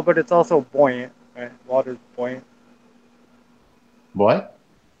 well, but it's also buoyant. Right? Water's buoyant. What?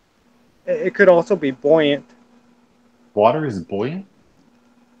 It could also be buoyant. Water is buoyant?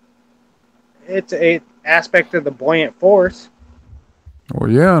 It's a aspect of the buoyant force. Well,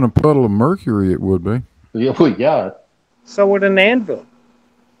 yeah, in a puddle of mercury it would be. Yeah, well, yeah. So would an anvil.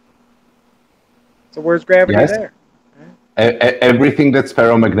 So where's gravity Yes. there? Everything that's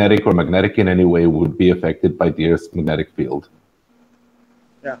ferromagnetic or magnetic in any way would be affected by the Earth's magnetic field.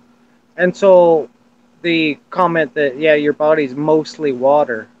 Yeah. And so the comment that, yeah, your body's mostly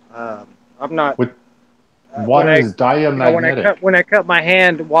water, I'm not... Water is diamagnetic. When I cut my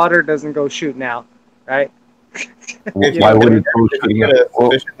hand, water doesn't go shooting out, right? Why would it go If you had a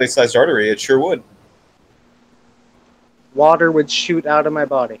sufficiently sized artery, it sure would. Water would shoot out of my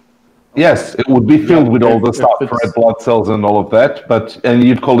body. Yes, it would be filled with all the stuff, red blood cells and all of that, and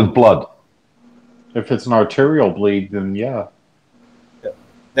you'd call it blood. If it's an arterial bleed, then yeah.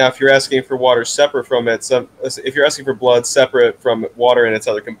 Now, if you're asking for water separate from it, if you're asking for blood separate from water and its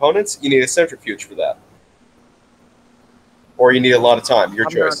other components, you need a centrifuge for that. Or you need a lot of time, your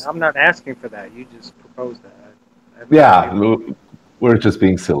choice. I'm not asking for that. You just proposed that. Yeah, we're just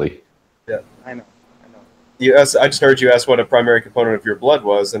being silly. Yeah, I know. I just heard you ask what a primary component of your blood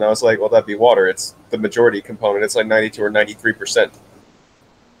was, and I was like, well, that'd be water. It's the majority component. It's like 92 or 93%.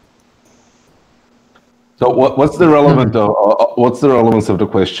 So what's the relevance of the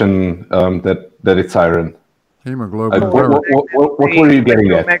question that it's iron? Hemoglobin. What were you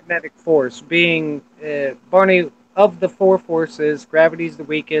getting at? Magnetic force being Barney, of the four forces, gravity is the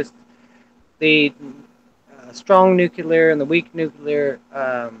weakest. The strong nuclear and the weak nuclear,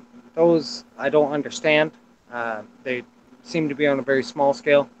 those I don't understand. They seem to be on a very small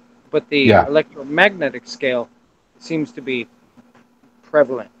scale, but the electromagnetic scale seems to be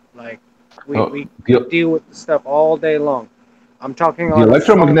prevalent. Like we deal with the stuff all day long. I'm talking on the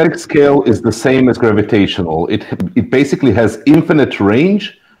electromagnetic scale is the same as gravitational. It basically has infinite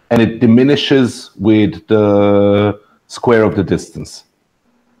range, and it diminishes with the square of the distance.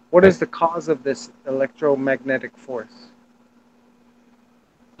 What is the cause of this electromagnetic force?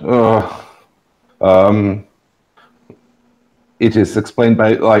 It is explained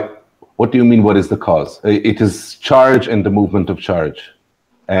by, what do you mean, what is the cause? It is charge and the movement of charge.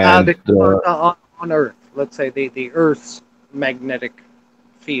 And on Earth, let's say the Earth's magnetic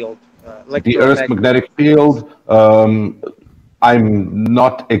field. The Earth's magnetic field, I'm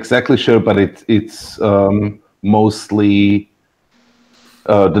not exactly sure, but it's mostly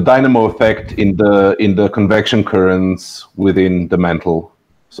the dynamo effect in the convection currents within the mantle.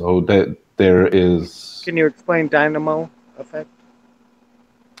 So that there is. Can you explain dynamo effect?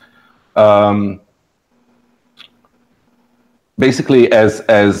 Basically, as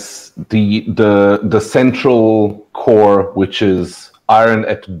the central core, which is iron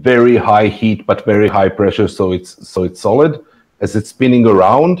at very high heat but very high pressure, so it's solid. As it's spinning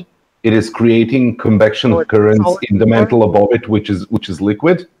around, it is creating convection currents in the mantle above it, which is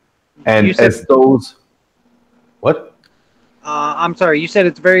liquid. And as those, what? I'm sorry. You said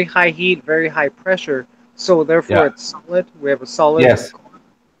it's very high heat, very high pressure. So therefore, it's solid. We have a solid core.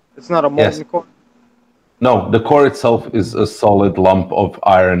 It's not a molten core. No, the core itself is a solid lump of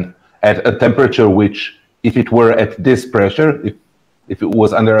iron at a temperature which, if it were at this pressure, if it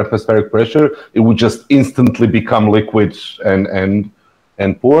was under atmospheric pressure, it would just instantly become liquid and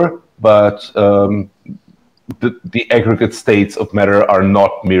poor. But the aggregate states of matter are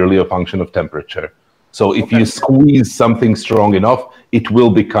not merely a function of temperature. So if you squeeze something strong enough, it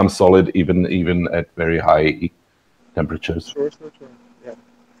will become solid even at very high temperatures. Sure.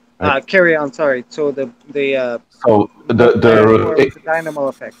 Yeah. Carry on. Sorry. So the dynamo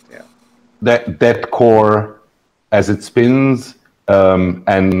effect. Yeah. That core, as it spins,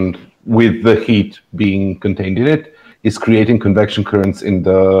 and with the heat being contained in it, is creating convection currents in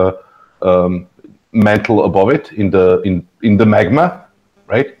the mantle above it, in the magma,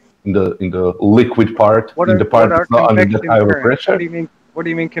 right? the liquid part, What in are, the part what are that's not under that convection high of a currents? pressure. What do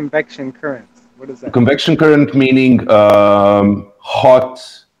you mean convection currents? What is that? Convection current meaning hot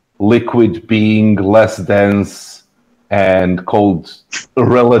liquid being less dense and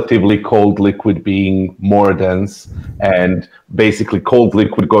relatively cold liquid being more dense, and basically cold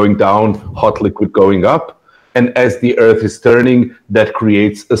liquid going down, hot liquid going up. And as the Earth is turning, that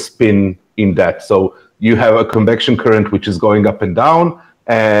creates a spin in that. So you have a convection current which is going up and down,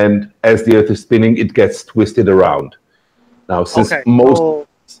 and as the Earth is spinning, it gets twisted around. Now, since most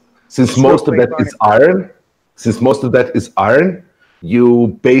of that is iron,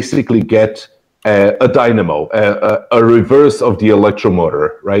 you basically get a dynamo, a reverse of the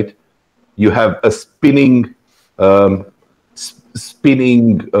electromotor, right? You have a spinning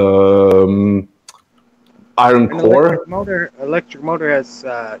iron core. Electric motor has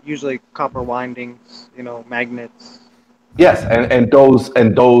usually copper windings, magnets. Yes, and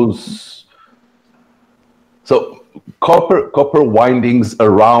those. So copper windings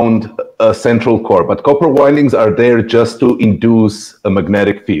around a central core, but copper windings are there just to induce a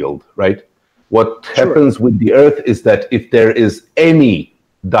magnetic field, right? What happens with the Earth is that if there is any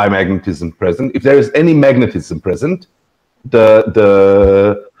diamagnetism present, if there is any magnetism present,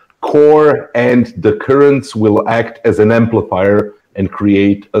 the core and the currents will act as an amplifier and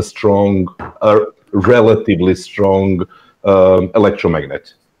create a relatively strong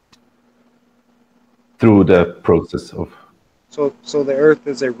electromagnet through the process of. So the Earth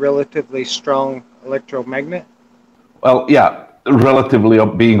is a relatively strong electromagnet? Well, yeah, relatively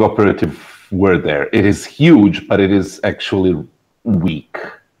being operative word there. It is huge, but it is actually weak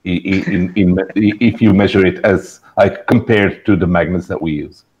if you measure it as compared to the magnets that we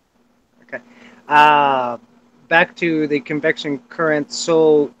use. Okay. Back to the convection current.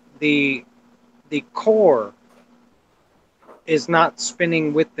 So the core is not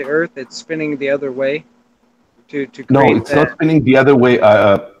spinning with the Earth; it's spinning the other way. To no, it's not spinning the other way.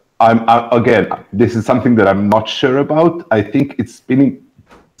 Again, this is something that I'm not sure about. I think it's spinning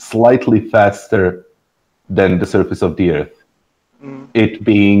slightly faster than the surface of the Earth. It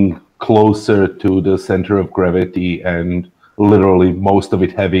being closer to the center of gravity, and literally most of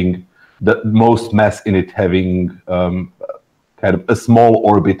it having the most mass in it having kind of a small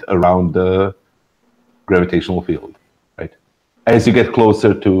orbit around the gravitational field. Right, as you get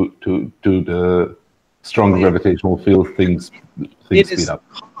closer to the strong gravitational field, things speed up. It is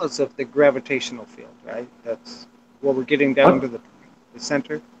because of the gravitational field, right? That's what we're getting down to the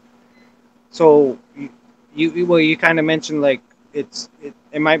center. So you kind of mentioned like it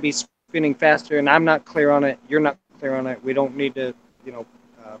might be spinning faster, and I'm not clear on it. You're not clear on it. We don't need to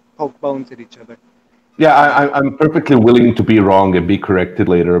poke bones at each other. Yeah, I'm perfectly willing to be wrong and be corrected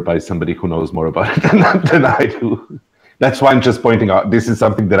later by somebody who knows more about it than I do. That's why I'm just pointing out this is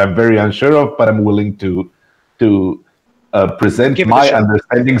something that I'm very unsure of, but I'm willing to present my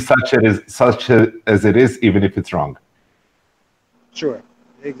understanding such as it is, even if it's wrong. Sure,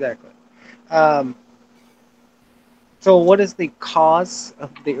 exactly. So what is the cause of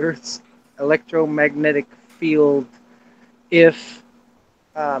the Earth's electromagnetic field if,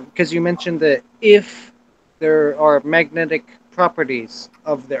 because you mentioned that if there are magnetic properties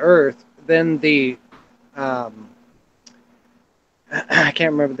of the Earth, then the I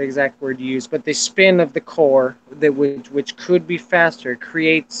can't remember the exact word you used, but the spin of the core, that which could be faster,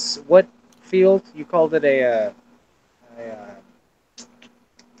 creates what field? You called it a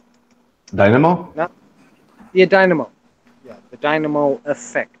dynamo? Yeah, dynamo. Yeah, the dynamo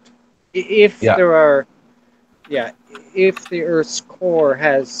effect. If there are, if the Earth's core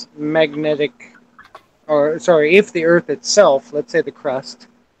has magnetic, if the Earth itself, let's say the crust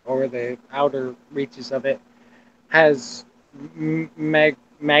or the outer reaches of it, has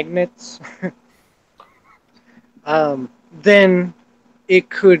magnets, then it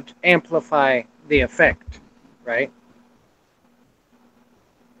could amplify the effect, right?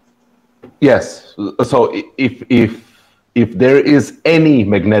 Yes. So if there is any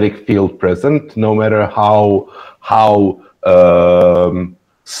magnetic field present, no matter how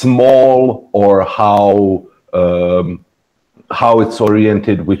small or how it's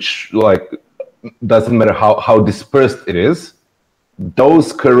oriented, which doesn't matter how dispersed it is,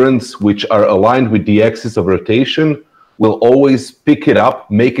 those currents which are aligned with the axis of rotation will always pick it up,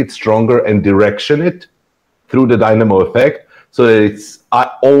 make it stronger, and direction it through the dynamo effect, so that it's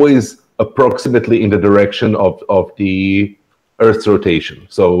always approximately in the direction of the Earth's rotation.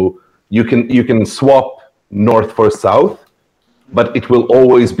 So you can swap north for south, but it will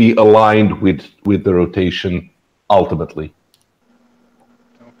always be aligned with the rotation ultimately.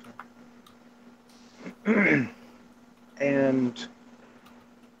 And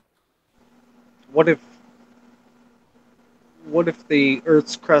what if the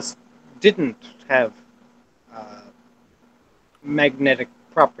Earth's crust didn't have magnetic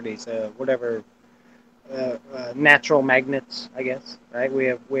properties, whatever, natural magnets, I guess, right? We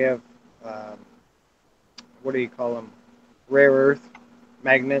have what do you call them? Rare earth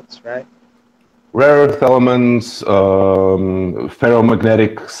magnets, right? Rare earth elements,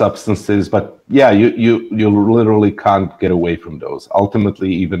 ferromagnetic substances, but yeah, you literally can't get away from those.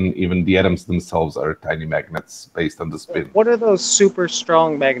 Ultimately, even the atoms themselves are tiny magnets based on the spin. What are those super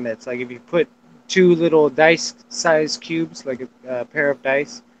strong magnets? Like if you put two little dice-sized cubes, like a pair of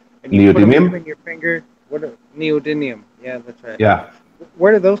dice, and you put them Neodymium? between your finger. What are neodymium? Yeah, that's right. Yeah.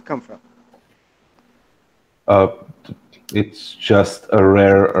 Where do those come from? It's just a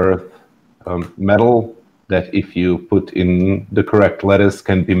rare earth metal that, if you put in the correct lattice,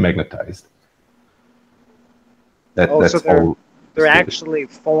 can be magnetized. That's so they're actually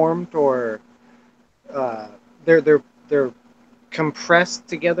formed, or they're compressed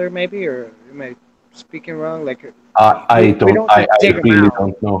together, maybe, or am I speaking wrong? Like I really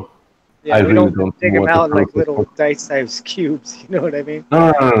don't know. Yeah, I we really don't don't dig know them what the out like process little was. dice-sized cubes. You know what I mean?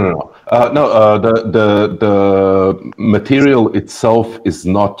 No. The material itself is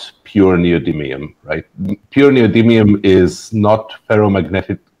not pure neodymium, right? Pure neodymium is not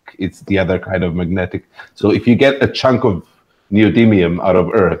ferromagnetic. It's the other kind of magnetic. So if you get a chunk of neodymium out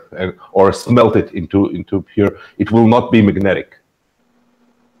of Earth or smelt it into pure, it will not be magnetic,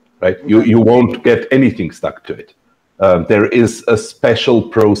 right? You won't get anything stuck to it. There is a special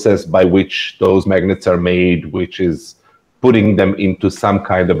process by which those magnets are made, which is putting them into some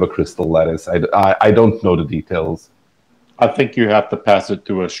kind of a crystal lattice. I don't know the details. I think you have to pass it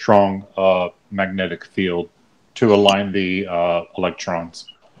through a strong magnetic field to align the electrons.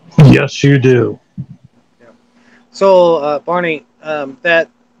 Yes, you do. Yeah. So, Barney, that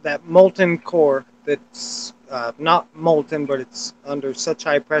molten core that's not molten, but it's under such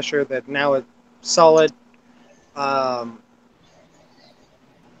high pressure that now it's solid. How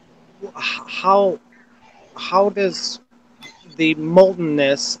does the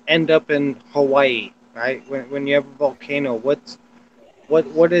moltenness end up in Hawaii? Right, when you have a volcano, what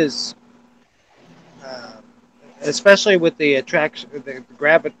is especially with the attraction, the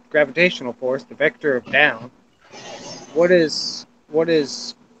gravitational force, the vector of down. What is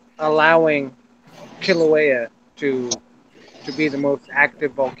allowing Kilauea to be the most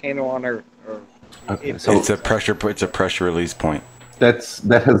active volcano on Earth? Okay, so it's a pressure release point.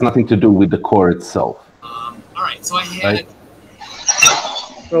 that has nothing to do with the core itself. All right, so I had. Right?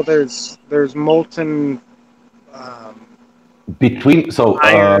 So there's molten Between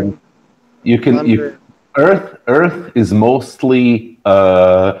iron. Earth is mostly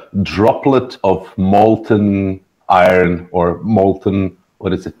a droplet of molten iron or molten,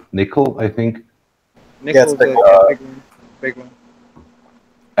 what is it, nickel, I think. Nickel, big one.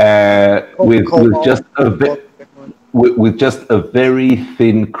 With just a very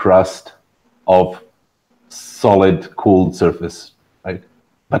thin crust of solid cooled surface, right?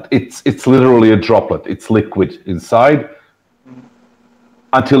 But it's literally a droplet. It's liquid inside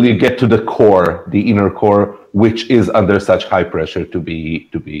until you get to the core, the inner core, which is under such high pressure to be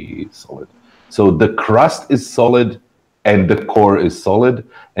solid. So the crust is solid and the core is solid,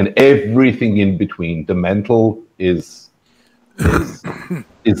 and everything in between, the mantle is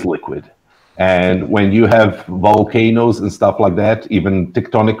liquid. And when you have volcanoes and stuff like that, even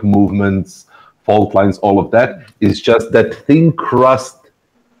tectonic movements, fault lines, all of that is just that thin crust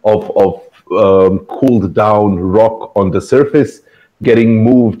of cooled down rock on the surface getting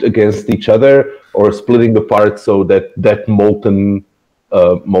moved against each other or splitting apart, so that molten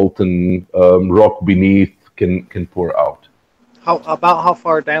rock beneath can pour out. How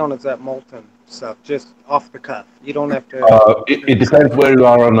far down is that molten stuff? Just off the cuff. You don't have to. It depends where you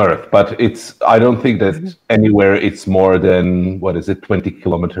are on Earth, but I don't think that anywhere it's more than, what is it, 20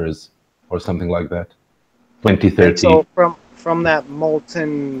 kilometers or something like that. 20, 30. And so from that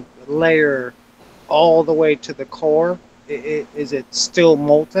molten layer all the way to the core, is it still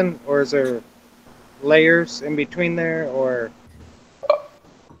molten, or is there layers in between there, or?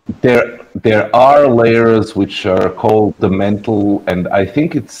 There are layers which are called the mantle, and I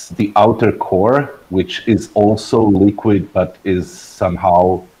think it's the outer core, which is also liquid, but is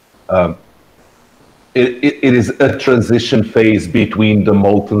somehow it is a transition phase between the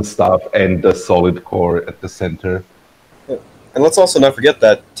molten stuff and the solid core at the center. And let's also not forget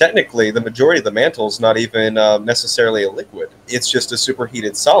that technically the majority of the mantle is not even necessarily a liquid. It's just a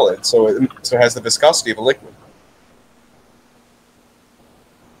superheated solid, so it has the viscosity of a liquid.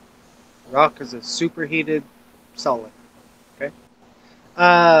 Rock is a superheated solid. Okay.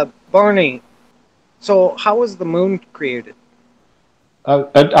 Barney, So how was the moon created?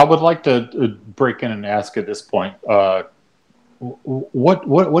 I would like to break in and ask at this point.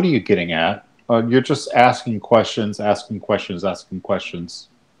 What are you getting at? You're just asking questions, asking questions, asking questions.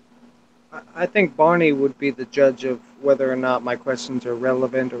 I think Barney would be the judge of whether or not my questions are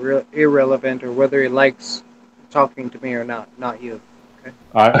relevant or irrelevant, or whether he likes talking to me or not. Not you. Okay.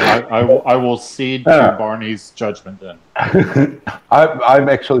 I will cede to Barney's judgment then. I'm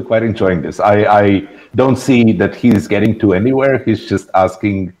actually quite enjoying this. I don't see that he's getting to anywhere. He's just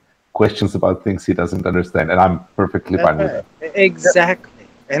asking questions about things he doesn't understand, and I'm perfectly fine with that. Exactly.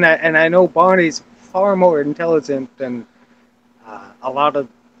 And I know Barney's far more intelligent than a lot of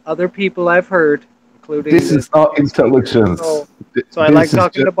other people I've heard, including. This is not intelligence. So I like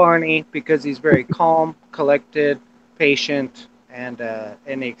talking to Barney because he's very calm, collected, patient, and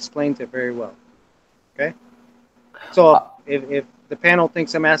he explains it very well. Okay. So if the panel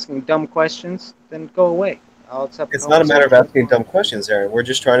thinks I'm asking dumb questions, then go away. I'll accept. It's not a matter of asking dumb questions, Aaron. We're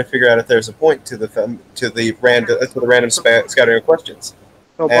just trying to figure out if there's a point to the random scattering of questions.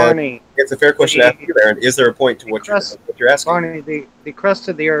 So Barney, it's a fair question to ask you, Aaron. Is there a point to what you're asking? Barney, the crust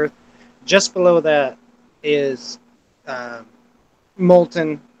of the Earth, just below that is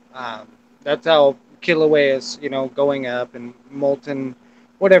molten. That's how Kilauea is, going up, and molten,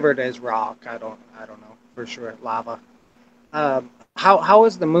 whatever it is, rock. I don't know for sure. Lava. How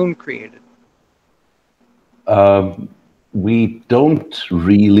is the moon created? We don't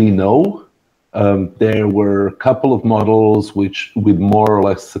really know. There were a couple of models which, with more or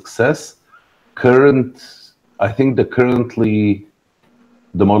less success, I think currently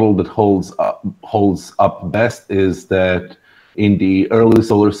the model that holds up best is that in the early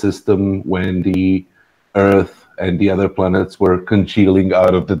solar system, when the Earth and the other planets were congealing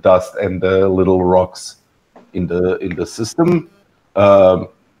out of the dust and the little rocks in the system,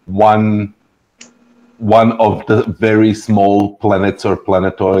 one of the very small planets or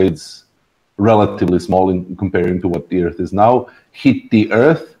planetoids, relatively small in comparing to what the Earth is now, hit the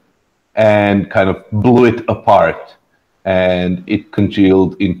Earth and kind of blew it apart. And it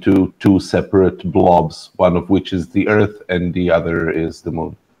congealed into two separate blobs, one of which is the Earth and the other is the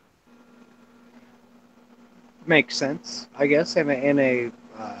Moon. Makes sense, I guess. In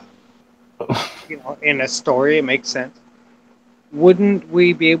a story, it makes sense. Wouldn't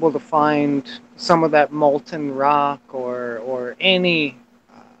we be able to find some of that molten rock or any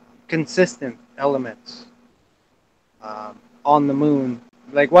consistent elements on the moon?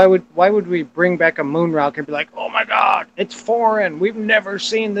 Like, why would we bring back a moon rock and be like, oh my God, it's foreign, we've never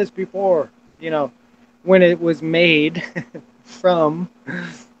seen this before, when it was made from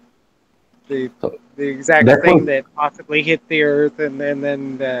the exact thing that possibly hit the Earth and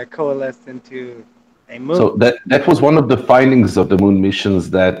then coalesced into a moon. So that was one of the findings of the moon missions,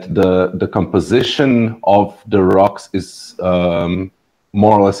 that the composition of the rocks is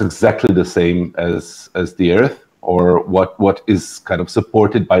more or less exactly the same as the Earth, or what is kind of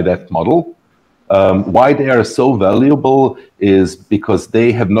supported by that model. Why they are so valuable is because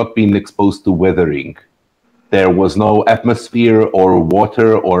they have not been exposed to weathering. There was no atmosphere or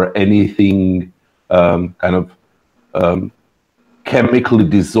water or anything chemically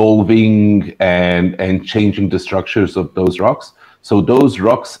dissolving and changing the structures of those rocks. So those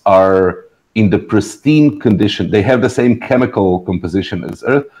rocks are in the pristine condition. They have the same chemical composition as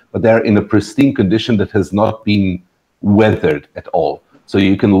Earth, but they're in a pristine condition that has not been weathered at all. So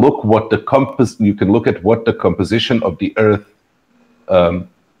you can look at what the composition of the Earth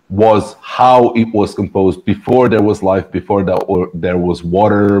was, how it was composed before there was life, before there was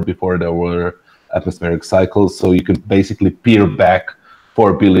water, before there were atmospheric cycles. So you can basically peer back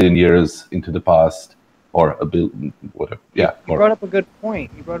 4 billion years into the past, or a billion, whatever. Yeah. You brought up a good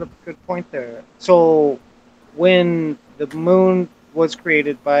point. There. So when the moon was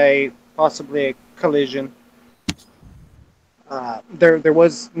created by possibly a collision, there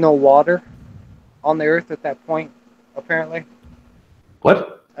was no water on the Earth at that point, apparently.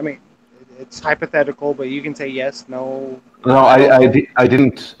 What? I mean, it's hypothetical, but you can say yes, no. No, I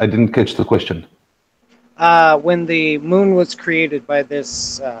didn't catch the question. When the moon was created by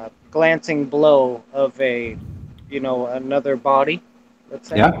this glancing blow of another body, let's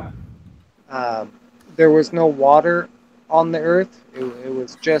say. Yeah. There was no water on the Earth. It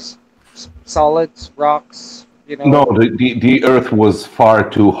was just solids, rocks. No, the Earth was far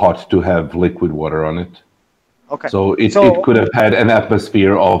too hot to have liquid water on it. Okay. So it could have had an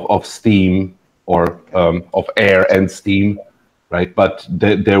atmosphere of steam or of air and steam, right? But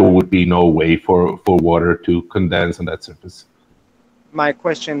there would be no way for water to condense on that surface. My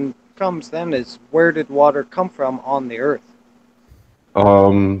question comes then is, where did water come from on the Earth?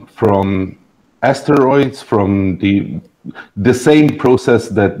 From asteroids from the same process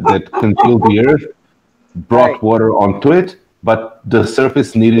that congealed the Earth brought water onto it, but the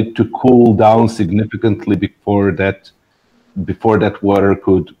surface needed to cool down significantly before that water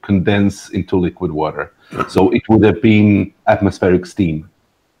could condense into liquid water. So it would have been atmospheric steam.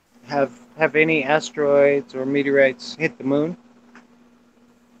 Have any asteroids or meteorites hit the moon?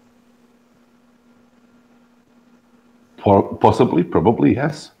 Possibly, probably,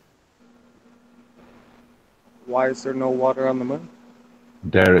 yes. Why is there no water on the moon?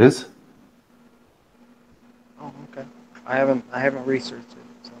 There is. Oh, okay. I haven't researched it.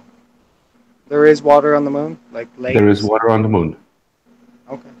 So there is water on the moon, like lakes. There is water on the moon.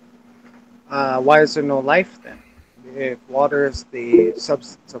 Okay. Why is there no life then? If water is the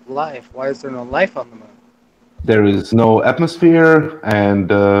substance of life, why is there no life on the moon? There is no atmosphere, and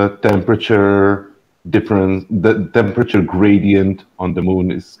temperature difference. The temperature gradient on the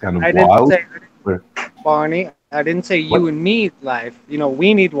moon is kind of wild. Barney, I didn't say you and me need life. You know,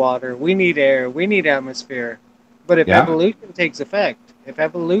 we need water, we need air, we need atmosphere. But if evolution takes effect, if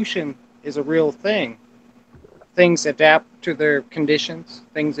evolution is a real thing, things adapt to their conditions,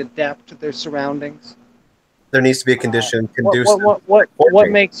 things adapt to their surroundings. There needs to be a condition conducive. What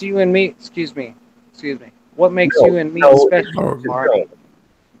makes you and me? Excuse me. What makes you and me special,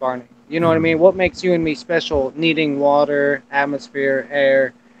 Barney? You know what I mean? What makes you and me special? Needing water, atmosphere,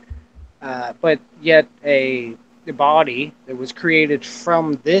 air, but yet a body that was created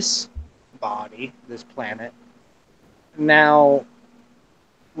from this body, this planet. Now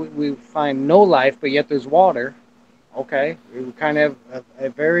we find no life, but yet there's water. Okay, we kind of have a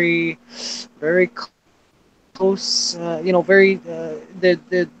very, very close, very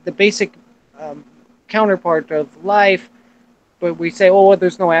the basic counterpart of life, but we say, oh,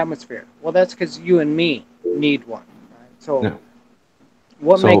 there's no atmosphere. Well, that's because you and me need one. Right? So,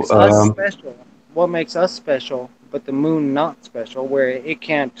 what makes us special? What makes us special, but the moon not special, where it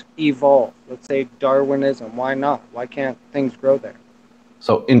can't evolve? Let's say Darwinism. Why not? Why can't things grow there?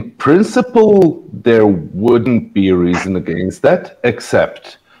 So, in principle, there wouldn't be a reason against that,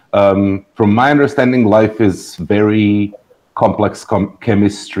 except, from my understanding, life is very complex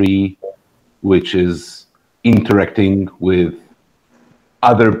chemistry, which is interacting with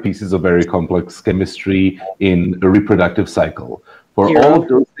other pieces of very complex chemistry in a reproductive cycle. For all of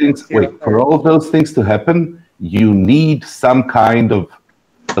those things to happen, you need some kind of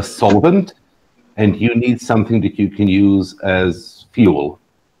a solvent, and you need something that you can use as fuel.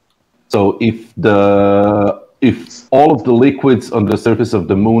 So if all of the liquids on the surface of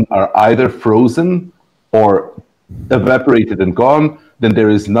the moon are either frozen or evaporated and gone, then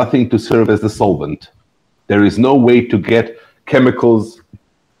there is nothing to serve as the solvent. There is no way to get chemicals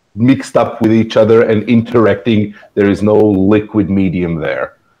mixed up with each other and interacting. There is no liquid medium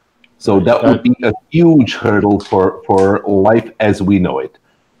there. So that would be a huge hurdle for life as we know it.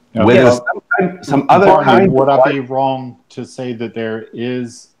 Whether some other kind would I be wrong to say that there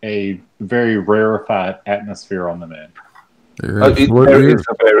is a very rarefied atmosphere on the moon? There is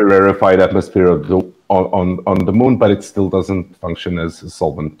a very rarefied atmosphere on the moon, but it still doesn't function as a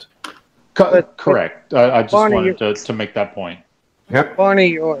solvent. Correct. I just wanted to make that point. Yep. Barney,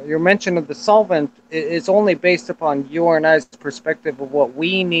 your mention of the solvent is only based upon your and I's perspective of what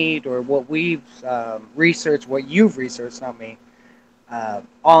we need or what we've researched, what you've researched, not me,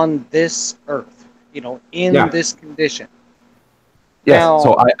 on this Earth, in this condition. Yes. Now,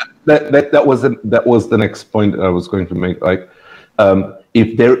 so that was the next point I was going to make. Like,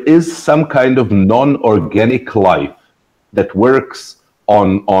 if there is some kind of non-organic life that works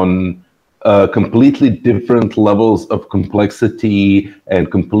on completely different levels of complexity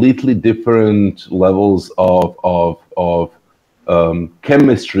and completely different levels of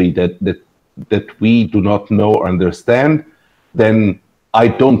chemistry that we do not know or understand, then I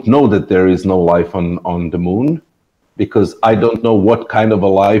don't know that there is no life on the moon, because I don't know what kind of a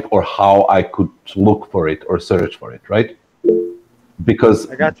life or how I could look for it or search for it, right? Because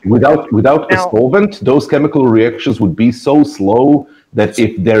without a solvent, those chemical reactions would be so slow that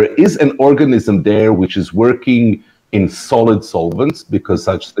if there is an organism there which is working in solid solvents, because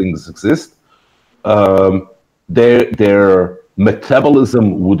such things exist, their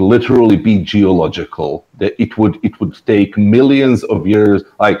metabolism would literally be geological. That it would take millions of years.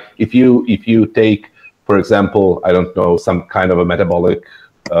 Like if you take, for example, I don't know, some kind of a metabolic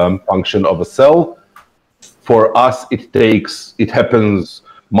function of a cell. For us, it happens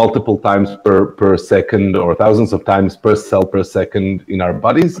multiple times per second or thousands of times per cell per second in our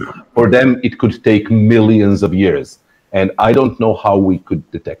bodies. For them, it could take millions of years. And I don't know how we could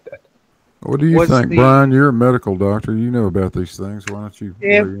detect that. What do you think, Brian? You're a medical doctor. You know about these things. Why don't you?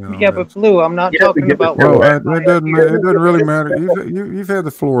 Yeah, but Blue, I'm not talking about. Well, it doesn't really matter. You've had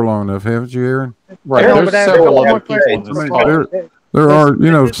the floor long enough, haven't you, Aaron? Right. No, There's but I have several more other people in this questions. call. There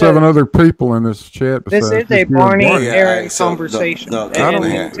are, 7 other people in this chat. This is a Barney Aaron conversation. And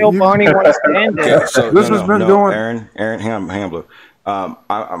until Barney wants to end it. This has been going. Aaron, hang on, Blue.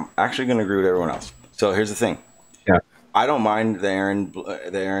 I'm actually going to agree with everyone else. So here's the thing. Yeah. I don't mind the Aaron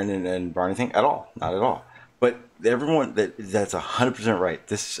and Barney thing at all, not at all. But everyone that's 100% right.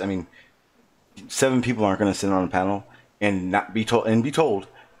 This, 7 people aren't going to sit on a panel and not be told,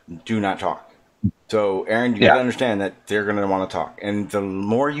 do not talk. So Aaron, you got to understand that they're going to want to talk, and the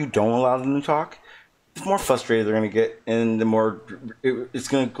more you don't allow them to talk, the more frustrated they're going to get, and the more it's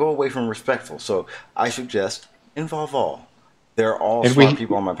going to go away from respectful. So I suggest involve all. They're all smart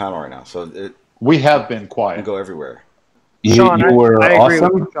people on my panel right now, so we have been quiet. And go everywhere. Sean, you were I agree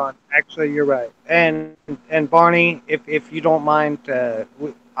awesome. with you, Sean. Actually, you're right. And Barney, if you don't mind,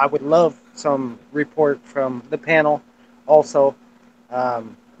 I would love some report from the panel also.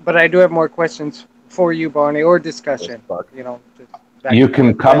 But I do have more questions for you, Barney, or discussion. You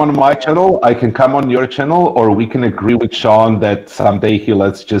can come on my channel, I can come on your channel, or we can agree with Sean that someday he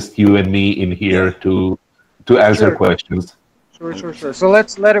lets just you and me in here to answer questions. Sure. So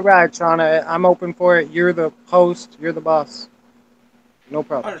let's let it ride, Sean. I'm open for it. You're the host. You're the boss. No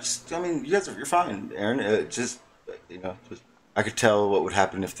problem. You're fine, Aaron. I could tell what would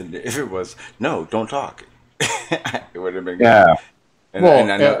happen if it was no, don't talk. It would have been good. Yeah. And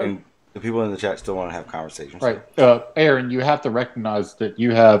I know, and the people in the chat still want to have conversations. Right, Aaron, you have to recognize that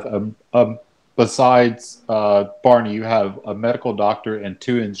you have besides Barney, you have a medical doctor and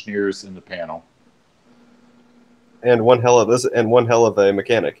 2 engineers in the panel. And one hell of a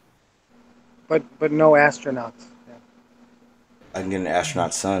mechanic. But no astronauts. Yeah. I can get an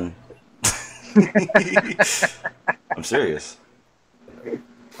astronaut's son. I'm serious.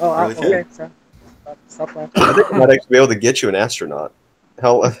 Oh, okay. Stop laughing. I think I might actually be able to get you an astronaut.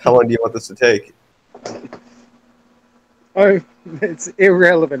 How long do you want this to take? Oh, it's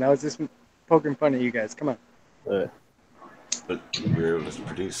irrelevant. I was just poking fun at you guys. Come on. But we're able to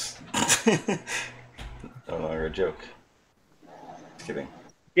produce. No longer a joke. Just kidding.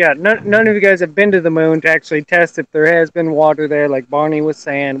 Yeah, none of you guys have been to the moon to actually test if there has been water there, like Barney was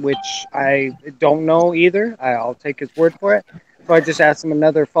saying, which I don't know either. I'll take his word for it. So I just asked him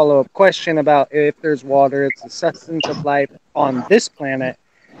another follow-up question about if there's water, it's the substance of life on this planet.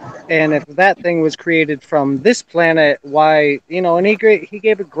 And if that thing was created from this planet, why, and he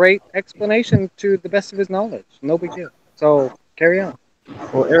gave a great explanation to the best of his knowledge. No big deal. So carry on.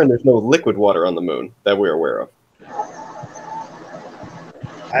 Well, Aaron, there's no liquid water on the moon that we're aware of.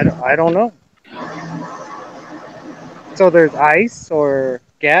 I don't know. So there's ice or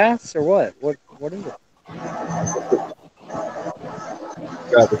gas or what? What is it?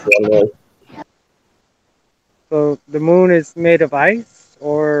 So the moon is made of ice,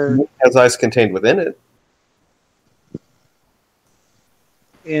 or has ice contained within it?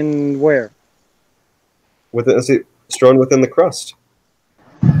 In where? Strewn within the crust.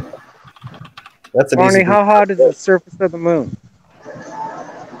 That's an Barney, how hot is the surface of the moon?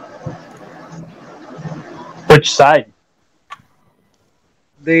 Which side?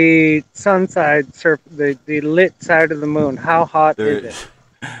 The sun side, the lit side of the moon. How hot is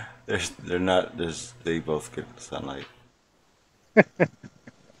it? They're not. They both get sunlight.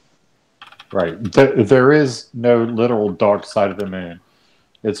 Right. There is no literal dark side of the moon.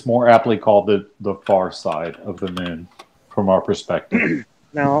 It's more aptly called the far side of the moon, from our perspective.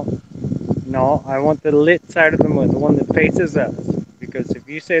 No, I want the lit side of the moon, the one that faces us. Because if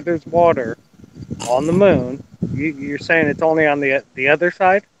you say there's water on the moon, you're saying it's only on the other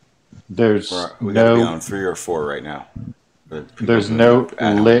side? There's we gotta be on 3 or 4 right now. There's no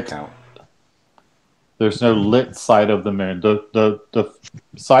lit. There's no lit side of the moon. The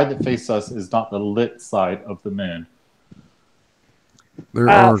side that faces us is not the lit side of the moon.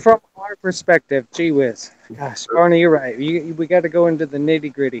 From our perspective, gee whiz. Gosh, Barney, you're right. We got to go into the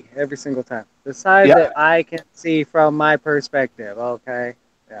nitty gritty every single time. The side that I can see from my perspective, okay?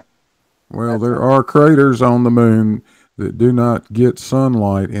 Yeah. Well, there are craters on the moon that do not get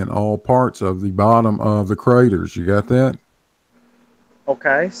sunlight in all parts of the bottom of the craters. You got that?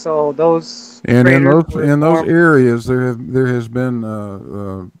 Okay, so those and in those areas there has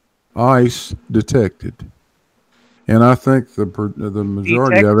been ice detected, and I think the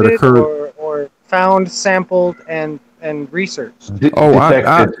majority of it occurred or found, sampled, and researched.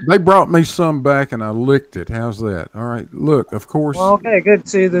 They brought me some back, and I licked it. How's that? All right, look, of course. Well, okay, good.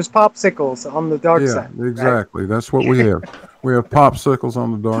 See, there's popsicles on the dark side. Yeah, exactly. Right? That's what we have. We have popsicles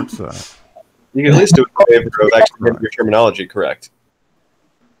on the dark side. You can at least do it in favor of actually getting your terminology correct.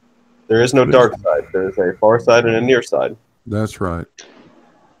 There is no dark side. There is a far side and a near side. That's right.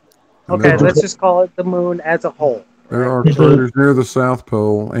 Okay, let's just call it the moon as a whole. There are craters near the South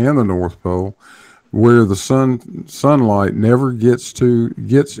Pole and the North Pole where the sunlight never gets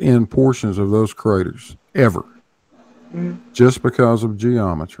in portions of those craters ever, just because of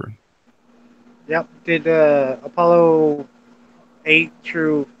geometry. Yep. Did Apollo 8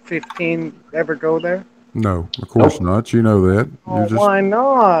 through 15 ever go there? No, of course not. You know that. Oh, why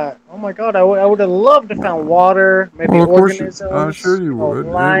not? Oh my God, I would have loved to found water, maybe well, of course organisms. I'm sure you would.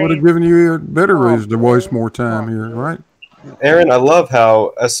 Life. It would have given you a better reason to waste more time here, right? Aaron, I love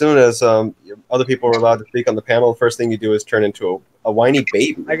how as soon as other people are allowed to speak on the panel, the first thing you do is turn into a whiny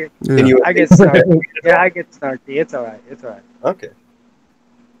baby. I get snarky. Yeah, I get snarky. It's all right. It's all right. Okay.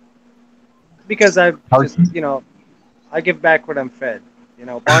 Because I just, I give back what I'm fed.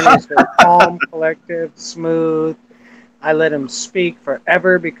 Barney's very calm, collective, smooth. I let him speak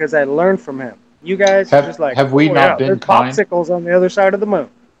forever because I learned from him. You guys are just like, have we not been there's kind? Popsicles on the other side of the moon.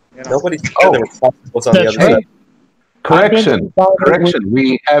 Nobody's there were popsicles on the other side. Correction.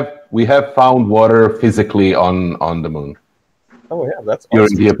 We have found water physically on the moon. Oh yeah, that's during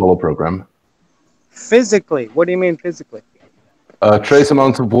awesome. the Apollo program. Physically, what do you mean physically? Trace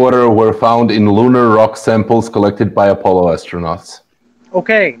amounts of water were found in lunar rock samples collected by Apollo astronauts.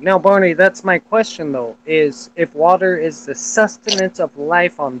 Okay, now Barney, that's my question though, is if water is the sustenance of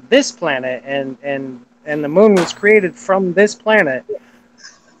life on this planet and the moon was created from this planet,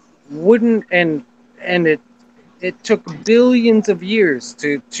 wouldn't and it took billions of years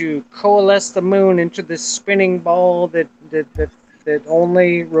to coalesce the moon into this spinning ball that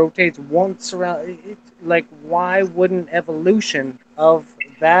only rotates once around it, like why wouldn't evolution of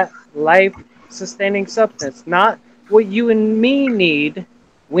that life sustaining substance, not what you and me need.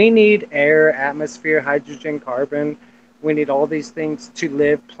 We need air, atmosphere, hydrogen, carbon. We need all these things to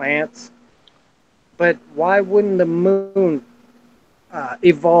live, plants. But why wouldn't the moon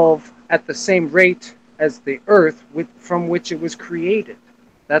evolve at the same rate as the Earth from which it was created?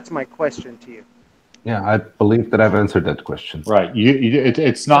 That's my question to you. Yeah, I believe that I've answered that question. Right.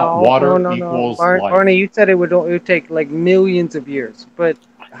 It's not water equals life. Barney, you said it would take like millions of years. But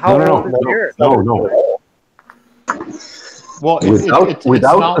how old is the Earth? No. Well, it's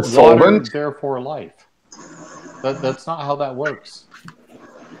not water, therefore life. That's not how that works.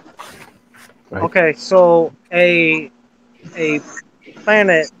 Right. Okay, so a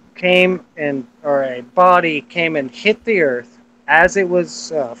planet came or a body came and hit the Earth as it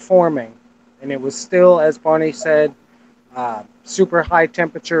was forming, and it was still, as Barney said, super high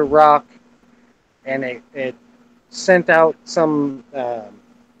temperature rock, and it sent out some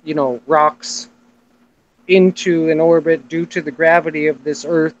rocks into an orbit due to the gravity of this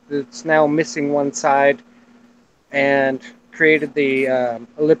Earth that's now missing one side, and created the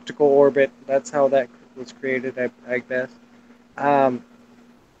elliptical orbit. That's how that was created, I guess.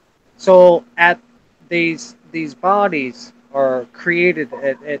 So at these bodies are created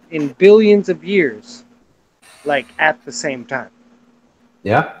in billions of years, like at the same time.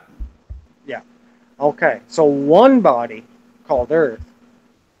 Yeah. Yeah. Okay. So one body called Earth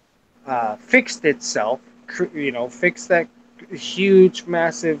fixed itself. Fixed that huge,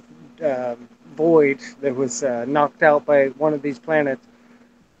 massive void that was knocked out by one of these planets,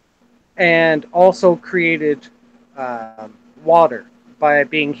 and also created water by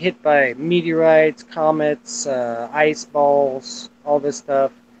being hit by meteorites, comets, ice balls, all this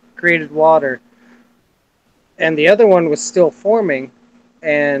stuff, created water. And the other one was still forming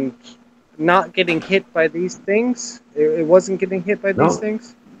and not getting hit by these things. It wasn't getting hit by these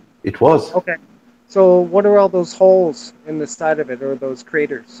things? It was. Okay. So what are all those holes in the side of it, or those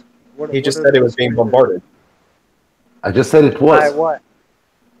craters? He just said it was being bombarded. I just said it was. By what?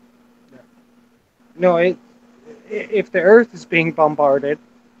 No, if the Earth is being bombarded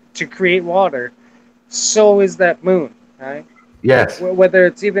to create water, so is that moon, right? Yes. Whether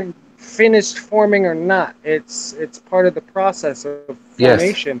it's even finished forming or not, it's part of the process of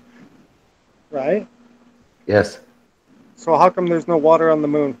formation, right? Yes. So how come there's no water on the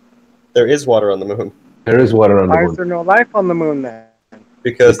moon? There is water on the moon. There is water on the moon. Why is there no life on the moon then?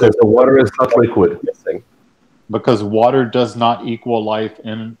 Because the water is not liquid. Because water does not equal life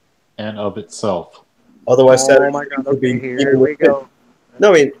in and of itself. Otherwise, Saturn my God! would be Okay, here we go.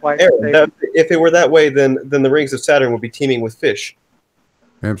 No, I mean, Aaron, if it were that way, then the rings of Saturn would be teeming with fish.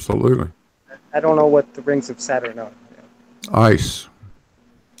 Absolutely. I don't know what the rings of Saturn are. Ice.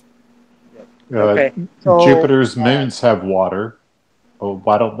 Okay. So, Jupiter's moons have water. Oh,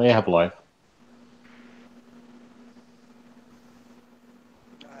 why don't they have life?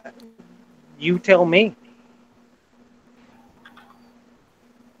 You tell me.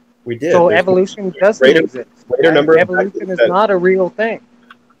 We did. So There's evolution doesn't exist. Greater number of Evolution is that- not a real thing.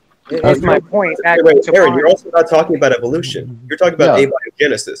 Is my point. Back Wait, to Aaron, Barney. you're also not talking about evolution. You're talking about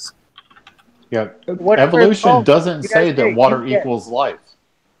abiogenesis. Yeah, What- evolution oh, doesn't you say guys that did. water Yeah. equals life.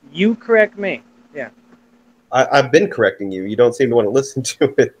 You correct me. Yeah. I've been correcting you. You don't seem to want to listen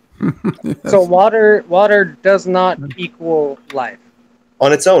to it. So water does not equal life.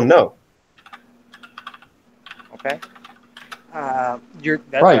 On its own, no. Okay.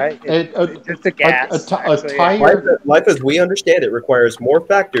 That's right. It's just a gas. actually. Life as we understand it requires more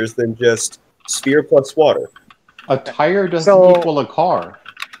factors than just sphere plus water. A tire doesn't equal a car.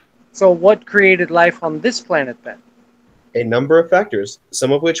 So what created life on this planet then? A number of factors,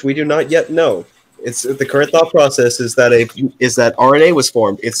 some of which we do not yet know. It's the current thought process is that RNA was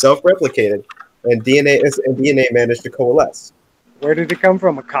formed, it self-replicated, and DNA managed to coalesce. Where did it come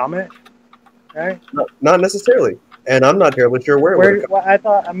from? A comet? Right? Not necessarily, and I'm not terribly sure where. I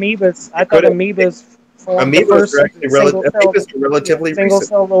thought amoebas. Formed the Amoebas first are actually relatively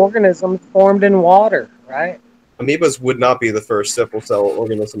single-celled organisms formed in water, right? Amoebas would not be the first simple-cell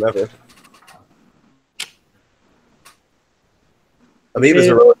organism ever. Amoebas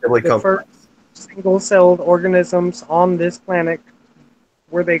are relatively complex. First single-celled organisms on this planet,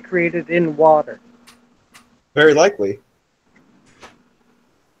 were they created in water? Very likely.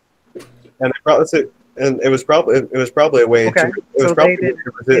 And it was probably a way. Okay, so they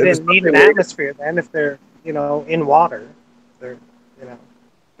didn't need an atmosphere then. If they're in water, they're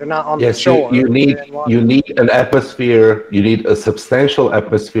not on the shore. You need an atmosphere. You need a substantial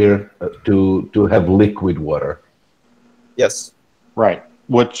atmosphere to have liquid water. Yes. Right,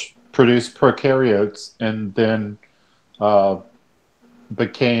 which produced prokaryotes and then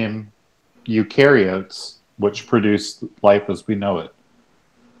became eukaryotes, which produced life as we know it.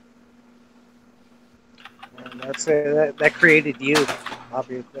 And that created you,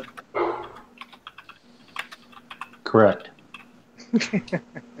 obviously. Correct.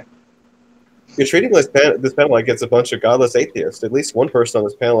 You're treating this panel like it's a bunch of godless atheists. At least one person on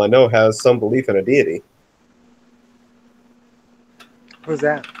this panel I know has some belief in a deity. Who's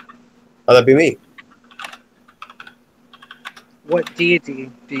that? Oh, that'd be me. What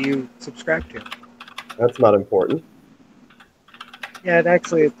deity do you subscribe to? That's not important. Yeah,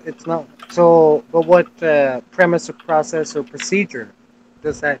 it's not. So, but what premise or process or procedure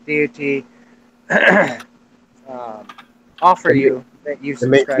does that deity offer you that you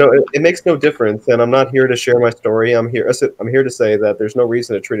subscribe to? It makes no difference, and I'm not here to share my story. I'm here to say that there's no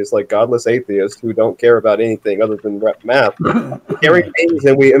reason to treat us like godless atheists who don't care about anything other than math. We're carrying beings,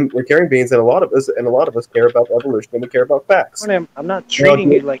 we're carrying beings, and a lot of us care about evolution, and we care about facts. I'm not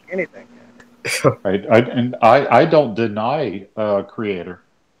treating you like anything. Right, I don't deny a creator.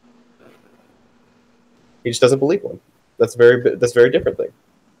 He just doesn't believe one. That's a very different thing.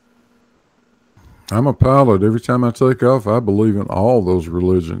 I'm a pilot. Every time I take off, I believe in all those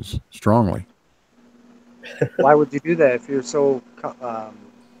religions strongly. Why would you do that if you're so? I'm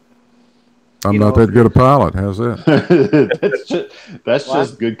not that good a pilot. How's that? that's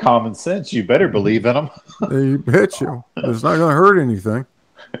just good common sense. You better believe in them. You bet you. It's not going to hurt anything.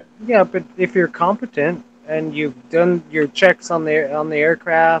 Yeah, but if you're competent and you've done your checks on the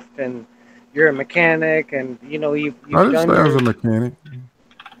aircraft and you're a mechanic and you've I didn't say I was a mechanic.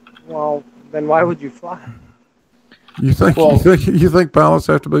 Well, then why would you fly? You think pilots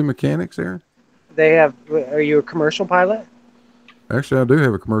have to be mechanics, Aaron? They have. Are you a commercial pilot? Actually, I do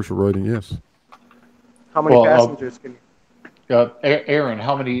have a commercial rating. Yes. How many passengers can you? Aaron,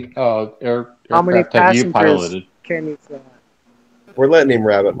 how many aircraft have you piloted? Can you fly? We're letting him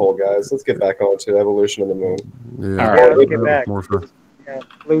rabbit hole, guys. Let's get back on to evolution of the moon. Yeah, all right, let's get back. Yeah,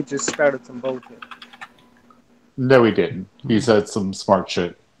 Blue just started some bullshit. No, he didn't. He said some smart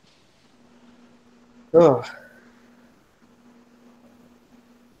shit. Oh.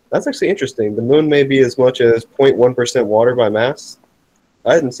 That's actually interesting. The moon may be as much as 0.1% water by mass.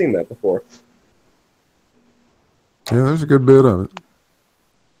 I hadn't seen that before. Yeah, there's a good bit of it.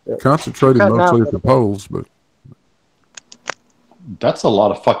 Yep. Concentrated mostly at the poles, but that's a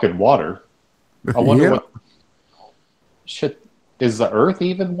lot of fucking water. I wonder what shit is the Earth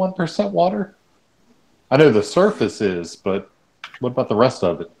even 1% water? I know the surface is, but what about the rest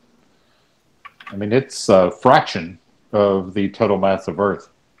of it? I mean, it's a fraction of the total mass of Earth.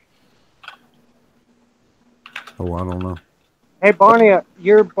 Oh, I don't know. Hey, Barney,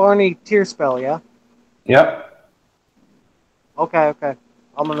 you're Barney Tearspell, yeah? Yep. Okay.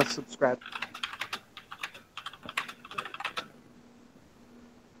 I'm going to subscribe.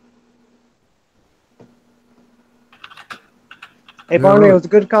 Hey, Barney, it was a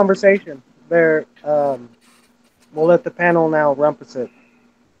good conversation. there. We'll let the panel now rumpus it.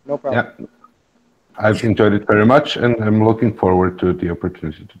 No problem. Yeah. I've enjoyed it very much, and I'm looking forward to the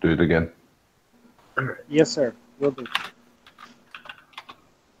opportunity to do it again. Yes, sir. Will do.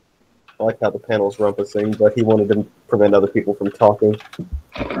 I like how the panel's rumpusing, but he wanted to prevent other people from talking.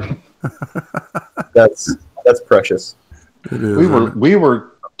 That's precious. It is. We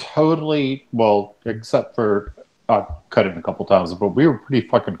were totally, well, except for cut in a couple times, but we were pretty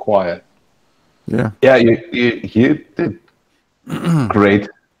fucking quiet. Yeah. Yeah, you did great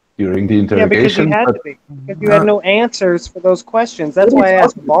during the interrogation. Yeah, because you had to be. Because you had no answers for those questions. That's why I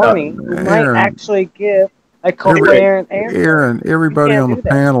asked Barney, who might actually give a coherent answer. Aaron, everybody on the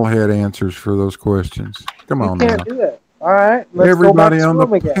panel had answers for those questions. Come on, you can't do that. All right, let's everybody go back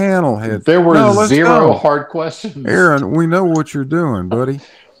on to the panel had. There were zero hard questions. Aaron, we know what you're doing, buddy.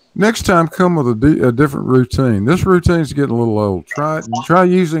 Next time, come with a different routine. This routine's getting a little old. Try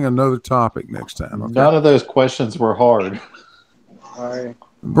using another topic next time. Okay? None of those questions were hard. All right.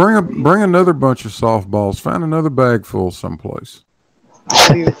 Bring another bunch of softballs. Find another bag full someplace.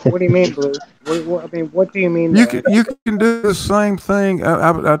 What do you mean, Blue? What do you mean? You can do the same thing.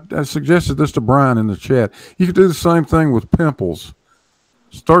 I suggested this to Brian in the chat. You can do the same thing with pimples.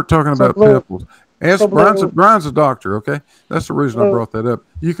 Start talking about pimples. Brian's a doctor, okay? That's the reason I brought that up.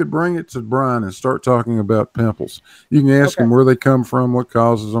 You could bring it to Brian and start talking about pimples. You can ask him where they come from, what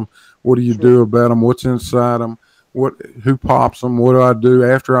causes them, what do you do about them, what's inside them, who pops them, what do I do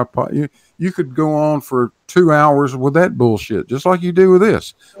after I pop. You could go on for 2 hours with that bullshit, just like you do with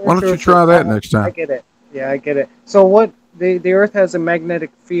this. Why don't you try that next time? I get it. Yeah, I get it. So what? The Earth has a magnetic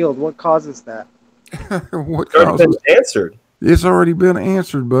field. What causes that? What causes? Answered. It's already been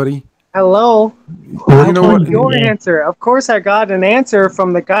answered, buddy. Hello. You know what? Your answer. Of course, I got an answer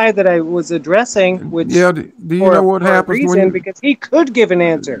from the guy that I was addressing. Which do you know what happens when because he could give an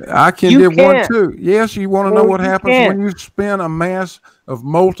answer. I can give one too. Yes, you want to know what happens when you spin a mass of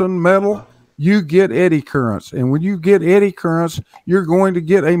molten metal? You get eddy currents, and when you get eddy currents, you're going to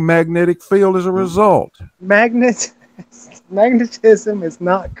get a magnetic field as a result. Magnetism is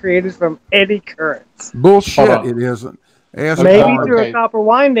not created from eddy currents. Bullshit! It isn't. Maybe through a copper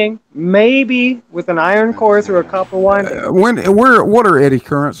winding. Maybe with an iron core through a copper winding. What are eddy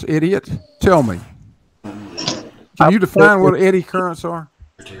currents, idiot? Tell me. Can you define what eddy currents are?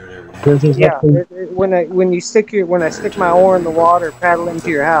 Yeah, when I stick my oar in the water, paddle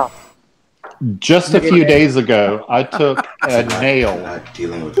into your house. Just a few days ago, I took a nail and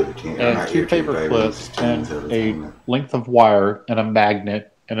 2 paper clips and a length of wire and a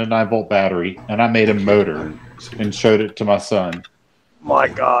magnet and a 9-volt battery, and I made a motor and showed it to my son. My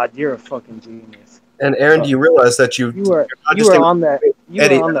God, you're a fucking genius. And Aaron, do you realize that you were on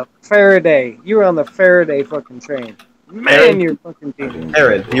the Faraday fucking train? Man, you're fucking genius.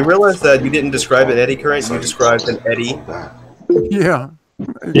 Aaron, do you realize that you didn't describe an eddy current? You described an eddy. Yeah.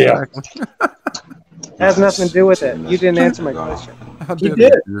 Exactly. Has nothing to do with it. You didn't answer my question. You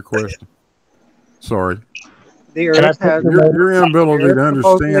did. Your question. Sorry. The Earth has your inability to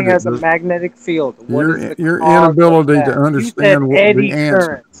understand has a magnetic field. Your inability to understand what the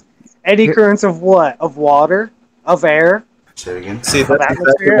answer. Eddy currents of what? Of water? Of air? Say it again. See, that's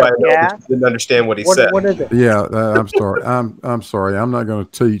exactly why I didn't understand what he said. What is it? Yeah, I'm sorry. I'm sorry. I'm not going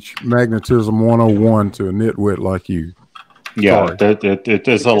to teach magnetism 101 to a nitwit like you. Yeah, it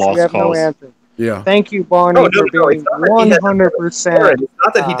is a lost cause. No answer. Yeah. Thank you, Barney, for being 100%. It's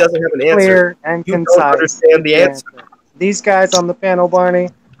not that he doesn't have an answer. Clear and concise. Don't understand the answer. These guys on the panel, Barney,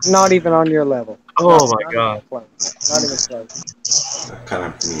 not even on your level. Oh my God. Not even close.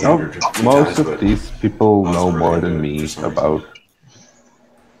 Most of these people know more than me about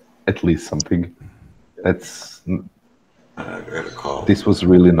at least something. This was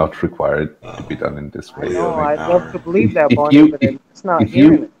really not required to be done in this way. No, I'd love to believe that, Barney, but it's not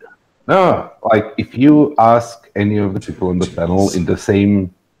hearing it. No, like if you ask any of the people on the panel in the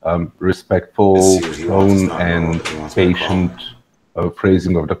same respectful tone and patient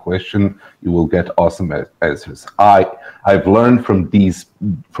phrasing of the question, you will get awesome answers. I've learned from these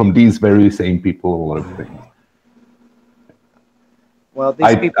very same people a lot of things. Well,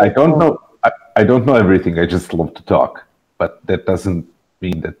 these people I don't know. I don't know everything. I just love to talk, but that doesn't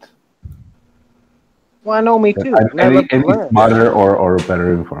mean that. Well, I know me too. I'm any smarter or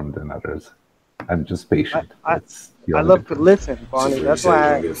better informed than others. I'm just patient. I love to listen, Barney. That's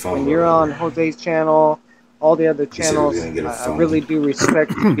why when you're on Jose's channel, all the other channels, I really do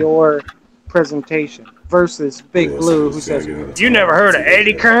respect your presentation versus Big Blue, who says, "You never heard of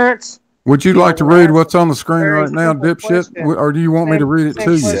eddy currents?" Would you like to read what's on the screen right now, dipshit? Or do you want me to read it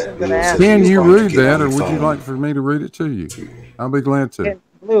to you? Can you read that, or would you like for me to read it to you? I'll be glad to.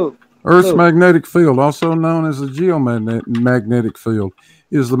 Blue, Earth's magnetic field, also known as the geomagnetic field,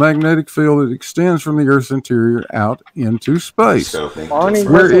 is the magnetic field that extends from the Earth's interior out into space,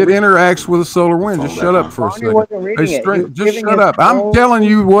 where it interacts with the solar wind. Just shut up for a second. Hey, just shut up. I'm telling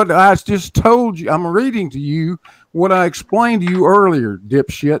you what I just told you. I'm reading to you what I explained to you earlier,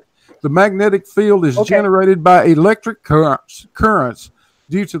 dipshit. The magnetic field is generated by electric currents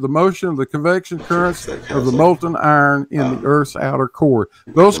due to the motion of the convection currents of the molten iron in the Earth's outer core.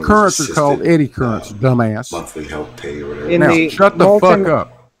 Those currents are called eddy currents, dumbass. Monthly help pay or whatever. Now, shut the fuck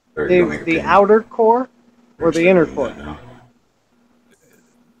up. The outer core or the inner core?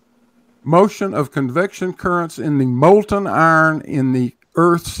 Motion of convection currents in the molten iron in the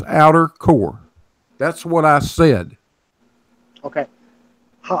Earth's outer core. That's what I said. Okay.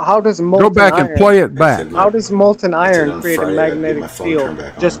 How does molten go back and play it back? How does molten iron create a magnetic field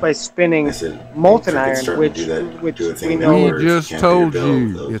just by spinning molten iron, which we know? We just told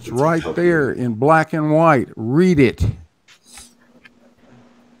you. It's right there in black and white. Read it.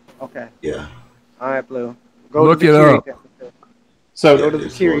 Okay. Yeah. All right, Blue. Look it up. So go to the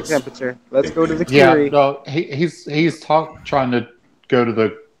Curie temperature. Let's go to the Curie. Yeah, no, he's trying to go to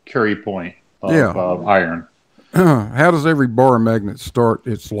the Curie point of iron. How does every bar magnet start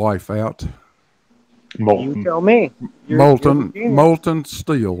its life out? Molten. You tell me. Molten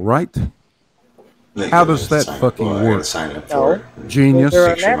steel, right? How does that fucking work? No. Genius.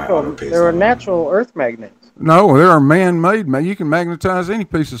 There are natural Earth magnets. No, there are man-made. You can magnetize any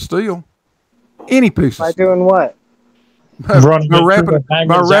piece of steel. Any piece of steel. By doing what? By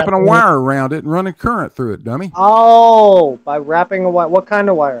wrapping a wire around it and running current through it, dummy. Oh, by wrapping a wire. What kind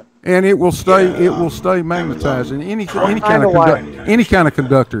of wire? And it will stay. It will stay magnetized in any kind of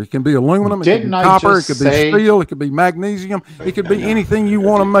conductor. It can be aluminum. It can be copper. It could be steel. It could be magnesium. It could be anything you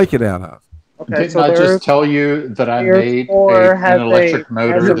want to make it out of. Okay, didn't I just tell you that I made an electric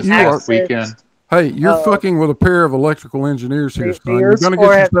motor this past weekend? Hey, you're fucking with a pair of electrical engineers here, son. You're going to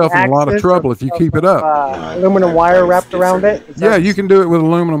get yourself in a lot of trouble if you keep it up. Aluminum wire wrapped around it? Yeah, you can do it with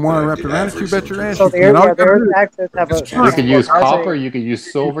aluminum wire wrapped around it. You bet your ass you can. You can use copper, you can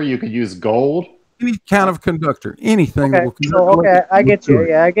use silver, you can use gold. Any kind of conductor, anything. Okay, I get you.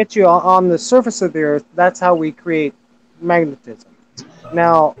 Yeah, I get you. On the surface of the Earth, that's how we create magnetism.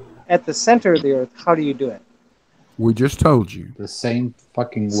 Now, at the center of the Earth, how do you do it? We just told you. The same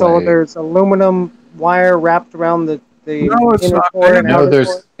fucking way. So there's aluminum wire wrapped around the no, it's inner not core. No,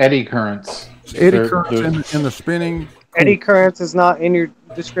 there's eddy currents. Eddy currents in the spinning. Eddy currents is not in your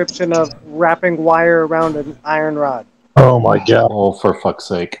description of wrapping wire around an iron rod. Oh my god! Oh, for fuck's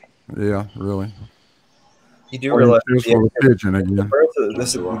sake! Yeah, really. You do realize the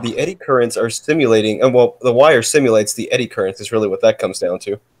eddy currents are simulating, and well, the wire simulates the eddy currents. Is really what that comes down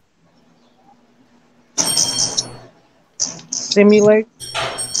to. Simulate?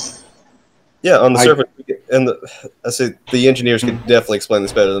 Yeah, on the surface, and I say the engineers can definitely explain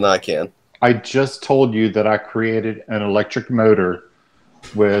this better than I can. I just told you that I created an electric motor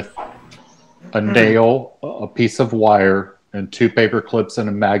with a nail, a piece of wire, and 2 paper clips and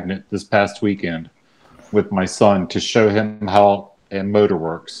a magnet this past weekend with my son to show him how a motor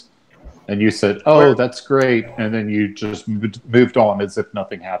works. And you said, "Oh, that's great," and then you just moved on as if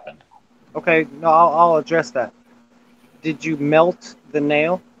nothing happened. Okay, no, I'll address that. Did you melt the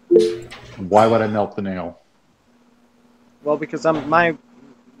nail? Why would I melt the nail? Well, because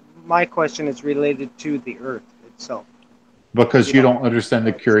my question is related to the Earth itself. Because you don't understand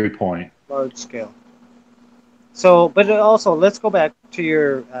the Curie point. Large scale. So, but also, let's go back to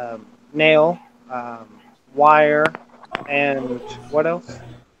your nail, wire, and what else?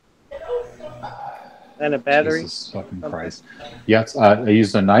 And a battery. Jesus fucking Christ. Yes, I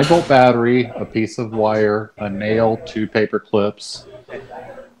used a 9-volt battery, a piece of wire, a nail, 2 paper clips.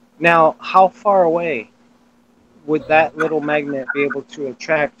 Now, how far away would that little magnet be able to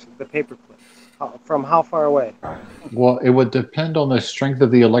attract the paper clips? From how far away? Well, it would depend on the strength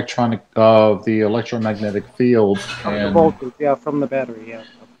of the electromagnetic field and the voltage, yeah, from the battery, yeah.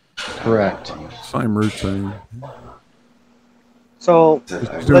 Correct. Same routine. So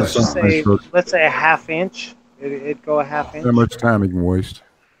let's just say a ½ inch. It'd go a ½ inch. How much time you can waste?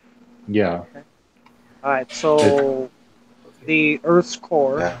 Yeah. Okay. All right. So the Earth's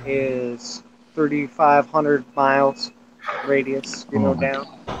core is 3,500 miles radius. Down.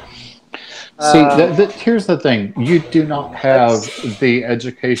 See, here's the thing. You do not have the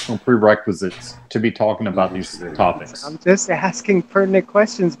educational prerequisites to be talking about these topics. I'm just asking pertinent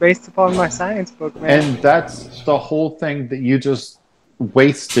questions based upon my science book, man. And that's the whole thing that you just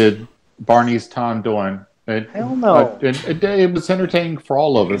wasted Barney's time doing Hell no. It was entertaining for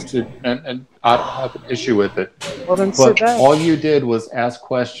all of us, and I don't have an issue with it. Well, then sit But down. all you did was ask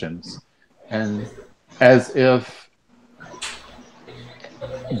questions, and as if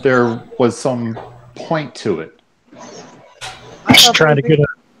there was some point to it. Just trying to get a.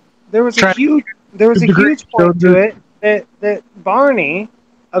 There was a huge point to it that Barney,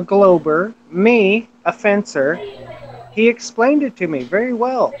 a Glober, me, a fencer, he explained it to me very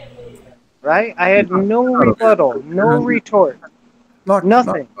well. Right? I had no rebuttal, no retort,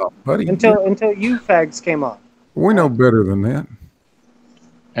 nothing buddy, until you fags came on. We know better than that.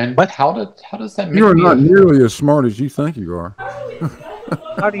 And how does that make You're me not nearly as smart as you think you are.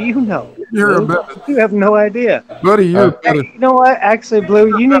 How do you know? You're Blue? You have no idea, buddy. You're hey, you know what? Actually,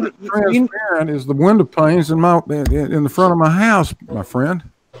 Blue, you need transparent is the window panes in the front of my house, my friend.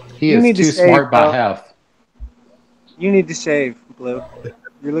 He is too smart by half. You need to shave, Blue.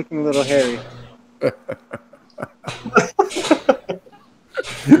 You're looking a little hairy.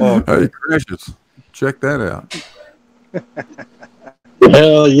 Hey, Gracious, check that out.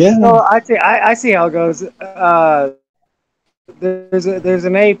 Hell yeah! No, I see how it goes. There's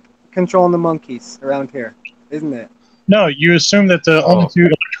an ape controlling the monkeys around here, isn't it? No, you assume that the only two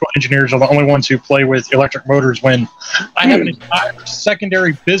electrical engineers are the only ones who play with electric motors when I have an entire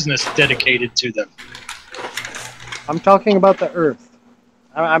secondary business dedicated to them. I'm talking about the Earth.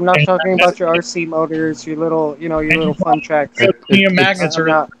 I'm not talking about your RC motors, your little fun tracks. Magnets are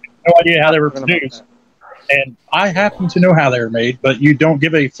no idea how they were produced. And I happen to know how they were made, but you don't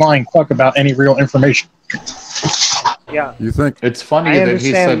give a flying fuck about any real information. Yeah. You think it's funny that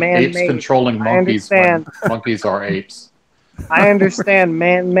he said apes controlling monkeys when monkeys are apes. I understand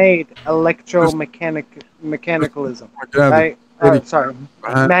man-made electromechanicalism. Right? Sorry.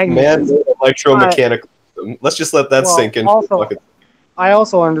 Man-made electromechanical. Let's just let that sink in. I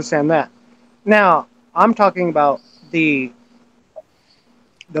also understand that. Now, I'm talking about the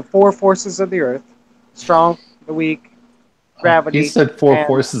four forces of the Earth: strong, the weak, gravity. He said four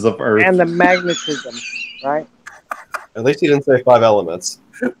forces of Earth. And the magnetism, right? At least he didn't say 5 elements.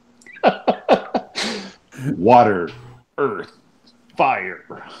 Water, earth, fire,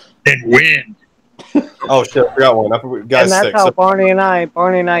 and wind. Oh shit, I forgot one. Guys, and that's how Barney and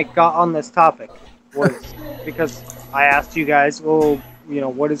I got on this topic, was because I asked you guys, well,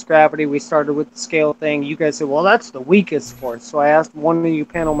 what is gravity? We started with the scale thing. You guys said, well, that's the weakest force. So I asked one of you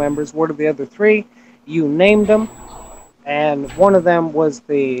panel members, what are the other three? You named them, and one of them was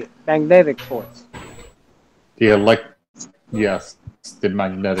the magnetic force. The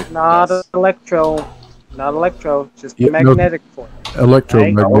magnetic. Not electro, just the magnetic force.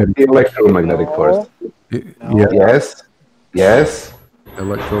 Electromagnetic. The electromagnetic force. Yes.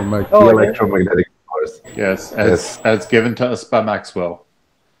 Electromagnetic force. Yes, as given to us by Maxwell.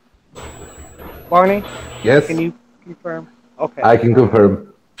 Barney? Yes. Can you confirm? Okay. I can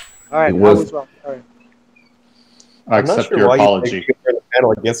confirm. All right, I was wrong. All right. I accept your apology. You compare the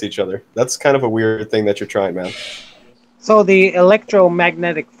panel against each other. That's kind of a weird thing that you're trying, man. So the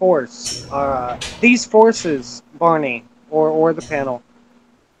electromagnetic force, these forces, Barney, or the panel,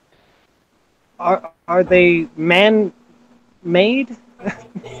 are they man-made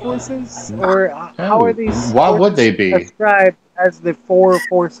forces, or how are these? Why would they be ascribed as the four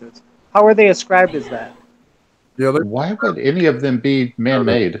forces? How are they ascribed as that? Yeah. Why would any of them be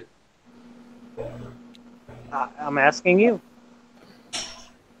man-made? I'm asking you.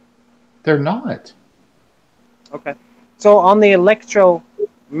 They're not. Okay. So on the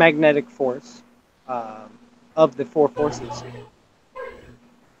electromagnetic force of the four forces,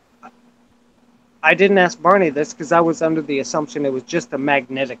 I didn't ask Barney this because I was under the assumption it was just a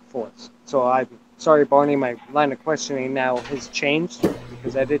magnetic force. So I'm sorry, Barney, my line of questioning now has changed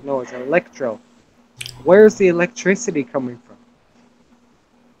because I didn't know it was electro. Where's the electricity coming from?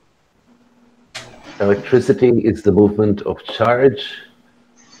 Electricity is the movement of charge.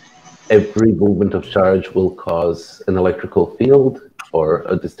 Every movement of charge will cause an electrical field or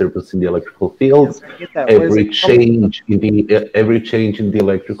a disturbance in the electrical field. Yes, every change in the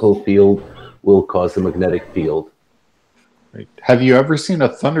electrical field will cause a magnetic field. Right. Have you ever seen a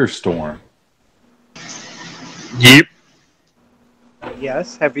thunderstorm? Yep.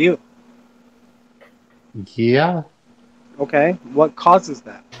 Yes. Have you? Yeah. Okay. What causes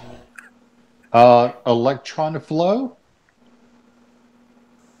that? Electron flow.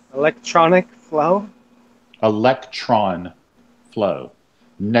 Electronic flow? Electron flow.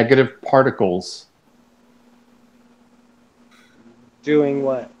 Negative particles. Doing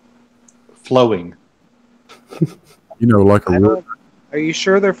what? Flowing. Like a river. Are you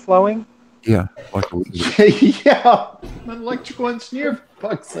sure they're flowing? Yeah, like a river. Yeah. I'm an electrical engineer, for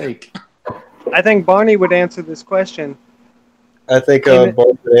fuck's sake. I think Barney would answer this question. I think Barney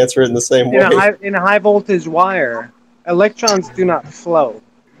would answer it in the same way. In a high voltage wire, electrons do not flow.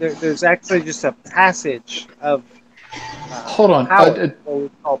 There's actually just a passage of hold on. Power, what we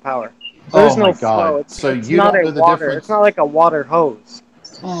call power. There's no flow. It's you not don't know a the water. difference? It's not like a water hose.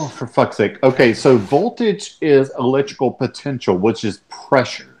 Oh, for fuck's sake. Okay, so voltage is electrical potential, which is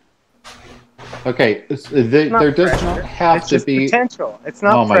pressure. Okay, there does not have to be potential. It's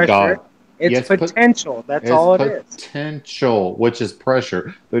not oh my pressure. God. It's potential. That's all it is. Potential, which is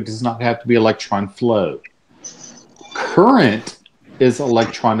pressure. There does not have to be electron flow. Current is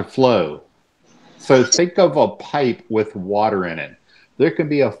electron flow. So think of a pipe with water in it. There can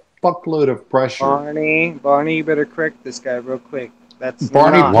be a fuckload of pressure. Barney, you better correct this guy real quick. That's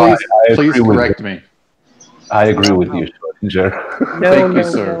Barney, please correct me. I agree with you,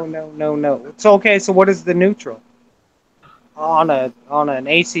 Schrodinger. No. So okay, so what is the neutral on an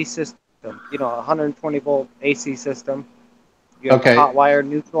AC system? You know, 120 volt AC system. You have hot wire,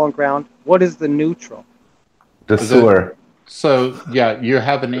 neutral, and ground. What is the neutral? The sewer. So yeah, you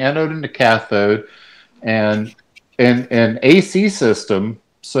have an anode and a cathode, and an AC system.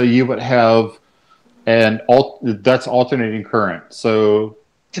 So you would have that's alternating current. So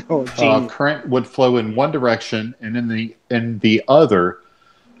current would flow in one direction and in the other.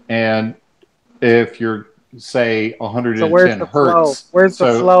 And if you're say 110 hertz, where's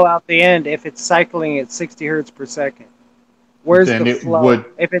the flow out the end if it's cycling at 60 hertz per second? Where's the flow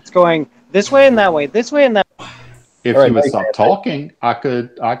if it's going this way and that way, this way and that way? If you would stop talking, I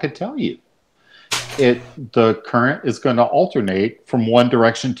could tell you. The current is going to alternate from one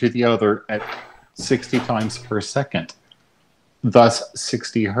direction to the other at 60 times per second, thus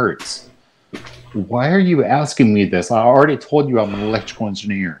 60 hertz. Why are you asking me this? I already told you I'm an electrical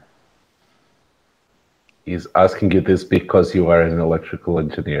engineer. He's asking you this because you are an electrical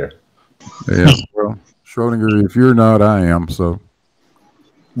engineer. Yeah, well, Schrodinger, if you're not, I am, so.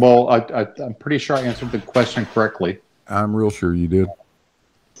 Well, I'm pretty sure I answered the question correctly. I'm real sure you did.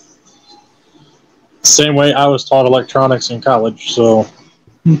 Same way I was taught electronics in college, so.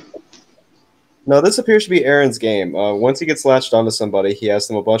 No, this appears to be Aaron's game. Once he gets latched onto somebody, he asks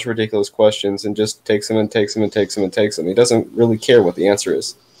them a bunch of ridiculous questions and just takes them and takes them and takes them and takes them. He doesn't really care what the answer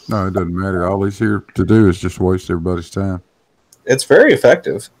is. No, it doesn't matter. All he's here to do is just waste everybody's time. It's very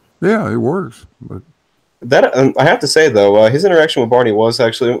effective. Yeah, it works. But that I have to say though, his interaction with Barney was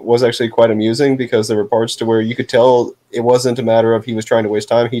actually quite amusing because there were parts to where you could tell it wasn't a matter of he was trying to waste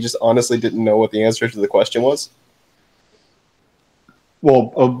time. He just honestly didn't know what the answer to the question was.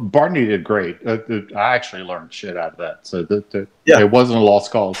 Well, Barney did great. I actually learned shit out of that, so it wasn't a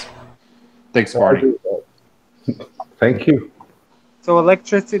lost cause. Thanks, Barney. Thank you. So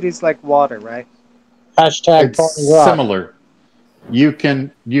electricity is like water, right? Hashtag it's similar. You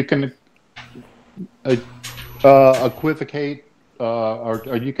can equivocate,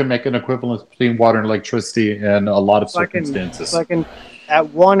 or you can make an equivalence between water and electricity in a lot of circumstances. At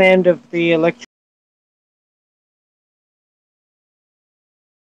one end of the